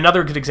 And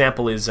another good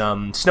example is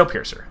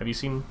Snowpiercer. Have you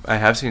seen? I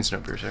have seen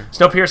Snowpiercer.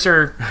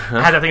 Snowpiercer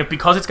has that thing of,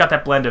 because it's got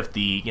that blend of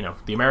the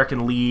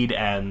American lead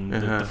and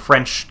the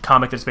French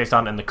comic that it's based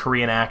on, and the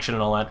Korean action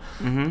and all that.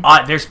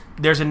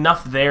 There's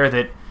enough there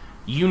that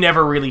you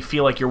never really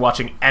feel like you're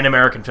watching an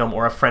American film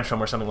or a French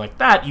film or something like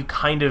that. You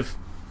kind of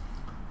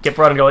get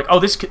brought and go like, oh,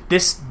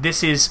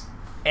 this is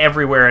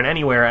everywhere and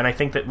anywhere. And I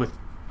think that with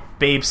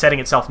Babe setting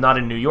itself not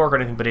in New York or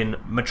anything, but in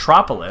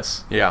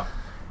Metropolis,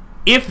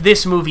 if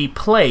this movie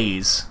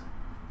plays,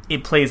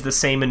 it plays the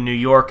same in New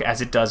York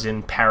as it does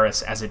in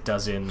Paris, as it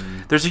does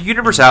in... There's a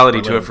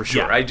universality to it for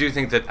sure. Yeah. I do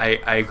think that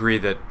I agree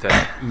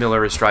that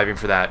Miller is striving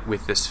for that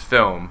with this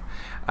film.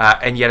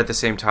 And yet at the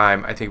same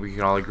time, I think we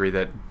can all agree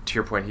that, to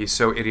your point, he's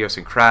so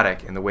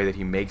idiosyncratic in the way that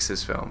he makes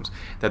his films,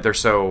 that they're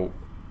so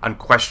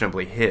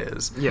unquestionably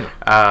his. Yeah.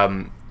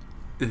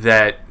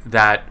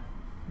 That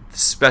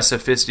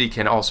specificity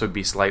can also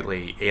be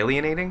slightly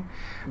alienating.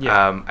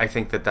 Yeah. I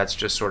think that's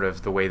just sort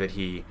of the way that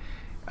he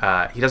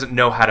doesn't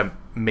know how to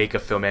make a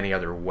film any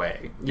other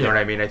way. You know what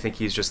I mean? I think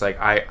he's just like,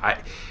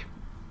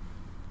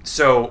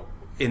 So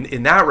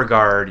in that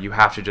regard, you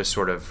have to just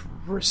sort of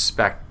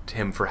respect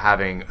him for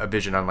having a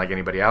vision unlike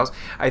anybody else.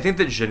 I think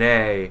that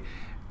Genet,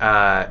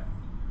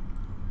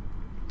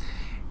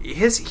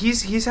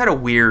 he's had a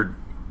weird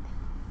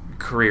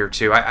career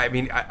too. I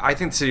mean, I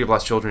think The City of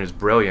Lost Children is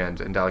brilliant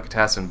and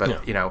Delicatessen,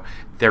 but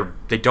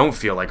they don't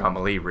feel like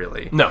Amelie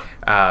really. No.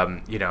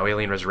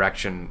 Alien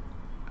Resurrection,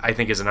 I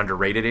think, is an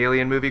underrated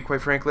Alien movie,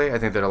 quite frankly. I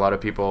think that a lot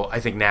of people, I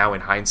think now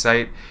in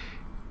hindsight,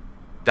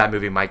 that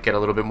movie might get a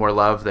little bit more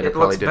love than it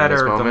probably did in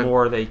this moment. It looks better the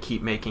more they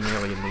keep making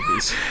Alien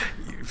movies.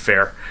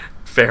 Fair.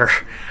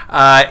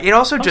 It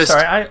also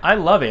I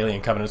love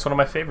Alien Covenant. It's one of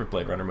my favorite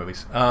Blade Runner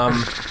movies. It's one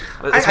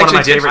of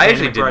my favorite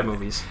Danny McBride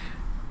movies.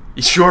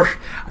 Sure.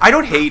 I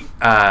don't hate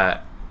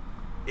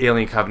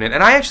Alien Covenant,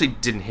 and I actually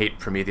didn't hate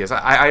Prometheus.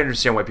 I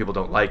understand why people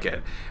don't like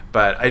it,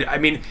 but I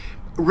mean,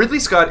 Ridley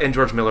Scott and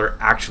George Miller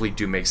actually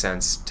do make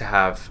sense to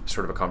have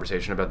sort of a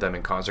conversation about them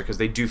in concert, because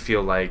they do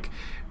feel like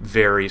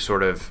very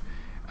sort of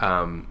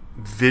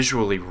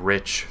visually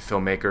rich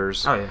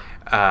filmmakers. Oh,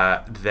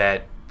 yeah.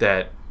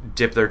 That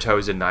dip their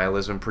toes in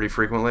nihilism pretty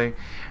frequently.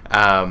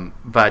 Also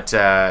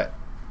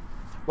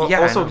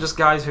just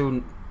guys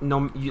who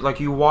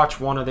you watch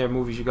one of their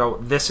movies, you go,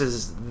 this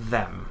is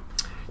them.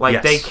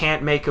 They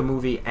can't make a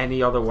movie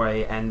any other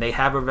way, and they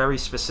have a very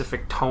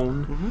specific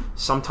tone. Mm-hmm.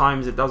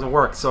 Sometimes it doesn't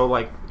work.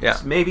 So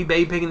maybe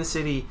Babe Pig in the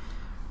City,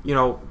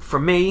 for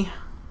me,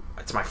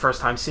 it's my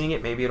first time seeing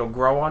it. Maybe it'll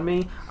grow on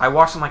me. I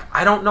watched them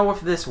I don't know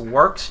if this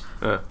works.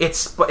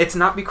 It's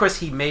not because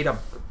he made a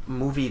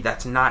movie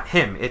that's not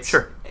him. It's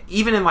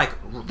even in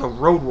The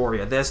Road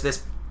Warrior, there's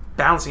this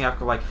balancing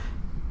act of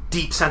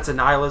deep sense of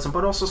nihilism,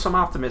 but also some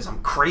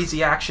optimism,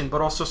 crazy action,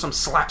 but also some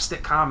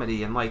slapstick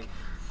comedy, and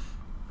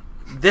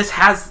this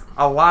has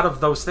a lot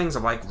of those things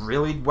of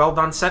really well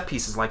done set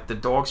pieces, like the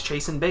dogs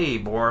chasing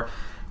Babe,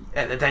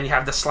 and then you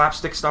have the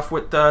slapstick stuff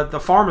with the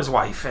farmer's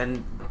wife,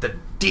 and the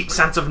deep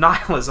sense of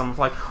nihilism of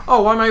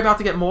oh, why am I about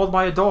to get mauled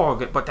by a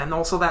dog? But then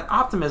also that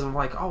optimism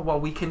of oh,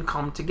 well, we can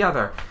come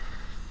together.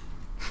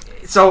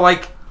 So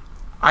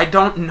I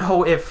don't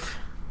know if...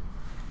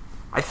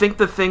 I think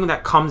the thing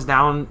that comes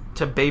down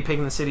to Babe Pig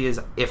in the City is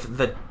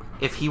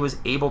if he was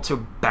able to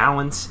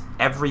balance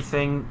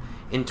everything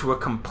into a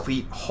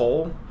complete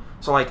whole.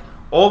 So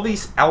all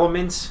these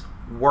elements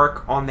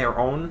work on their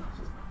own,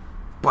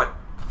 but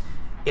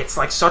it's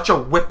such a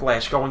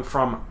whiplash going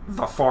from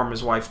the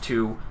farmer's wife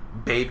to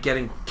Babe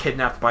getting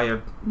kidnapped by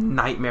a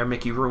nightmare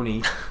Mickey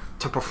Rooney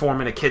to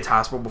perform in a kid's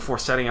hospital before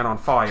setting it on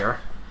fire,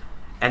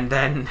 and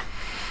then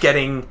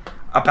getting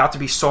about to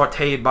be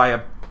sautéed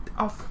by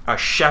a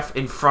chef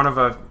in front of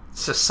a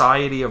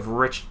society of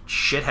rich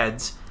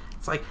shitheads.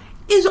 It's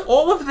Is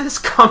all of this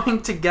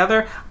coming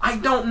together? I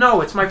don't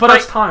know. It's my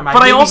first time.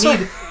 I also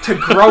need to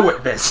grow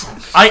at this.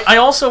 I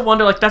also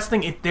wonder, like, that's the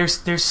thing.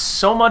 There's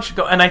so much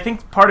and I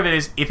think part of it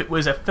is if it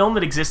was a film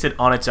that existed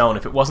on its own,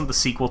 if it wasn't the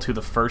sequel to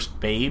the first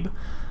Babe,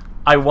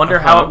 I wonder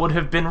how it would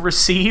have been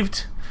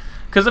received.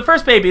 Because the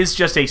first Babe is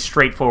just a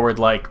straightforward,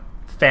 like,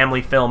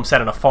 family film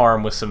set on a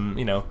farm with some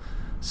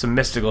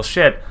mystical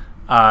shit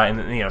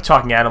and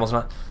talking animals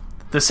and all.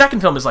 The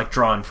second film is like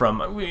drawn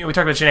from we talked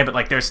about Sinead, but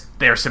like there's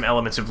some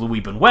elements of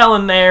Louis Buñuel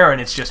in there, and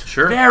it's just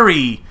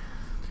very.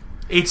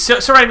 It's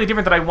so radically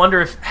different that I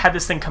wonder if had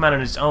this thing come out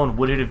on its own,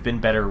 would it have been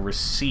better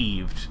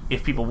received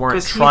if people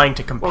weren't trying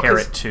to compare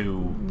it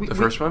to the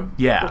first one?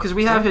 Yeah, because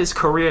we have his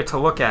career to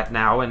look at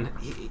now, and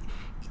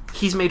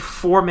he's made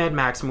 4 Mad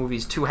Max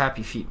movies, 2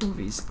 Happy Feet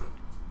movies,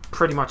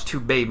 pretty much 2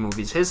 Babe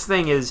movies. His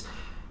thing is.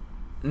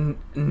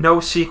 No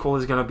sequel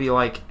is going to be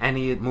like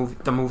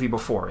the movie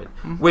before it,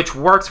 which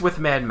works with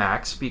Mad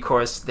Max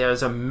because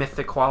there's a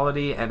mythic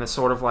quality and a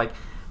sort of like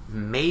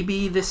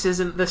maybe this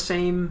isn't the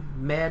same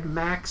Mad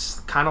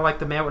Max, kind of like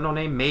The Man with No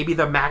Name. Maybe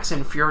the Max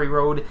in Fury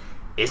Road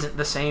isn't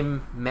the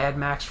same Mad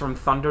Max from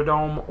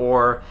Thunderdome,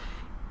 or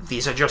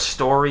these are just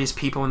stories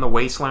people in the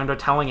wasteland are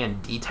telling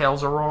and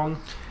details are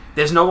wrong.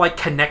 There's no like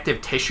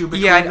connective tissue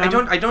between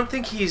them. I don't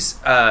think he's.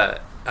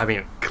 I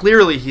mean,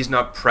 clearly he's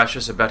not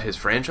precious about his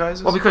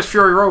franchises. Well, because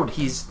Fury Road,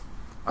 he's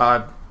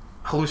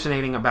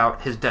hallucinating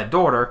about his dead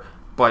daughter,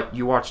 but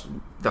you watch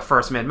the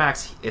first Mad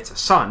Max, it's a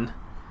son.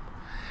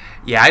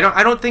 Yeah,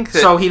 I don't think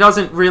that... So he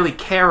doesn't really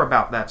care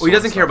about that. Well, he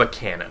doesn't care about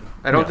canon.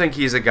 I don't think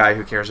he's a guy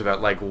who cares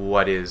about like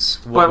what was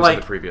in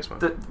the previous one.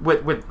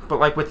 But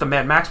like with the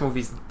Mad Max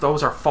movies,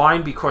 those are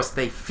fine because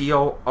they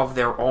feel of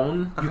their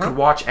own. You could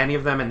watch any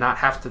of them and not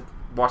have to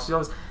watch the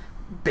others.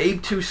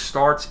 Babe 2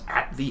 starts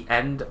at the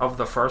end of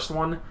the first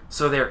one,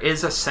 so there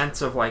is a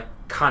sense of like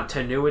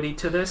continuity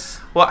to this.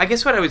 Well, I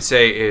guess what I would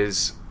say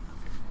is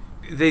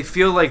they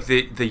feel like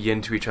the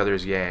yin to each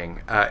other's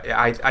yang.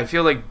 I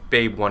feel like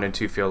Babe 1 and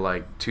 2 feel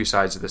like 2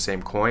 sides of the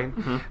same coin.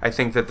 Mm-hmm. I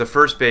think that the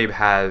first Babe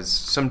has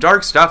some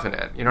dark stuff in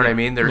it. You know what I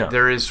mean?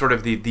 There is sort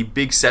of the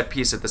big set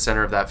piece at the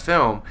center of that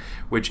film,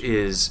 which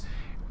is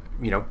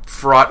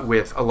fraught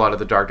with a lot of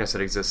the darkness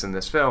that exists in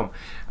this film.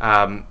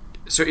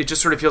 So it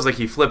just sort of feels like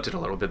he flipped it a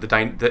little bit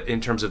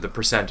in terms of the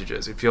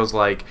percentages. It feels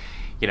like,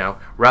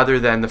 rather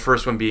than the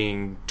first one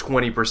being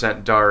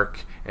 20%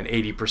 dark and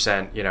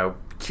 80%,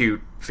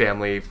 cute,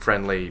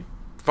 family-friendly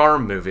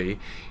farm movie,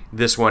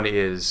 this one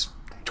is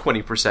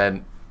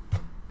 20%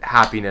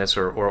 happiness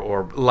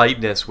or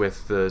lightness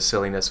with the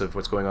silliness of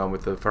what's going on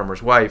with the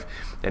farmer's wife,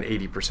 and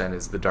 80%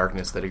 is the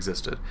darkness that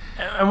existed.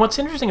 And what's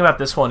interesting about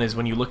this one is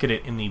when you look at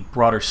it in the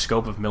broader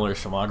scope of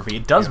Miller's filmography,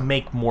 it does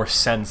make more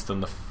sense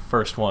than the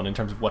first one in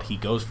terms of what he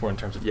goes for in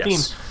terms of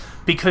themes,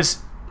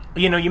 because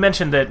you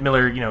mentioned that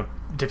Miller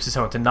dips his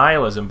toe into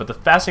nihilism, but the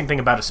fascinating thing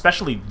about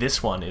especially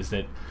this one is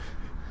that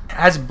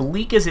as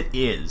bleak as it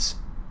is,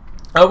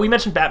 we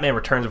mentioned Batman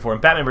Returns before,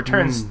 and Batman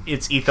Returns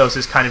its ethos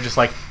is kind of just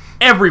like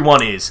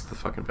everyone is the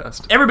fucking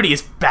best. Everybody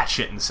is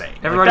batshit insane.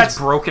 Everybody's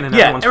broken and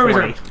everyone's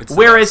 40.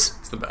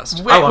 It's the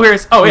best.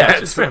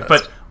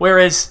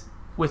 Whereas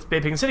with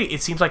Babe Pig City,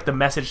 it seems like the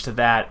message to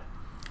that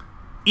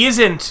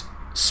isn't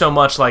so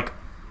much like,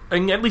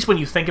 at least when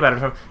you think about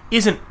it,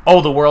 isn't,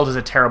 the world is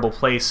a terrible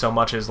place, so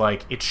much as,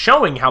 like, it's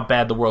showing how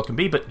bad the world can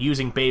be, but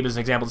using Babe as an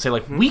example to say,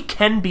 like, we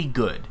can be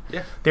good.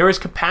 Yeah. There is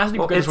capacity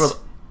for good in this world.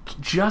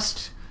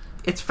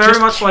 It's very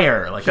much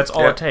care. Like that's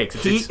all it takes.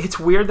 It's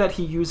weird that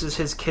he uses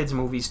his kids'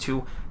 movies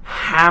to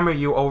hammer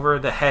you over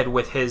the head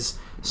with his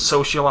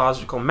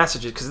sociological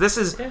messages, because this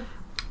is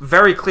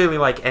very clearly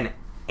like an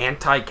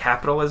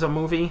anti-capitalism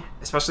movie,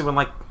 especially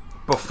when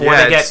before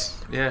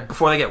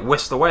they get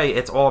whisked away.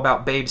 It's all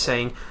about Babe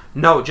saying,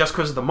 no, just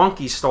because the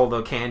monkeys stole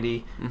the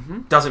candy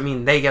doesn't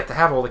mean they get to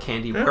have all the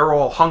candy. Yeah. We're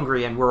all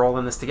hungry and we're all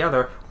in this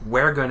together.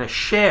 We're gonna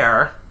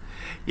share.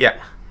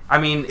 Yeah. I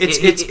mean, it's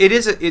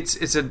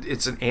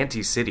an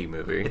anti-city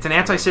movie. It's an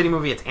anti-city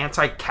movie. It's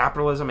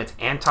anti-capitalism. It's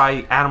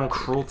anti-animal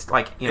cruelty.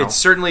 It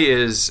certainly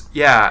is.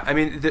 Yeah, I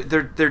mean,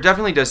 there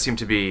definitely does seem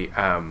to be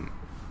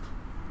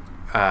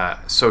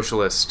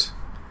socialist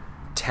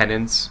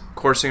tenets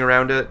coursing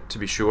around it, to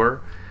be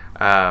sure.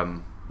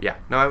 Yeah,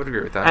 no, I would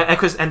agree with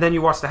that. And then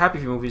you watch the Happy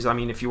Few movies. I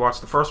mean, if you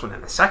watch the first one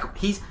and the second,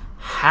 he's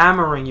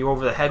hammering you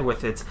over the head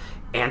with it.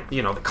 And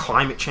the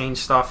climate change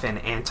stuff and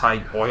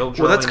anti-oil drilling.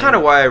 Well, that's kind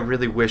of why I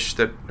really wish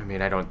that. I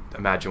mean, I don't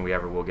imagine we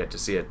ever will get to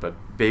see it, but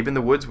Babe in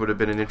the Woods would have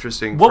been an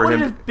interesting. What would it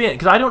have been?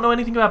 Because I don't know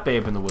anything about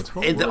Babe in the Woods.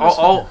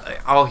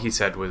 All he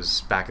said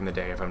was back in the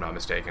day, if I'm not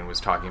mistaken, was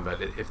talking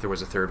about if there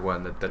was a third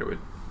one that it would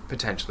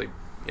potentially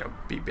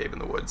be Babe in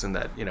the Woods, and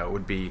that it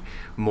would be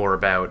more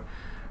about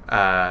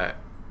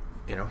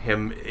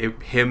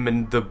him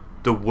and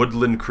the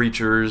woodland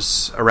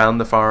creatures around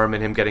the farm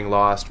and him getting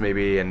lost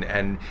maybe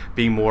and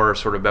being more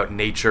sort of about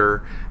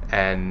nature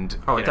and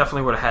it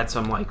definitely would have had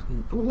some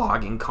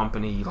logging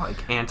company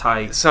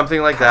anti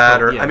something like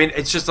that, or I mean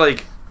it's just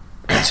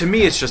to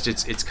me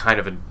it's kind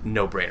of a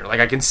no-brainer.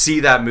 I can see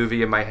that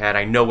movie in my head.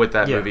 I know what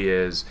that movie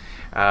is.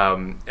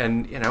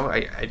 And you know,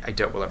 I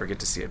doubt we'll ever get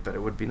to see it, but it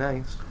would be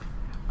nice.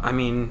 I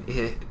mean,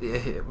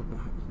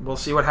 we'll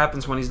see what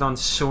happens when he's done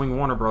suing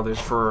Warner Brothers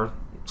for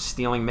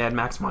stealing Mad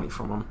Max money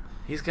from him.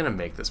 He's gonna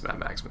make this Mad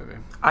Max movie.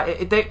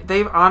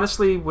 They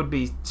honestly would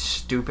be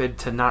stupid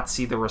to not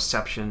see the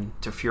reception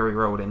to Fury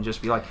Road and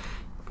just be like,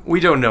 we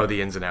don't know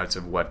the ins and outs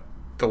of what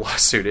the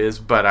lawsuit is,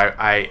 but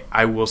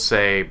I will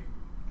say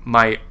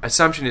my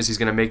assumption is he's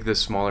going to make this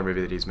smaller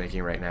movie that he's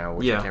making right now,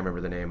 which I can't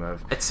remember the name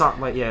of. It's not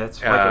like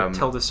it's like a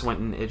Tilda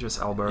Swinton, Idris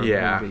Elba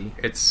movie.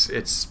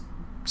 It's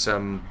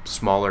some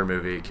smaller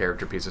movie,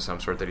 character piece of some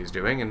sort that he's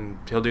doing, and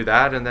he'll do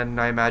that, and then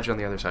I imagine on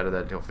the other side of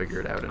that he'll figure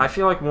it out. I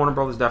feel like Warner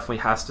Brothers definitely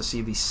has to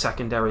see the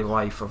secondary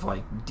life of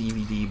like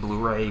DVD,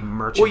 Blu-ray,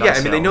 merchandise. Well, yeah,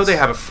 I mean, they know they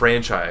have a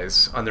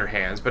franchise on their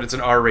hands, but it's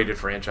an R-rated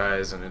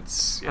franchise, and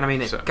it's... And I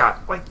mean, it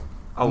got like...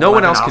 No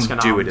one else can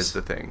do it is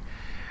the thing.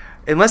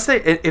 Unless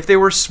if they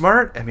were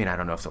smart, I mean, I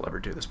don't know if they'll ever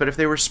do this, but if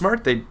they were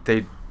smart, they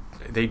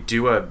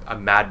do a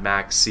Mad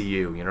Max CU,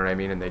 you know what I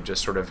mean? And they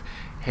just sort of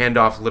hand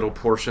off little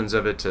portions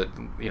of it to,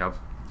 you know,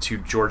 to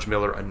George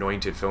Miller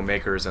anointed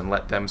filmmakers and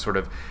let them sort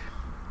of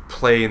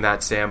play in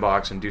that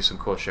sandbox and do some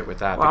cool shit with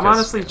that. Well, I'm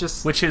honestly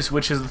just... Which is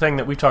the thing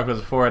that we've talked about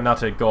before, and not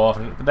to go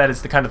off, but that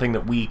is the kind of thing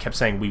that we kept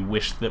saying we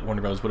wish that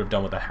Warner Bros. Would have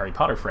done with the Harry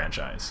Potter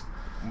franchise.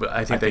 But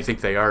I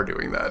think they are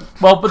doing that.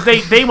 Well, but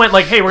they went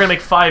like, hey, we're going to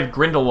make 5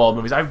 Grindelwald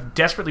movies. I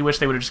desperately wish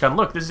they would have just gone,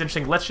 look, this is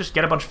interesting. Let's just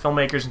get a bunch of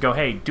filmmakers and go,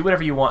 hey, do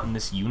whatever you want in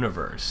this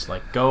universe.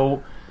 Like,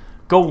 go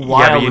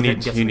wild. Yeah,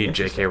 but you need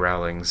J.K.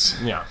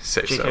 Rowling's. Yeah,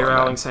 J.K.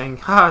 Rowling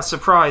saying,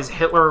 surprise,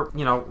 Hitler,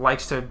 you know,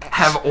 likes to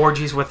have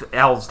orgies with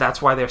elves.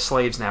 That's why they're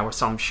slaves now, or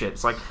some shit.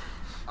 It's like,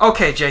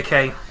 okay,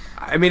 J.K.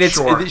 I mean,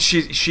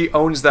 she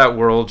owns that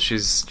world.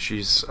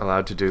 She's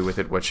allowed to do with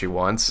it what she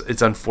wants.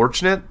 It's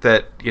unfortunate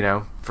that, you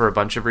know, for a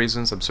bunch of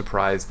reasons, I'm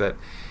surprised that,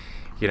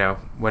 you know,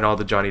 when all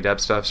the Johnny Depp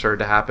stuff started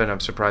to happen,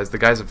 I'm surprised. The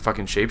guy's a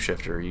fucking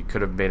shapeshifter. You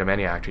could have made him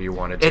any actor you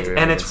wanted to.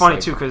 And it's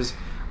funny, too, because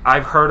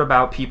I've heard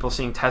about people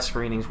seeing test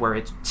screenings where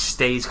it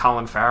stays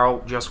Colin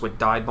Farrell just with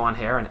dyed blonde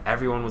hair, and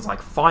everyone was,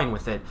 like, fine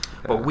with it.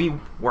 But we,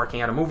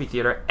 working at a movie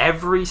theater,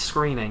 every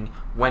screening,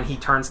 when he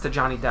turns to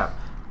Johnny Depp,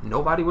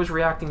 nobody was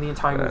reacting the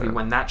entire movie.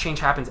 When that change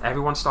happens,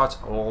 everyone starts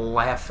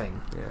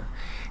laughing. Yeah,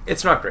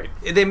 it's not great.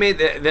 They made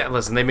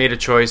they made a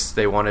choice.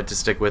 They wanted to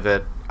stick with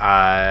it.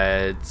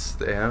 It's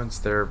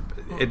their.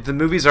 The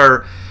movies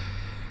are.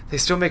 They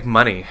still make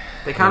money.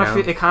 They kind of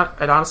feel,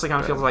 it honestly kind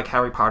of feels like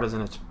Harry Potter's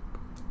in its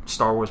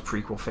Star Wars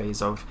prequel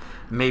phase of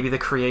maybe the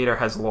creator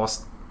has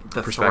lost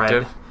the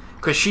thread,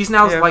 because she's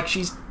now like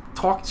she's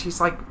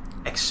like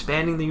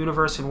expanding the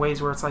universe in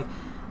ways where it's like,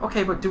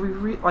 okay, but do we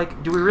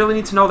really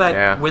need to know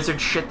that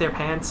wizards shit their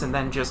pants and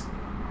then just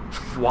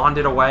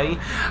wandered away?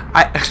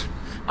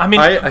 I mean,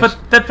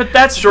 but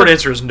that's short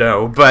answer is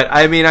no. But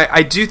I mean,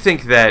 I do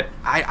think that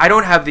I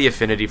don't have the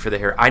affinity for the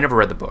Harry. I never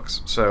read the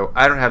books, so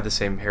I don't have the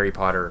same Harry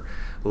Potter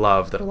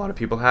love that a lot of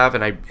people have,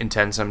 and I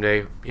intend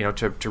someday, you know,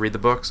 to read the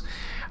books.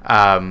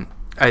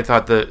 I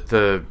thought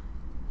the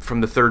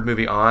from the third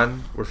movie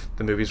on,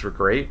 the movies were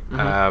great.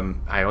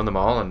 Mm-hmm. I own them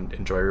all and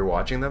enjoy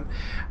rewatching them.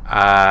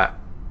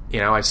 You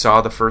know, I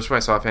saw the first one.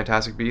 I saw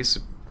Fantastic Beasts.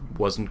 It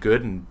wasn't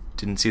good, and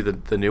didn't see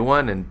the new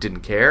one, and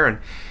didn't care. And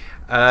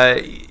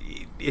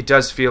it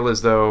does feel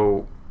as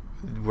though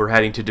we're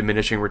heading to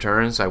diminishing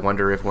returns. I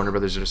wonder if Warner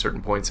Brothers at a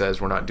certain point says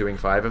we're not doing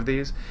 5 of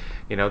these.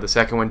 You know, the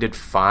second one did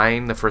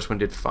fine. The first one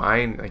did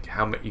fine. Like,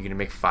 how are you going to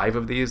make 5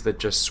 of these that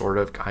just sort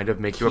of kind of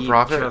make you a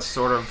profit? Just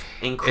sort of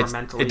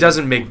incrementally. It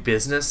doesn't make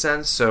business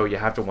sense, so you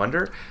have to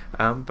wonder.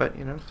 But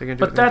you know, they're going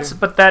to do.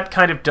 But that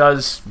kind of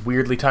does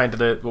weirdly tie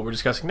into what we're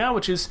discussing now,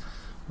 which is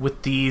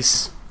with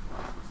the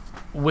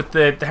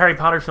Harry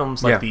Potter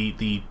films, like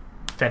the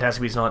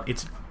Fantastic Beasts and all,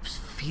 it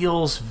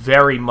feels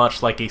very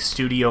much like a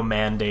studio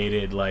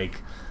mandated,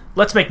 like,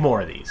 let's make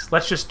more of these.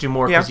 Let's just do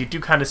more, because you do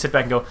kind of sit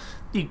back and go,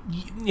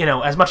 you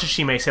know, as much as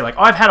she may say, like,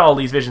 oh, I've had all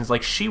these visions,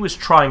 like, she was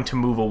trying to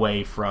move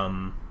away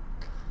from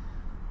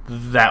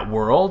that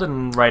world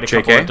and write a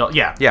couple of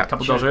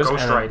couple of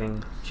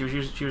ghostwriting.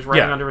 She was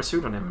writing under a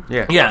pseudonym.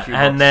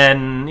 And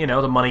then, you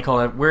know, the money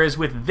called out. Whereas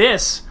with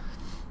this,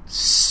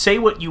 say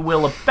what you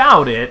will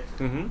about it,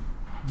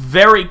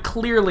 very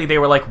clearly they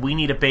were like, we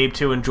need a Babe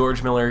 2, and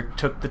George Miller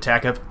took the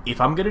tack of,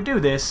 if I'm going to do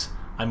this,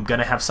 I'm going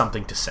to have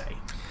something to say.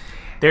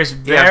 There's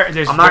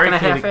I'm not going to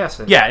half-ass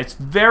it. Yeah, it's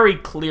very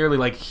clearly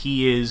like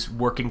he is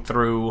working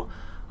through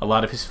a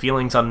lot of his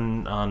feelings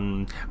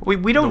on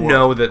we don't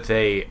know that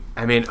they...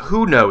 I mean,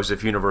 who knows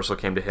if Universal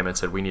came to him and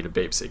said, we need a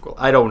Babe sequel?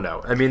 I don't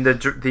know. I mean,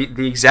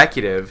 the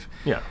executive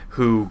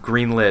who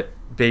greenlit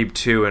Babe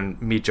 2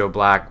 and Meet Joe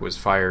Black was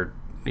fired,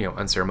 you know,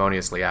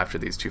 unceremoniously after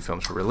these 2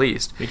 films were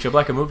released. Meet Joe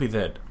Black, a movie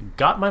that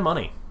got my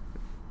money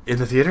in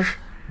the theater.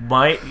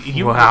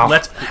 Wow.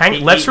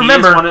 Let's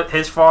remember,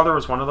 his father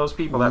was one of those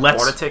people that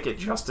bought a ticket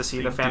just to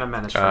see the Phantom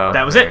Menace.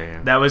 That was it.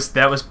 Yeah.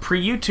 That was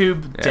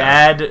pre-YouTube. Yeah.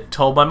 Dad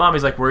told my mom,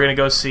 he's like, we're gonna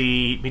go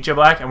see Meet Joe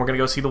Black and we're gonna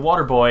go see The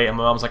Waterboy. And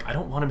my mom was like, I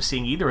don't want him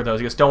seeing either of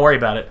those. He goes, don't worry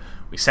about it.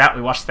 We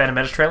watched the Phantom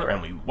Menace trailer,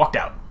 and we walked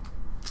out.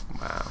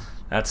 Wow.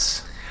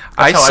 That's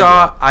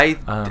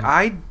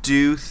I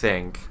do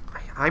think.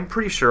 I'm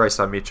pretty sure I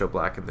saw Meet Joe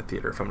Black in the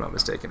theater, if I'm not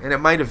mistaken, and it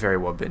might have very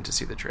well been to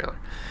see the trailer.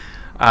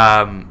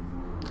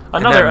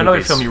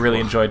 Another film you really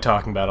enjoyed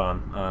talking about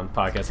on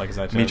podcasts, like I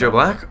said. Meet Joe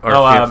Black or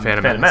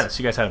Phantom Menace.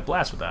 You guys had a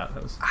blast with that.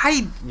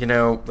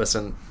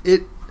 Listen,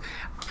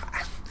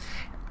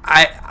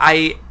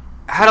 I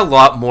had a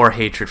lot more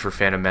hatred for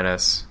Phantom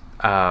Menace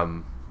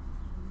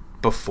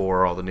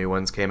before all the new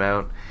ones came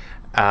out.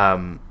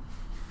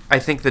 I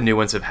think the new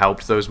ones have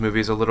helped those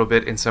movies a little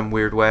bit in some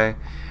weird way.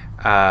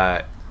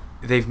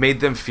 They've made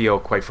them feel,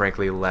 quite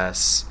frankly,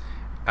 less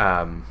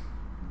sort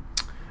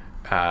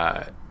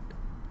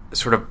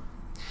of...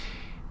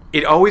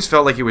 It always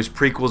felt like it was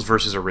prequels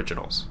versus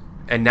originals.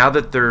 And now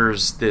that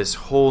there's this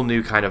whole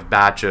new kind of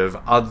batch of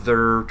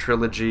other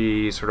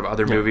trilogy, sort of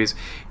other movies,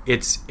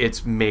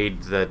 it's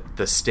made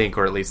the stink,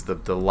 or at least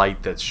the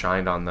light that's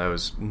shined on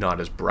those,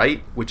 not as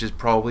bright, which is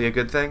probably a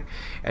good thing.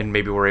 And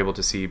maybe we're able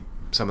to see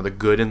some of the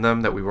good in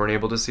them that we weren't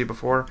able to see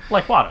before.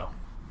 Like Watto.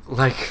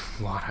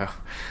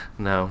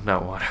 No,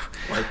 not Watto.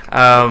 Like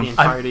the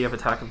entirety of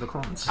Attack of the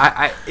Clones.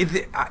 I'm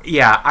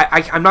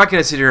not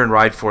going to sit here and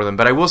ride for them,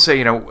 but I will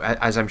say,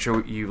 as I'm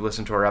sure you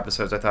listened to our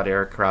episodes, I thought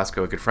Eric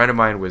Carrasco, a good friend of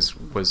mine, was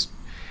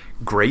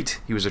great.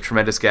 He was a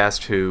tremendous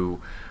guest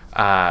who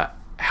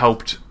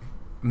helped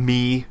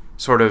me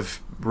sort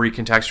of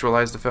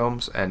recontextualize the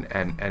films and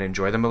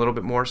enjoy them a little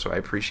bit more, so I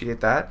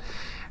appreciate that.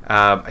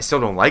 I still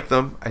don't like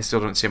them. I still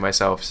don't see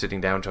myself sitting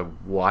down to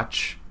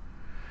watch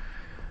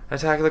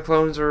Attack of the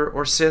Clones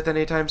or Sith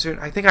anytime soon.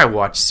 I think I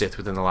watched Sith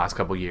within the last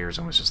couple years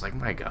and was just like,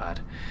 my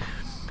God.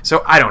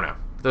 So I don't know.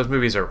 Those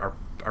movies are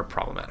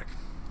problematic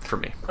for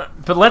me.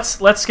 But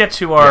let's get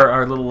to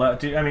our little.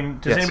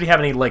 Does anybody have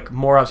any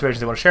more observations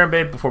they want to share,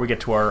 babe, before we get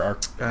to our?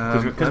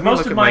 Because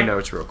most of my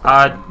notes real quick.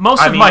 I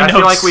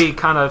feel like we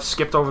kind of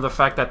skipped over the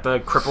fact that the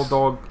crippled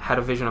dog had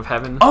a vision of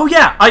heaven. Oh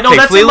yeah, I know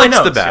that's in my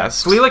notes. The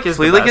best. Fleelick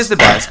is the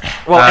best.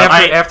 Well,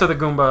 after the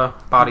Goomba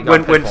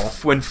bodyguard.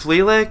 When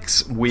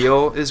Fleelick's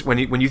wheel is when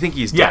you think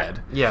he's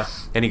dead. Yeah.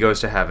 And he goes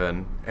to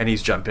heaven and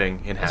he's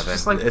jumping in heaven.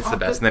 It's the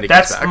best. And then he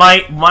comes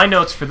back. My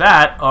notes for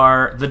that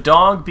are the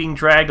dog being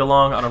dragged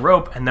along on a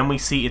rope, and then we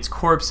see its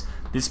corpse.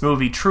 This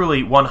movie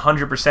truly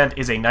 100%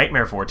 is a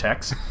nightmare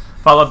vortex.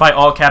 Followed by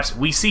all caps,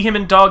 we see him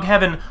in dog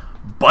heaven,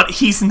 but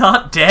he's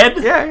not dead.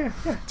 Yeah,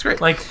 it's great.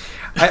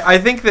 I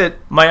think that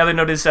my other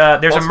note is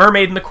there's a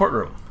mermaid in the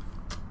courtroom,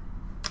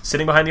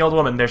 sitting behind the old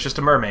woman. There's just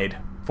a mermaid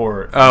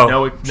for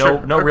no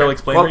real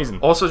explained reason.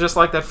 Also, just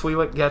like that,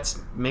 Fleelick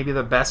gets maybe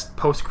the best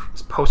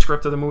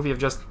postscript of the movie of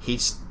just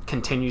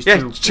continues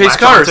to chase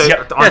cars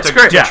onto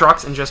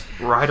trucks and just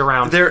ride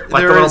around like the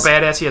little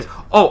badass he is.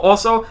 Oh,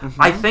 also,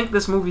 I think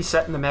this movie's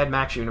set in the Mad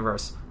Max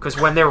universe, because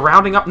when they're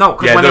rounding up the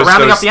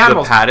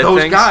animals,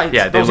 those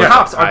guys, those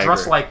cops are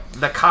dressed like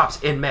the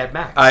cops in Mad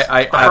Max.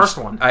 The first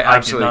one. I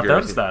absolutely did not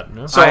notice that.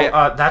 No. So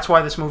that's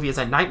why this movie is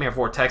a nightmare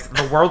vortex.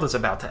 The world is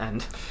about to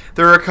end.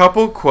 There are a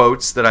couple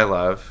quotes that I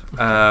love.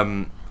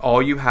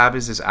 All you have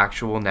is this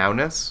actual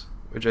nowness,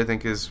 which I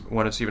think is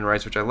one of Stephen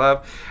Wright's, which I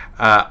love.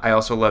 I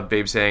also love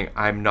Babe saying,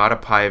 "I'm not a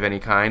pie of any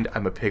kind.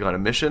 I'm a pig on a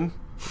mission."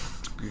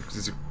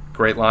 These are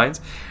great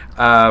lines.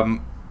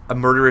 "A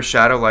murderous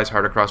shadow lies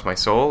hard across my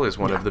soul" is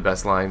one of the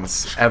best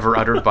lines ever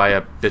uttered by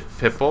a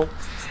pit bull.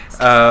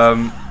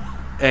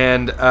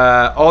 And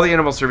all the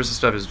animal services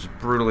stuff is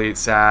brutally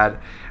sad.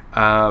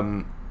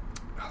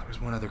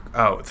 One other.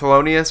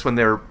 Thelonious, when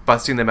they're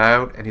busting them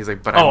out, and he's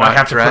like, "But I'm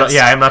not dressed."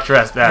 I'm not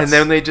dressed. And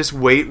then they just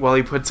wait while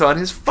he puts on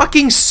his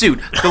fucking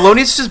suit.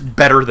 Thelonious is just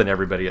better than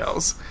everybody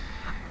else.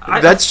 He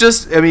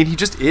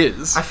just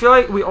is. I feel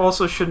like we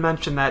also should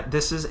mention that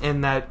this is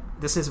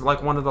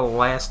like one of the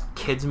last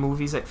kids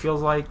movies. It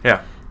feels like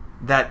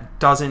that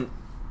doesn't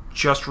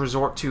just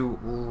resort to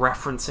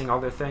referencing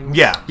other things.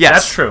 Yeah,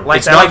 that's true.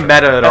 It's not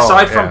meta at all.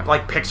 Aside from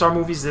Pixar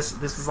movies, this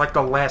is like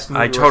the last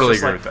movie. I totally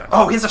agree with that.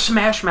 Oh, here's a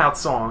Smash Mouth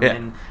song,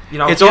 and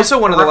it's also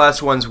one of the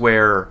last ones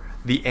where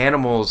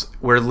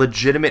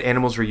legitimate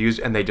animals were used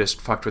and they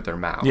just fucked with their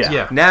mouths.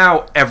 Yeah.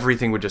 Now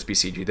everything would just be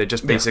CG. They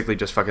just basically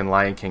just fucking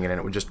Lion King, and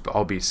it would just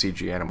all be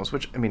CG animals,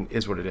 which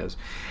is what it is.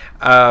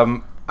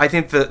 I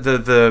think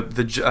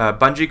the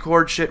bungee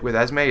cord shit with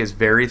Esme is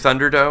very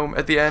Thunderdome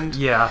at the end.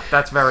 Yeah,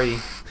 that's very.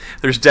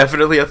 There's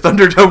definitely a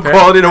Thunderdome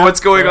quality to what's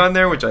going on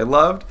there, which I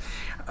loved.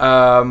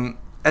 And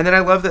then I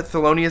love that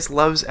Thelonious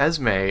loves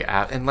Esme,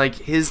 and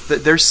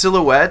their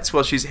silhouettes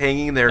while she's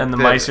hanging there. And the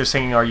mice are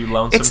singing "Are You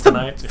Lonesome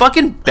Tonight?" It's the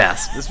fucking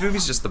best. This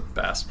movie's just the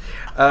best.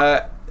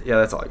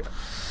 That's all I got.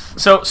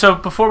 So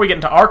before we get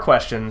into our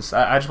questions,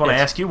 I just want to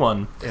ask you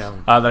one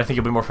that I think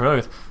you'll be more familiar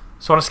with.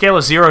 So on a scale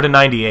of 0 to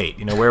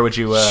 98, where would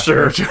you?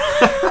 Sure.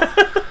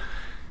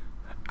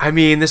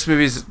 This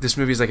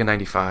movie's like a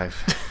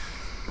 95.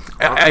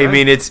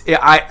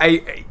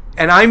 Okay.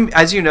 I'm,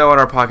 as you know on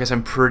our podcast,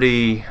 I'm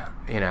pretty,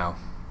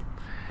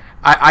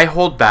 I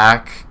hold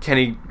back.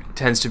 Kenny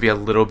tends to be a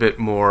little bit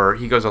more,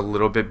 he goes a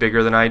little bit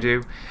bigger than I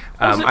do.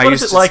 What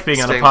is it like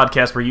being on a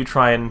podcast where you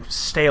try and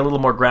stay a little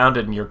more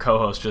grounded and your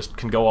co-host just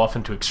can go off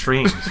into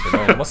extremes?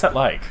 What's that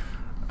like?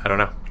 I don't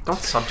know. Don't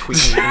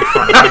subtweet me in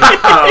front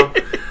of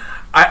me.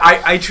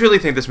 I truly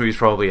think this movie's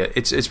probably,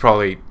 it's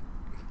probably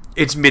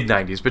It's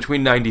mid-90s,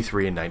 between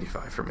 93 and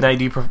 95 for me. Now,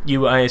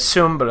 I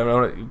assume, but I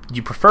don't know,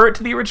 you prefer it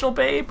to the original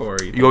Babe? Or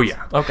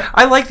yeah. Okay.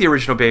 I like the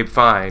original Babe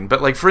fine,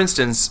 but like for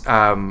instance,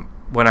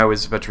 when I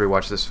was about to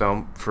rewatch this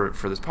film for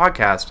this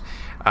podcast,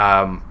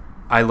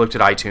 I looked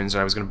at iTunes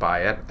and I was going to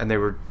buy it, and there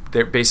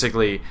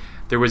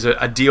was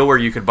a deal where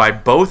you could buy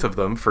both of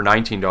them for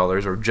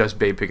 $19 or just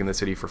Babe Pig in the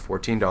City for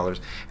 $14. And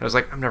I was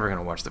like, I'm never going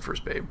to watch the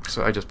first Babe.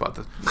 So I just bought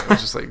I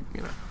was just like,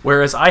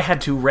 Whereas I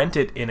had to rent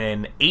it in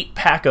an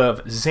 8-pack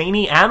of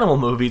zany animal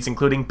movies,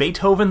 including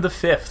Beethoven the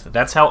Fifth.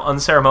 That's how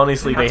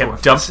unceremoniously they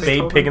have dumped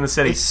Babe Pig in the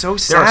City. It's so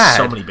sad. There are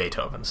so many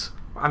Beethovens.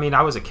 I mean,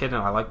 I was a kid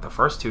and I liked the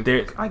first two.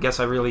 I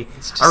guess I really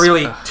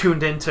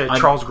tuned into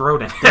Charles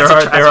Grodin as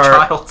a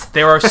child.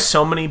 There are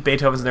so many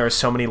Beethovens and there are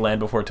so many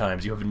Land Before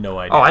Times. You have no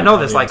idea. Oh, I know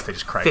there's like they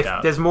just cranked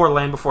out. There's more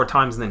Land Before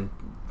Times than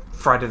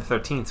Friday the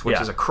 13th, which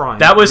is a crime.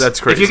 That's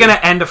crazy. If you're going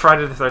to end a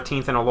Friday the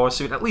 13th in a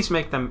lawsuit, at least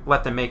let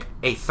them make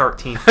a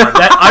 13th.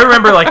 I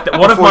remember like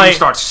one of my you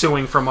start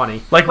suing for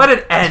money. Like let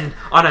it end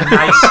on a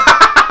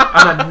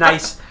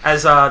nice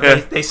as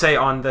they say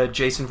on the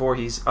Jason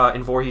Voorhees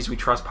in Voorhees We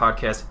Trust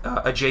podcast,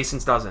 a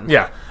Jason's dozen.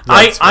 Yeah.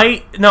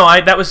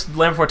 That was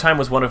Land Before Time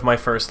was one of my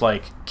first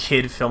like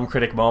kid film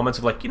critic moments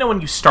of like,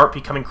 when you start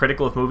becoming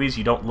critical of movies,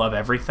 you don't love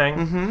everything.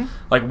 Mm-hmm.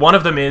 Like one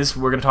of them is,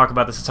 we're going to talk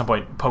about this at some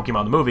point,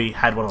 Pokemon the movie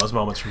had one of those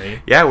moments for me.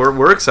 Yeah,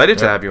 we're excited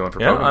to have you on for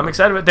Pokemon. I'm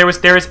excited. But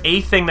there is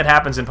a thing that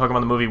happens in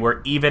Pokemon the movie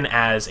where even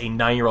as a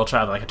 9-year-old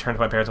child, like I turned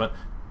to my parents and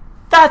went,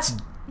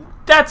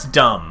 that's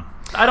dumb.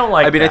 I don't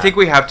like that. I think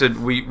we have to.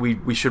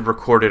 We should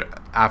record it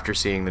after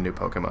seeing the new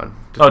Pokemon.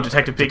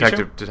 Detective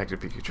Pikachu.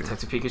 Detective Pikachu.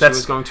 Detective Pikachu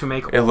is going to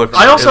make. It looks.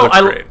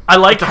 I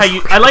like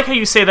how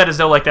you say that as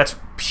though like that's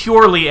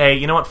purely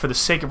a for the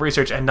sake of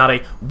research and not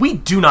a we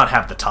do not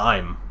have the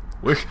time.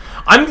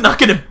 I'm not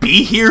going to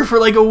be here for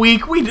like a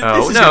week. This is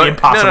going to be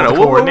impossible to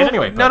coordinate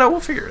anyway. We'll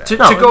figure it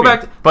out. To go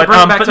back to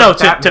Batman. To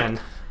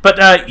bring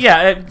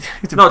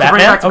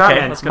back to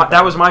Batman.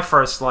 That was my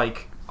first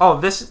like. Oh,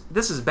 this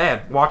is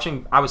bad.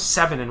 I was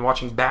 7 and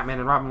watching Batman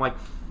and Robin. I'm like,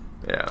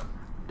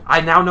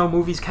 I now know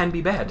movies can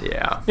be bad.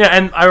 Yeah,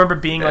 and I remember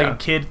being like a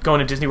kid going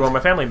to Disney World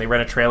with my family, and they ran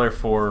a trailer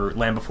for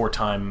Land Before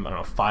Time. I don't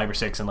know, 5 or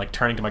 6, and like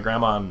turning to my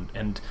grandma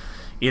and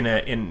in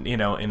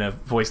a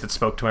voice that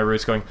spoke to my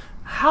roots, going,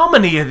 "How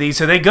many of these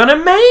are they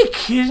gonna make?"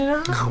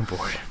 Oh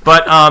boy.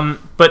 But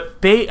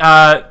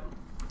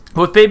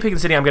with Babe Pig in the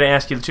City, I'm going to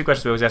ask you the two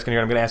questions we always ask in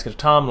here. I'm going to ask it to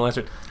Tom, and we'll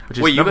answer it.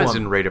 Wait, you guys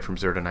didn't rate it from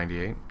 0 to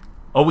 98?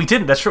 Oh, we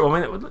didn't. That's true.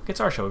 I mean, it's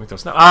our show. We make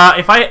those.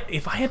 If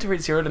I had to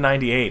rate 0 to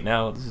 98,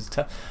 now this is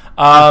tough.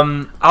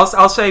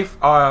 I'll say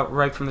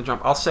right from the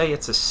jump. I'll say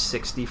it's a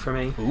 60 for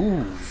me.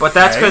 Ooh, but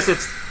that's because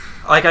it's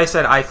like I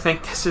said. I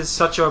think this is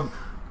such a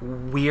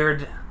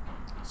weird,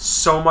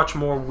 so much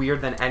more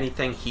weird than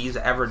anything he's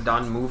ever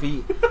done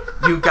movie.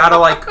 You gotta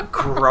like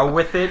grow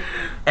with it,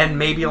 and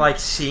maybe like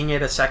seeing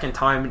it a second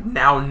time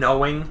now,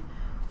 knowing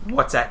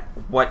what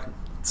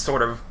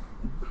sort of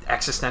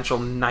existential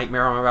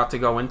nightmare I'm about to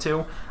go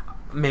into.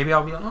 Maybe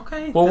I'll be like,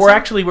 okay. Well, we're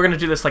going to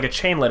do this like a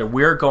chain letter.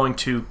 We're going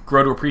to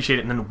grow to appreciate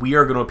it, and then we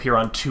are going to appear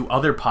on 2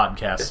 other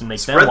podcasts and make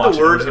them watch it. Spread the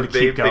word of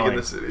Babe Pig in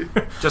the City.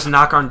 Just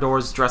knock on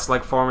doors dressed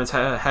like foremen.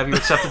 Have you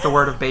accepted the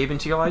word of Babe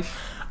into your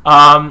life?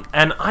 And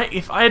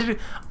I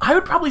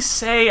would probably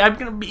say, I'm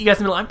going to be you guys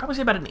in the middle. I'd probably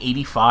say about an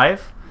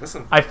 85.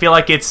 Listen, I feel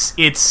like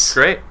it's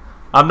great.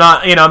 I'm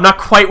not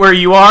quite where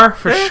you are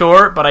for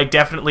sure, but I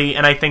definitely,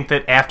 and I think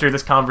that after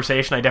this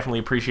conversation, I definitely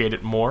appreciate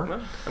it more.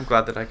 Well, I'm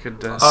glad that I could.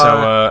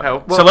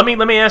 So let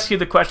me ask you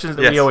the questions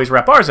that we always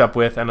wrap ours up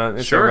with,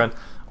 and sure.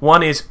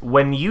 One is,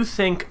 when you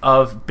think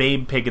of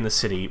Babe Pig in the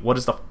City, what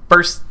is the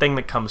first thing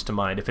that comes to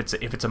mind? If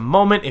it's a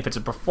moment, if it's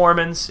a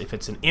performance, if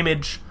it's an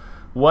image,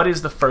 what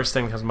is the first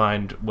thing that comes to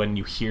mind when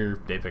you hear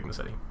Babe Pig in the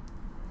City?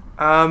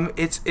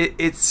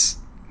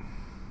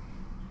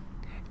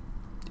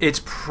 It's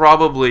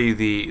probably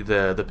the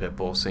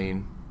Pitbull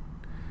scene.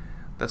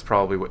 That's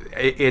probably what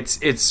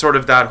it's sort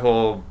of that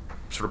whole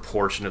sort of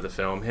portion of the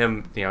film.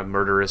 Him,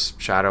 murderous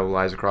shadow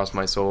lies across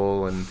my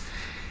soul,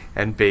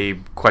 and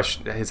Babe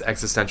question his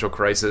existential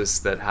crisis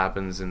that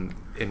happens in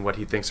what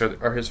he thinks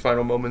are his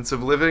final moments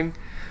of living,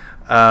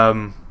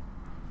 and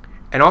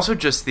also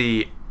just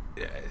the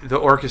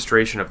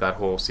orchestration of that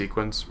whole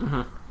sequence.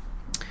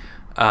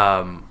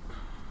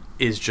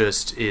 Is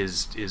just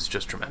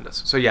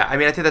tremendous. So yeah, I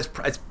mean, I think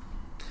it's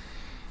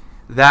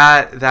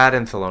that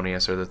and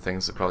Thelonious are the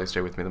things that probably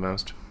stay with me the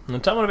most.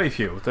 And tell me about a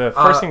few. The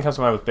first thing that comes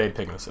to mind with Babe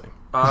Pig in the City.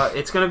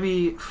 It's going to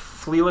be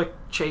Fleelick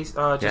Chase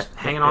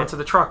hanging on to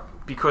the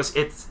truck, because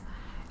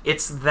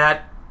it's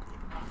that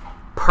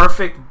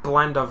perfect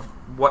blend of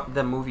what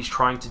the movie's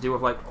trying to do,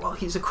 of like, well,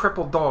 he's a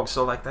crippled dog,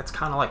 so like that's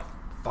kind of like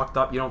fucked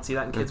up. You don't see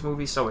that in kids'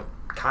 movies, so it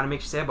kind of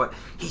makes you sad, but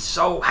he's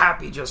so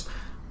happy just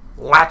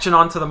latching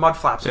onto the mud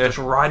flaps and just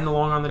riding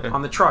along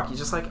on the truck. He's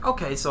just like,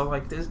 okay, so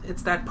like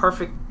it's that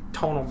perfect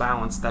tonal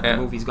balance that the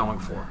movie's going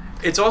for.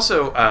 It's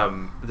also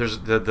there's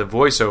the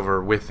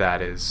voiceover with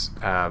that is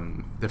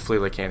the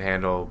Fleelick can't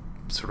handle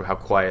sort of how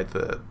quiet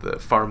the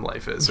farm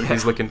life is. So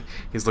he's looking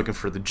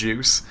for the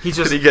juice. He's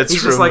just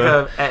like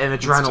an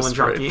adrenaline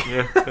junkie.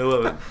 Yeah, I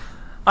love it.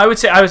 I would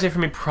say for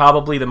me,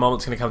 probably the moment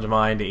that's going to come to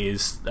mind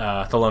is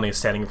Thelonious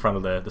standing in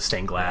front of the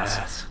stained glass.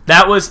 Yes.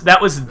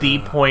 That was the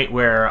point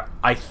where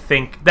I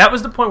think that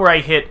was the point where I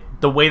hit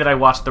the way that I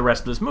watched the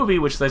rest of this movie,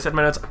 which, as I said in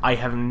my notes, I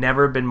have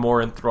never been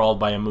more enthralled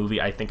by a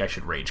movie. I think I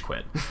should rage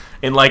quit.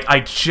 And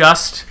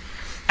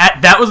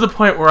that was the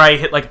point where I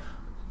hit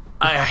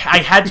I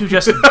had to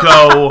just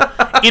go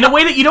in a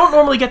way that you don't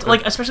normally get to,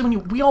 especially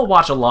when we all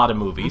watch a lot of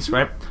movies,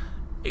 right?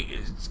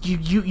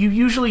 You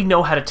usually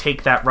know how to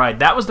take that ride.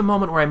 That was the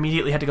moment where I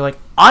immediately had to go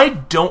I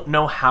don't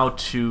know how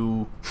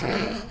to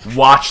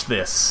watch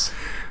this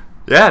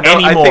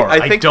anymore.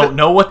 I don't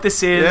know what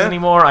this is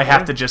anymore. I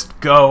have to just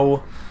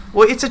go.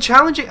 Well, it's a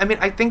challenging... I mean,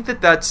 I think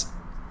that's...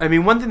 I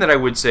mean, one thing that I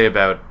would say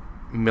about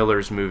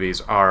Miller's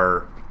movies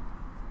are...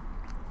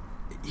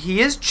 He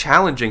is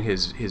challenging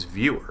his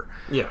viewer.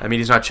 Yeah. I mean,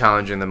 he's not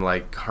challenging them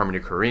like Harmony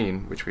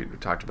Korine, which we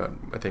talked about,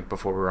 I think,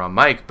 before we were on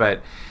mic,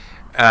 but...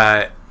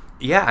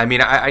 yeah, I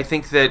mean, I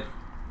think that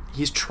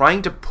he's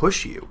trying to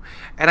push you.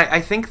 And I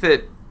think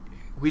that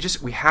we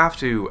have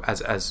to,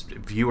 as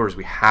viewers,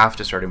 we have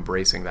to start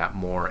embracing that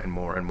more and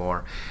more and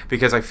more.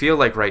 Because I feel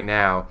like right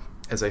now,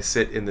 as I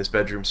sit in this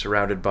bedroom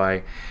surrounded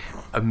by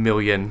a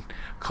million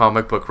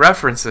comic book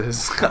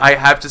references, I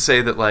have to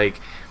say that,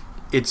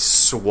 it's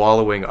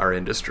swallowing our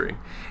industry.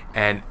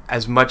 And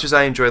as much as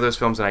I enjoy those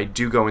films, and I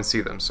do go and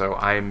see them, so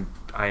I am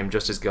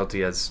just as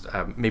guilty as,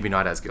 maybe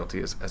not as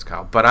guilty as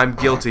Kyle, but I'm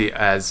guilty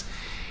as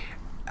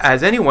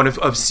anyone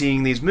of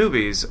seeing these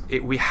movies.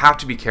 We have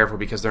to be careful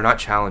because they're not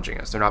challenging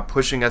us. They're not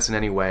pushing us in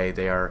any way.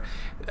 They are,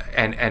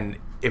 and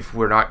if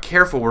we're not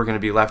careful, we're going to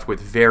be left with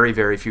very,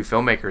 very few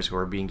filmmakers who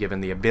are being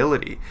given the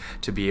ability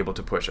to be able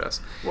to push us.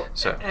 Well,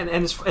 so, and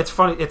it's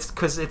funny. It's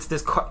because it's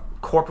this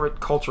corporate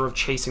culture of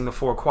chasing the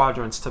four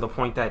quadrants to the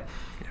point that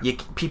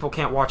people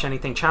can't watch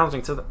anything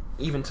challenging.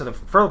 Even to the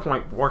further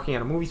point, working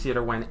at a movie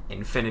theater when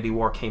Infinity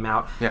War came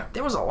out,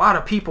 there was a lot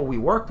of people we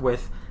worked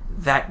with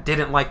that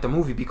didn't like the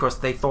movie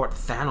because they thought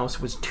Thanos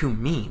was too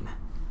mean.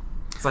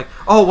 It's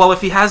oh, well,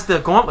 if he has the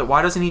gauntlet,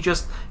 why doesn't he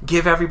just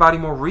give everybody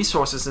more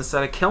resources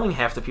instead of killing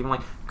half the people?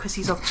 Because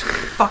he's a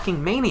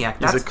fucking maniac.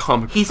 He's a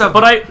comic.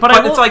 But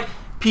it's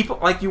people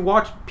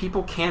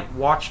people can't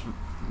watch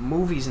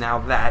movies now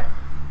that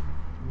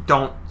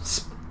don't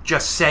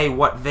just say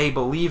what they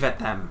believe at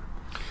them.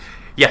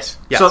 Yes.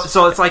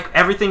 So it's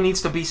everything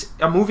needs to be,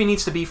 a movie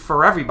needs to be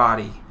for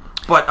everybody.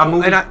 But a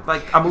movie,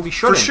 a movie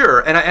shouldn't. For sure,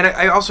 and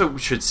I also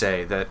should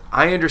say that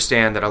I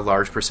understand that a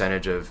large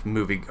percentage of the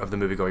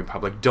movie-going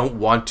public don't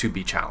want to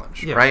be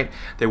challenged, right?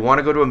 They want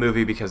to go to a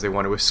movie because they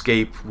want to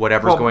escape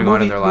whatever's going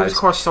on in their lives. Movies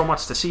cost so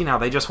much to see now;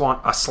 they just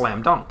want a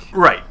slam dunk.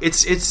 Right.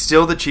 It's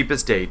still the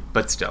cheapest date,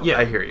 but still,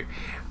 I hear you.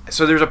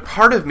 So there's a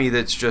part of me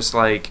that's just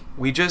I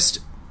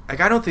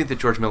don't think that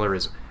George Miller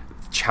is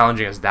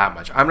challenging us that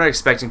much. I'm not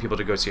expecting people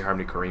to go see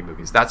Harmony Korine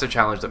movies. That's a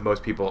challenge that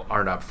most people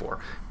aren't up for,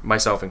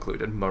 myself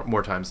included,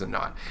 more times than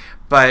not.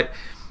 But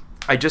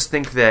I just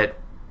think that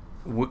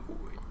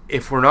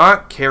if we're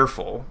not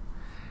careful,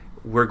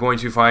 we're going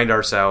to find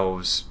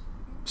ourselves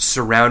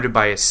surrounded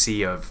by a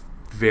sea of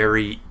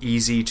very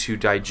easy to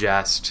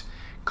digest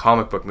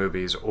comic book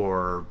movies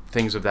or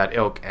things of that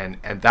ilk, and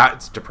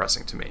that's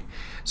depressing to me.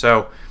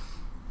 So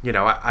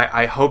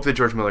I hope that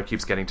George Miller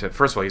keeps getting to...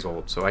 First of all, he's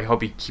old, so I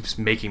hope he keeps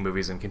making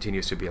movies and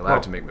continues to be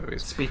allowed to make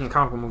movies. Speaking of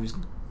comic book movies,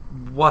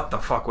 what the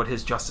fuck would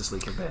his Justice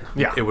League have been?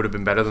 Yeah. It would have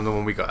been better than the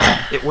one we got.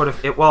 It would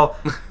have... Well,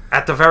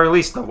 at the very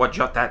least,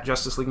 that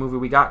Justice League movie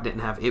we got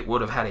didn't have. It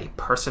would have had a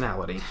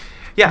personality.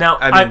 Yeah. Now,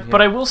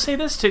 but I will say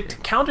this to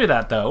counter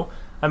that, though.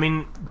 I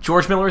mean,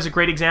 George Miller is a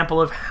great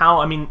example of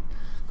how... I mean,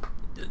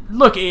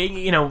 look,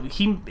 he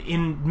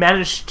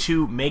managed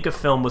to make a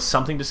film with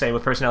something to say,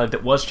 with personality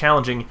that was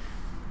challenging,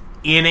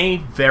 in a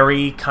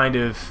very kind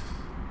of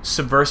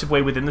subversive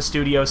way within the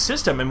studio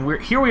system. And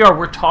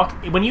we're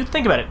talking... When you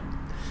think about it,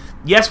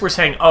 yes, we're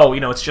saying,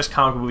 it's just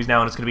comic book movies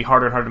now and it's going to be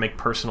harder and harder to make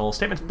personal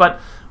statements, but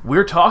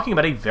we're talking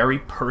about a very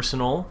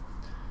personal,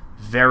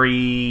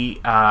 very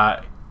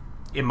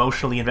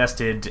emotionally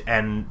invested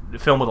and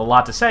film with a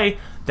lot to say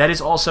that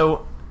is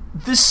also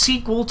the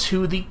sequel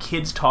to the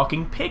Kids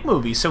Talking Pig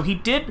movie. So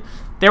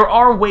there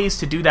are ways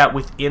to do that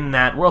within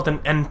that world,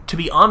 and to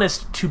be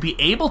honest, to be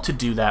able to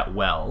do that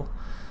well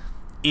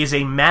is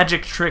a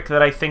magic trick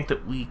that I think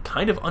that we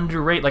kind of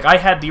underrate. I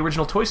had the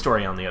original Toy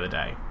Story on the other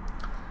day,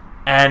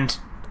 and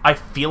I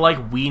feel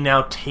like we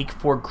now take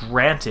for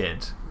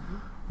granted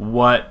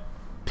what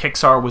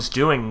Pixar was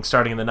doing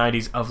starting in the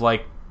 90s of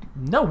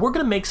no, we're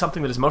going to make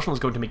something that is emotional, is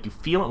going to make you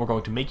feel, and we're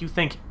going to make you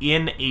think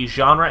in a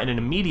genre and in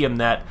a medium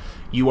that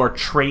you are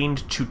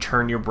trained to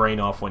turn your brain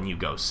off when you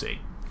go see.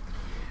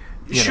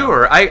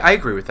 Sure, I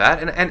agree with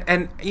that.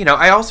 And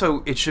I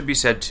also, it should be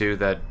said too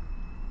that,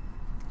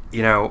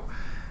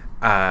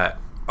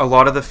 a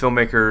lot of the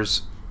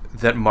filmmakers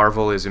that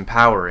Marvel is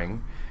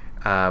empowering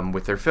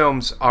with their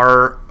films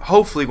are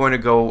hopefully going to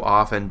go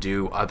off and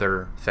do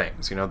other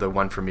things, the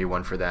one for me,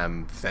 one for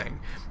them thing.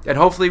 And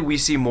hopefully we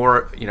see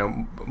more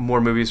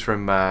movies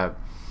from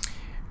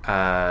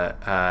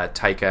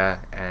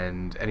Taika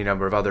and any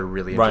number of other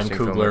really interesting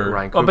filmmakers.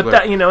 Ryan Coogler. Oh, but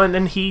that, and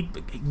then he,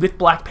 with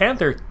Black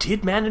Panther,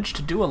 did manage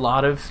to do a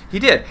lot of... He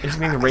did.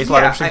 Raise a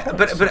lot of interesting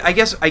points. But I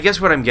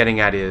guess what I'm getting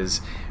at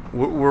is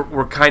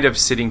we're kind of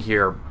sitting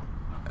here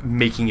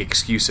making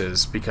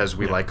excuses because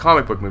we like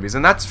comic book movies,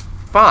 and that's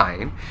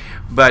fine,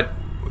 but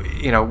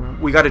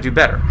we got to do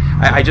better.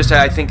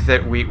 I think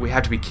that we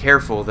have to be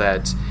careful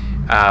that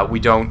we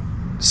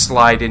don't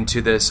slide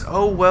into this,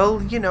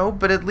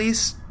 but at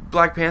least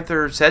Black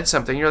Panther said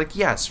something. You're like,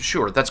 yes,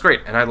 sure, that's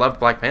great, and I love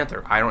Black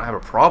Panther. I don't have a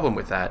problem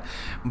with that.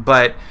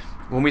 But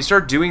when we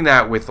start doing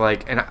that with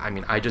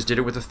I just did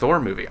it with the Thor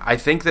movie. I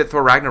think that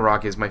Thor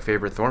Ragnarok is my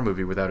favorite Thor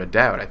movie without a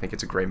doubt. I think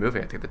it's a great movie.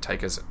 I think that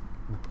Taika's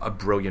a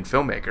brilliant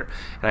filmmaker,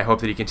 and I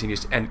hope that he continues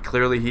to, and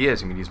clearly he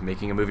is. He's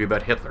making a movie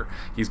about Hitler.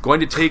 He's going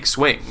to take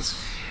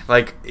swings.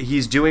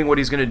 He's doing what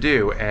he's going to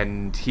do,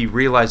 and he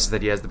realizes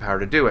that he has the power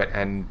to do it,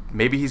 and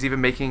maybe he's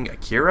even making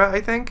Akira, I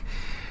think.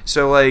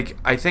 So, I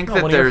think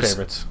that one there's... of your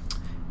favorites.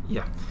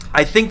 Yeah.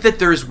 I think that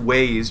there's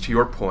ways, to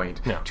your point,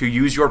 to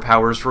use your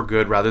powers for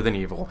good rather than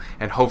evil,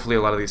 and hopefully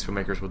a lot of these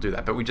filmmakers will do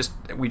that. But we just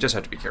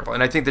have to be careful.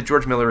 And I think that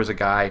George Miller is a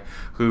guy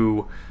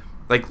who,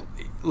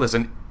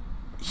 listen,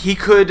 he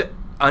could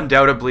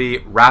undoubtedly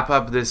wrap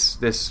up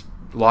this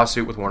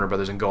lawsuit with Warner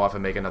Brothers and go off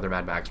and make another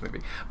Mad Max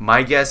movie.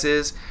 My guess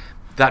is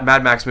that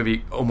Mad Max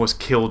movie almost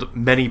killed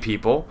many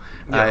people.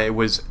 Yeah.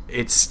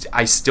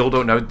 I still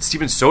don't know.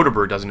 Steven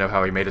Soderbergh doesn't know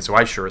how he made it, so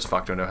I sure as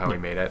fuck don't know how he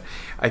made it.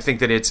 I think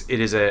that it's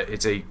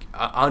a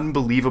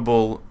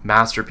unbelievable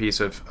masterpiece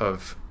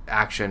of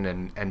action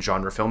and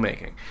genre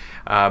filmmaking.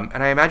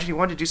 And I imagine he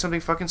wanted to do something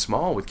fucking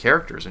small with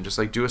characters and just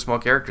do a small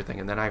character thing.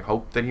 And then I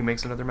hope that he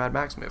makes another Mad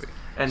Max movie.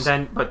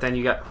 But then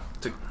you got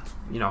to,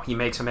 he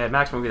makes a Mad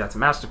Max movie that's a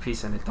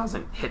masterpiece and it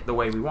doesn't hit the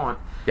way we want.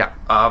 Yeah.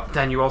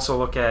 Then you also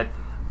look at,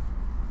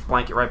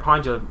 blanket right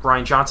behind you,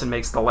 Rian Johnson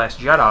makes The Last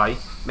Jedi,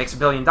 makes $1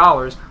 billion,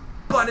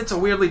 but it's a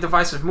weirdly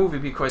divisive movie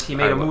because he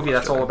made a movie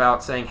that's all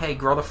about saying, hey,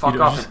 grow the fuck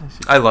up.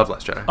 I love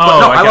Last Jedi.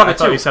 I love it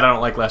too. You said I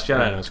don't like Last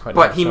Jedi. And it was quite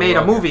but he made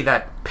a movie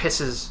that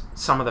pisses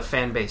some of the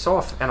fan base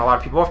off and a lot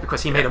of people off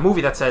because he made a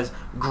movie that says,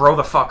 grow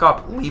the fuck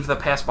up, leave the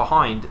past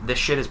behind, this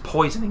shit is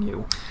poisoning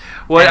you.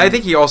 Well, I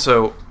think he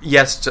also,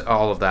 yes to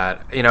all of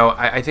that.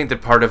 I think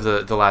that part of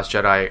the Last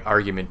Jedi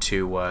argument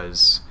too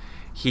was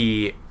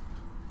he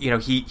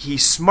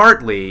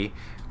smartly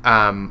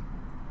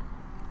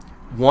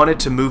wanted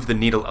to move the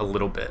needle a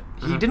little bit.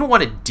 He didn't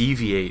want to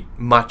deviate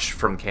much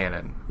from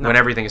canon when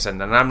everything is said and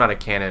done. And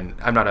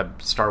I'm not a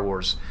Star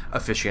Wars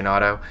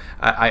aficionado.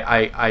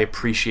 I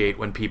appreciate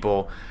when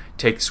people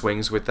take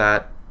swings with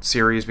that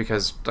series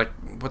because,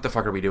 what the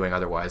fuck are we doing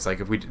otherwise?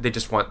 They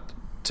just want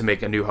to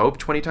make A New Hope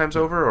 20 times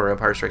over or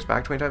Empire Strikes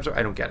Back 20 times over.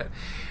 I don't get it.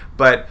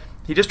 But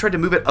he just tried to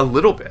move it a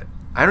little bit.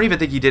 I don't even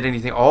think he did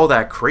anything all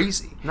that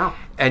crazy. No.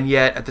 And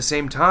yet, at the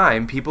same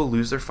time, people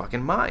lose their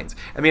fucking minds.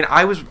 I mean,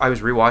 I was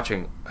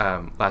rewatching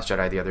Last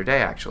Jedi the other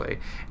day, actually,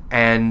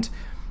 and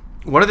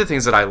one of the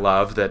things that I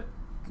love that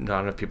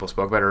not enough people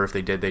spoke about, or if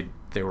they did,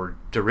 they were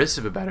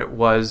derisive about it,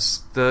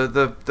 was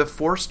the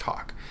Force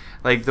talk.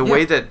 The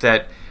way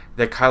that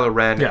Kylo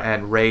Ren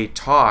and Rey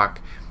talk,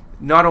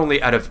 not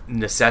only out of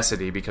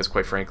necessity, because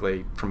quite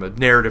frankly, from a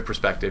narrative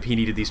perspective, he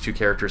needed these two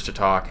characters to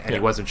talk, and he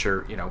wasn't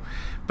sure,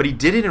 but he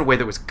did it in a way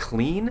that was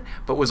clean,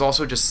 but was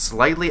also just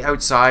slightly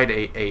outside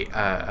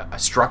a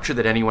structure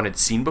that anyone had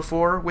seen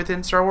before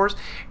within Star Wars.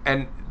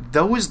 And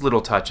those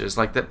little touches,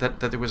 that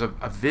there was a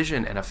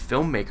vision and a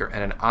filmmaker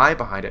and an eye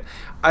behind it.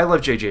 I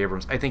love J.J.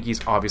 Abrams. I think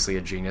he's obviously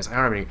a genius. I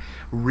don't have any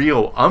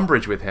real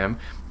umbrage with him.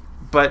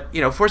 But,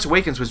 Force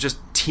Awakens was just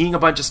teeing a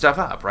bunch of stuff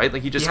up, right?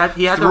 He had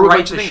to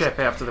right the ship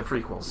after the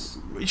prequels.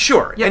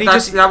 Sure. Yeah, and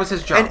that was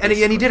his job. And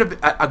he did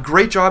a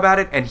great job at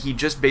it, and he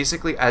just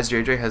basically, as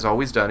JJ has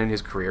always done in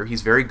his career,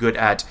 he's very good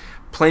at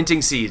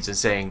planting seeds and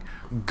saying,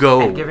 go.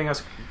 And giving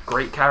us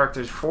great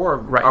characters for a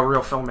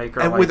real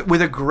filmmaker. And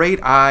with a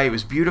great eye. It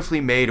was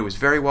beautifully made. It was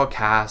very well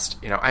cast.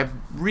 I have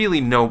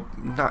really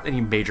not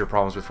any major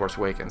problems with Force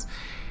Awakens.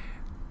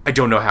 I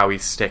don't know how he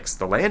sticks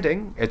the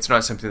landing. It's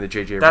not something that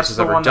J.J. Abrams has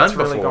ever done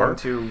before.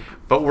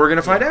 But we're going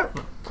to find out.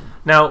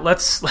 Now,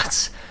 let's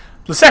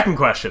the second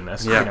question.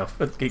 That's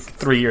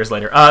 3 years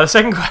later. The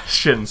second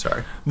question.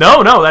 Sorry.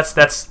 No. That's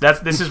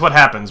this is what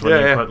happens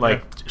when you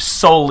put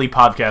solely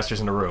podcasters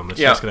in a room. It's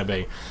just going to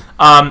be.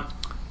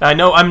 I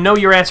know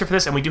your answer for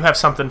this, and we do have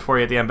something for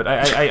you at the end.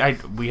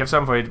 But we have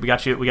something for you. We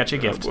got you a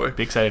gift. Boy.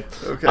 Be excited.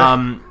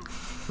 Okay.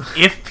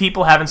 If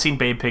people haven't seen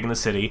Babe Pig in the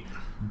City,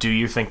 do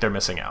you think they're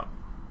missing out?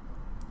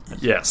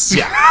 Yes.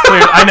 Yeah.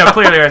 I know,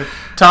 clearly.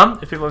 Tom,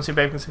 if people haven't seen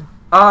Babe Pig in the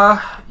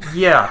City?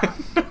 Yeah.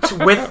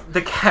 With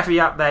the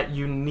caveat that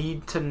you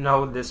need to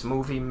know this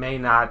movie may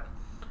not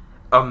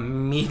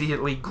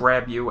immediately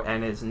grab you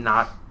and is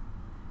not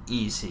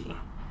easy.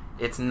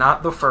 It's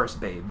not the first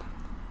Babe.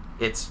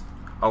 It's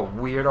a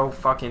weirdo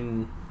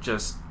fucking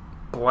just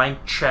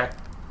blank check,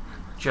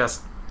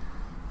 just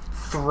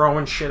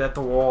throwing shit at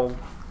the wall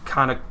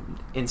kind of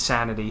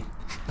insanity.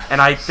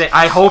 And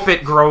I hope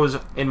it grows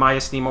in my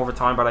esteem over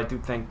time, but I do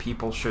think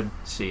people should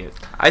see it.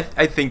 I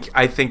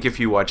think if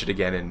you watch it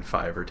again in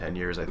 5 or 10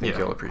 years, I think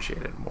you'll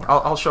appreciate it more.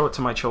 I'll show it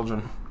to my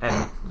children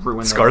and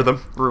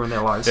ruin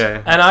their lives.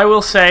 Yeah. And I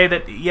will say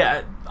that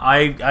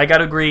I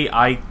gotta agree.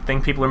 I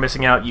think people are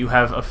missing out. You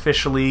have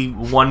officially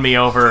won me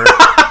over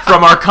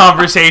from our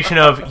conversation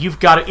of you've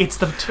got it. It's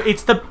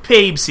the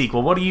Babe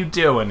sequel. What are you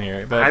doing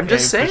here? But I'm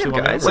just saying,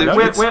 guys.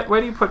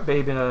 Where do you put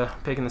Babe in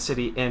the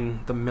City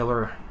in the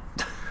Miller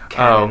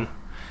canon?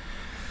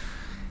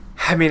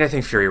 I mean, I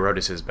think Fury Road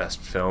is his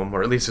best film,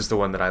 or at least it's the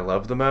one that I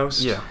love the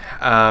most. Yeah.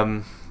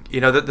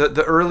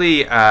 The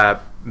early Mad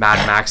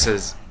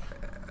Maxes.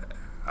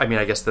 I mean,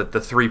 I guess the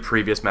 3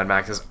 previous Mad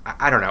Maxes.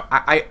 I don't know.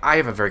 I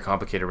have a very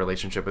complicated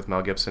relationship with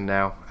Mel Gibson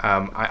now.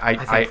 I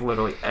think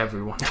literally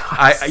everyone does.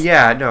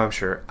 I'm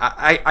sure.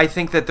 I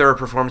think that there are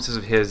performances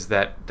of his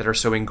that are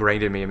so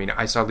ingrained in me. I mean,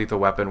 I saw Lethal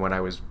Weapon when I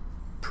was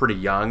pretty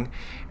young,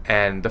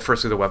 and the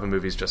first Lethal Weapon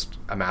movie is just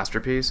a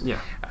masterpiece.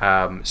 Yeah.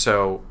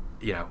 So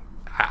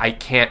I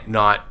can't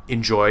not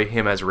enjoy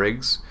him as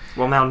Riggs.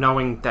 Well, now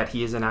knowing that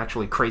he is an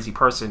actually crazy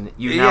person,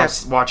 you now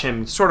watch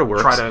him sort of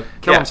works. Try to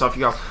kill himself.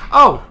 You go,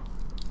 oh.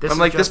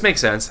 This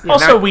makes sense. Yeah.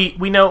 Also,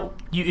 we know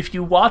if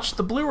you watch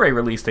the Blu-ray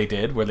release they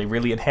did, where they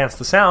really enhanced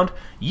the sound,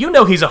 you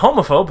know he's a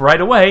homophobe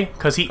right away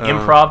because he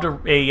improv'd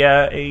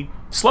a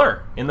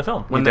slur in the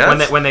film. When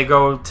they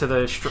go to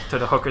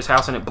the hooker's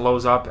house and it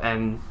blows up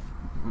and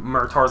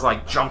Murtaugh's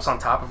like jumps on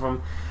top of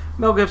him,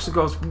 Mel Gibson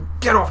goes,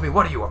 "Get off me!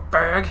 What are you, a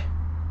bag?"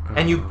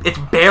 And it's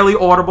barely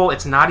audible.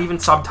 It's not even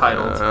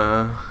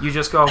subtitled. You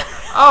just go,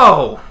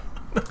 "Oh."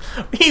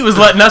 He was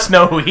letting us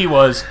know who he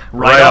was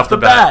right off the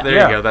bat. There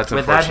you go. That's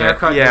with unfortunate.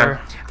 That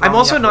haircut, I'm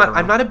also not.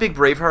 I'm not a big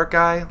Braveheart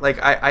guy. Like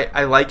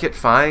I like it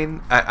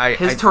fine.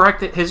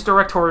 His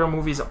directorial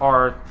movies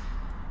are.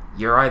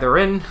 You're either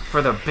in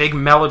for the big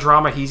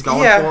melodrama he's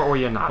going for, or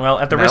you're not. Well,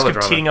 at the risk of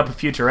teeing up a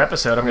future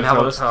episode, I'm going to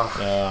throw this. All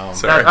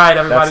right,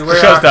 everybody,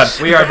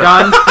 we are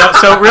done.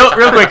 So real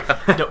quick,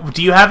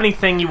 do you have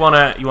anything you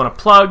want to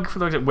plug for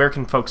those? Where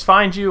can folks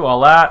find you?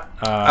 All that.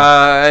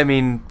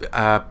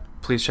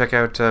 Please check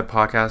out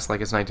podcasts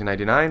like It's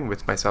 1999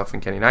 with myself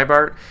and Kenny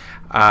Nybart.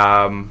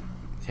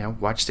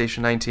 Watch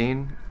Station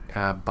 19.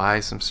 Buy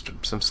some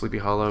Sleepy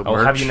Hollow merch. I'll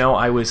have you know,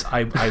 I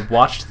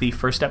watched the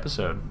first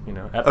episode.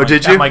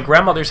 Did you? At my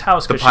grandmother's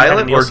house. The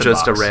pilot, she had a or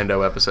just box. a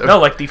rando episode? No,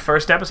 like the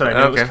first episode. I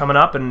knew it was coming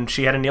up, and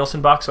she had a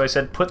Nielsen box, so I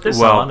said, "Put this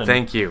on." Well,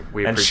 thank you.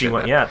 We appreciate she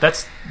went, that. Yeah,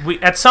 that's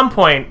at some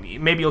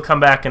point maybe you'll come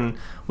back and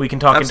we can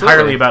talk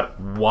entirely about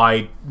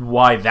why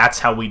that's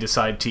how we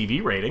decide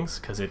TV ratings,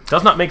 because it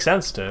does not make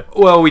sense to.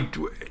 Well,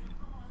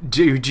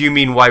 do you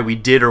mean why we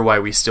did or why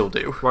we still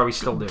do? Why we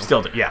still do.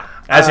 Still do, yeah.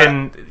 As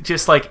in,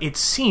 just like, it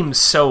seems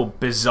so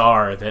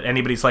bizarre that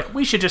anybody's like,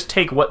 we should just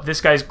take what this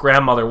guy's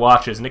grandmother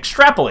watches and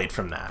extrapolate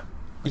from that.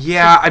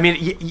 Yeah, I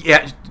mean,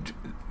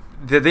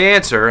 the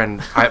answer,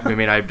 and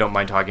I don't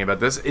mind talking about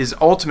this, is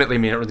ultimately,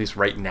 at least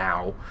right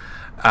now,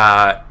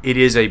 it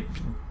is a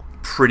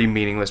pretty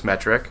meaningless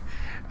metric.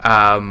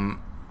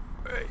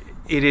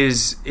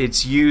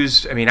 It's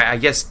used, I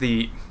guess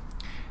the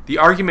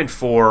argument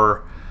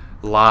for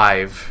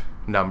live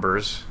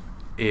numbers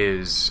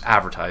is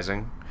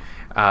advertising.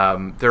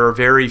 There are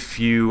very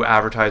few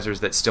advertisers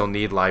that still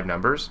need live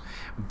numbers,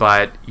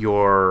 but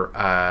your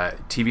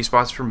TV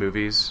spots for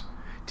movies,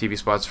 TV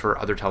spots for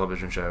other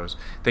television shows,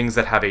 things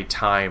that have a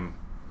time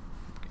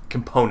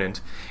component,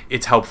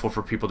 it's helpful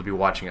for people to be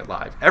watching it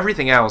live.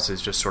 Everything else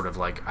is just sort of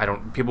like,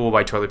 people will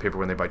buy toilet paper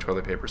when they buy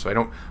toilet paper, so I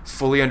don't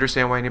fully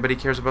understand why anybody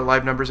cares about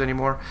live numbers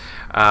anymore.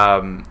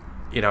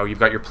 You've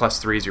got your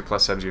 +3s, your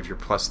 +7s, you have your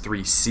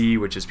 +3C,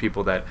 which is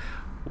people that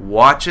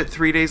watch it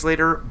 3 days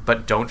later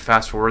but don't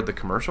fast forward the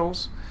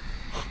commercials.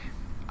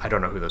 I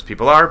don't know who those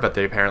people are, but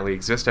they apparently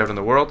exist out in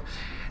the world.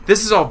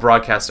 This is all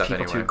broadcast stuff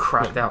people anyway. Too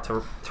cracked out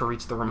to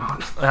reach the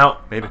remote. Well,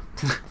 maybe.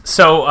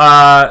 So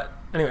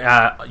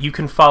anyway, you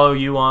can follow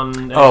you on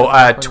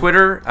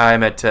Twitter.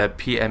 I'm at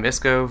PM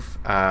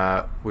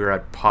Iscove. We're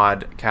at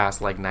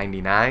Podcast Like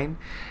 99.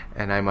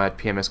 And I'm at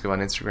PM Iscove on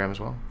Instagram as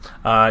well.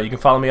 You can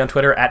follow me on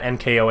Twitter at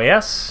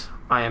NKOAS.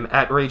 I am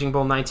at Raging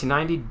Bull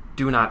 1990.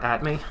 Do not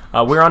at me.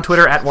 We're on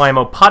Twitter at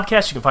YMO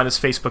Podcast. You can find us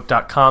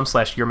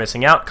Facebook.com/You're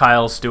Missing Out.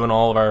 Kyle's doing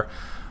all of our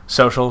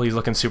social. He's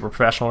looking super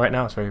professional right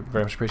now. It's very,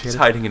 very much appreciated. He's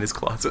hiding in his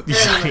closet. You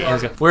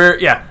can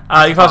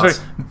follow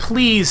us.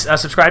 Please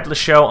subscribe to the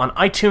show on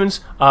iTunes.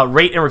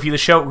 Rate and review the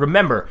show.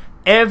 Remember,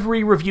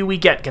 every review we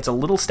get gets a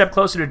little step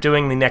closer to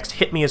doing the next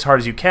Hit Me As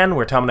Hard As You Can,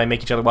 where Tom and I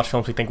make each other watch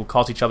films we think will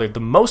cause each other the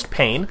most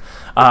pain.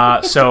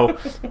 So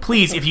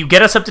please, if you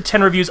get us up to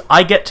 10 reviews,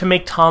 I get to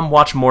make Tom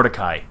watch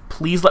Mordecai.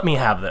 Please let me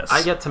have this.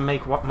 I get to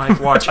make Mike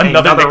watch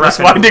another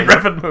Winding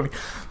Refn movie.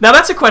 Now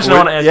that's a question I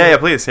want to ask you. Yeah,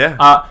 please,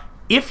 yeah.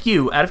 If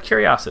you, out of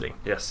curiosity,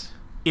 yes,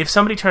 if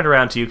somebody turned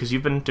around to you, because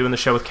you've been doing the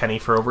show with Kenny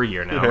for over a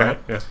year now, right?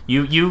 Yeah.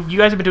 You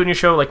guys have been doing your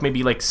show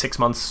maybe 6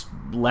 months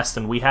less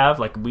than we have.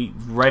 We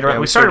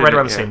started right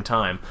around the same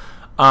time.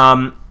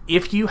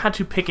 If you had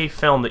to pick a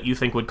film that you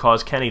think would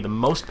cause Kenny the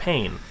most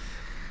pain,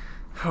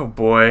 Oh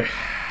boy.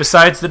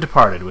 Besides The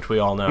Departed, which we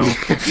all know,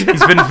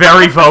 he's been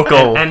very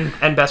vocal.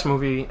 And best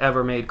movie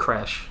ever made,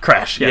 Crash.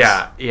 Crash,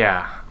 yes.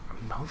 Yeah.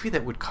 A movie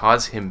that would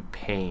cause him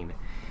pain.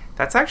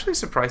 That's actually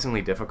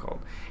surprisingly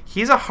difficult.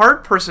 He's a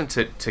hard person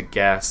to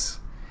guess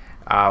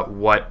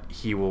what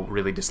he will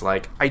really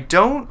dislike. I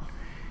don't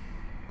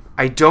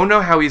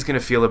know how he's going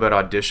to feel about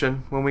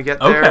Audition when we get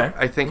there. Okay.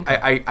 I think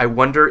I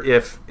wonder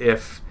if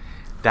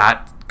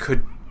that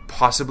could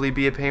possibly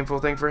be a painful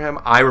thing for him.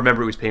 I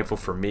remember it was painful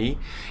for me.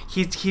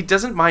 He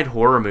doesn't mind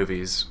horror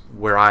movies,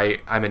 where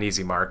I'm an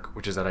easy mark,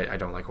 which is that I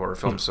don't like horror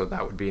films, so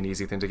that would be an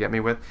easy thing to get me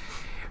with.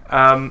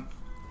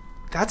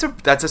 That's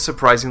a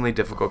surprisingly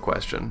difficult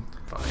question.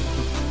 Fine.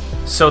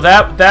 So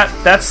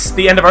that's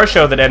the end of our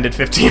show that ended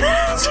 15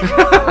 minutes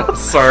ago.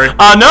 Sorry.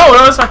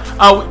 No, it's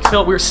fine.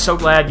 Phil, we're so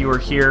glad you were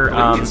here.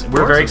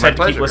 We're very excited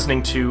to keep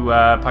listening to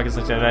Podcast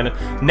Like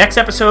 99. Next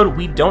episode,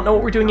 we don't know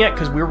what we're doing yet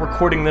because we're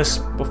recording this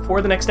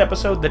before the next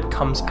episode that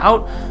comes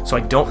out. So I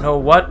don't know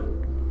what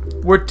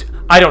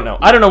I don't know.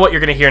 I don't know what you're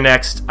going to hear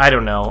next. I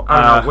don't know.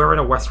 We're in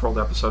a Westworld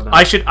episode now.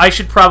 I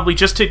should probably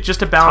just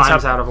to balance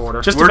Time's out of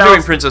order. We're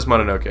doing Princess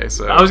Mononoke,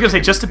 so I was going to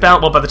say just to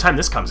balance. Well, by the time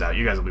this comes out,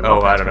 you guys will be.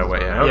 I don't know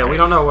what. Yeah, okay. We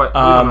don't know what. We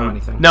don't know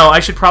anything. No, I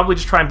should probably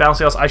just try and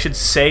balance it else. I should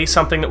say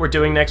something that we're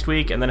doing next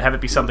week, and then have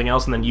it be something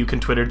else, and then you can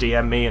Twitter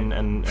DM me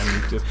and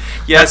just.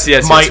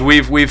 Yes.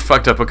 We've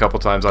fucked up a couple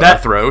times on our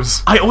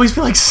throws. I always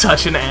feel like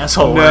such an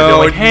asshole.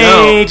 No,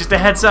 hey, just a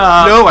heads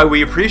up. No,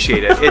 we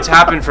appreciate it. It's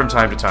happened from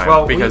time to time.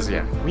 Well, because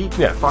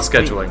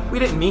scheduling. We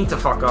didn't mean to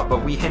fuck up,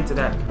 but we hinted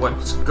at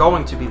what's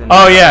going to be the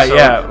next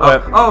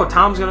episode.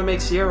 Tom's going to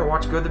make Sierra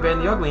watch Good, the Bad,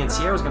 and the Ugly, and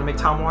Sierra's going to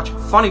make Tom watch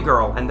Funny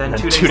Girl, and then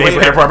 2 days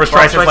later Barbra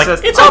Streisand's like,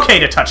 it's okay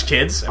to touch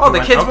kids.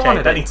 The kids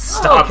wanted that it. Needs to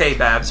stop. Okay,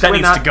 Babs. That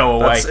needs to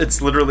go away.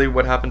 It's literally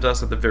what happened to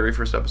us at the very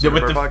first episode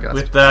of our podcast.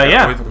 With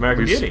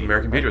American Beauty.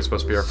 American Beauty was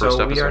supposed to be our first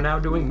episode. So we are now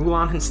doing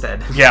Mulan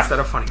instead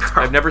of Funny Girl.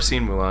 I've never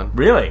seen Mulan.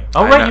 Really?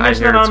 Oh, right, you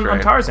mentioned it on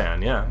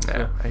Tarzan,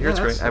 I hear it's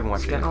great. I haven't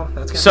watched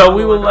it. So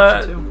we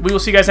will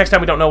see you guys next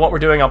time. We don't know what we're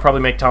doing. I'll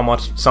probably make Tom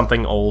watch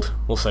something old.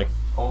 We'll see.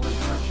 Old and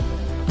French.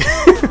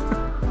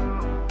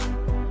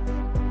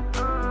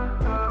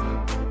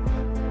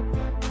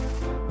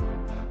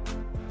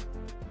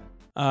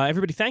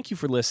 Everybody, thank you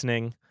for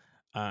listening.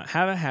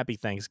 Have a happy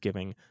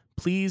Thanksgiving.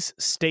 Please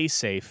stay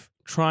safe.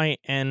 Try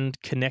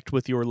and connect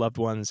with your loved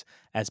ones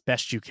as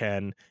best you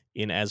can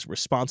in as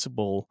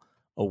responsible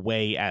a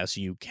way as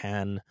you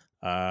can.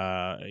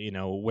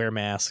 Wear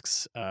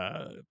masks,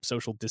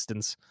 social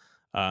distance.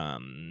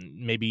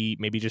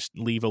 Maybe just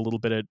leave a little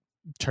bit of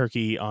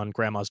turkey on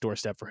grandma's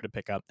doorstep for her to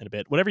pick up in a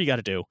bit. Whatever you got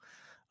to do.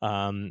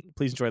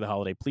 Please enjoy the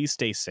holiday. Please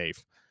stay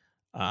safe.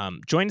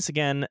 Join us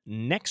again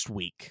next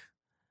week,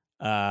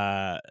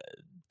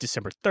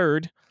 December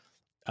 3rd,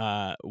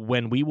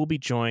 when we will be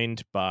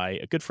joined by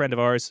a good friend of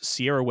ours,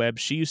 Sierra Webb.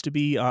 She used to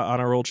be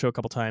on our old show a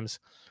couple times.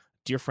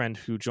 Dear friend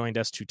who joined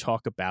us to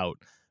talk about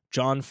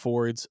John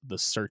Ford's The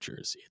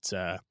Searchers. It's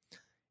a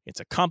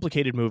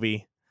complicated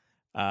movie.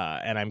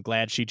 And I'm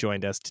glad she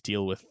joined us to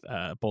deal with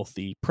both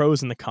the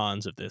pros and the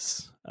cons of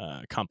this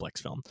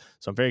complex film.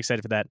 So I'm very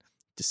excited for that.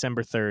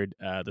 December 3rd,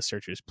 The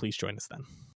Searchers. Please join us then.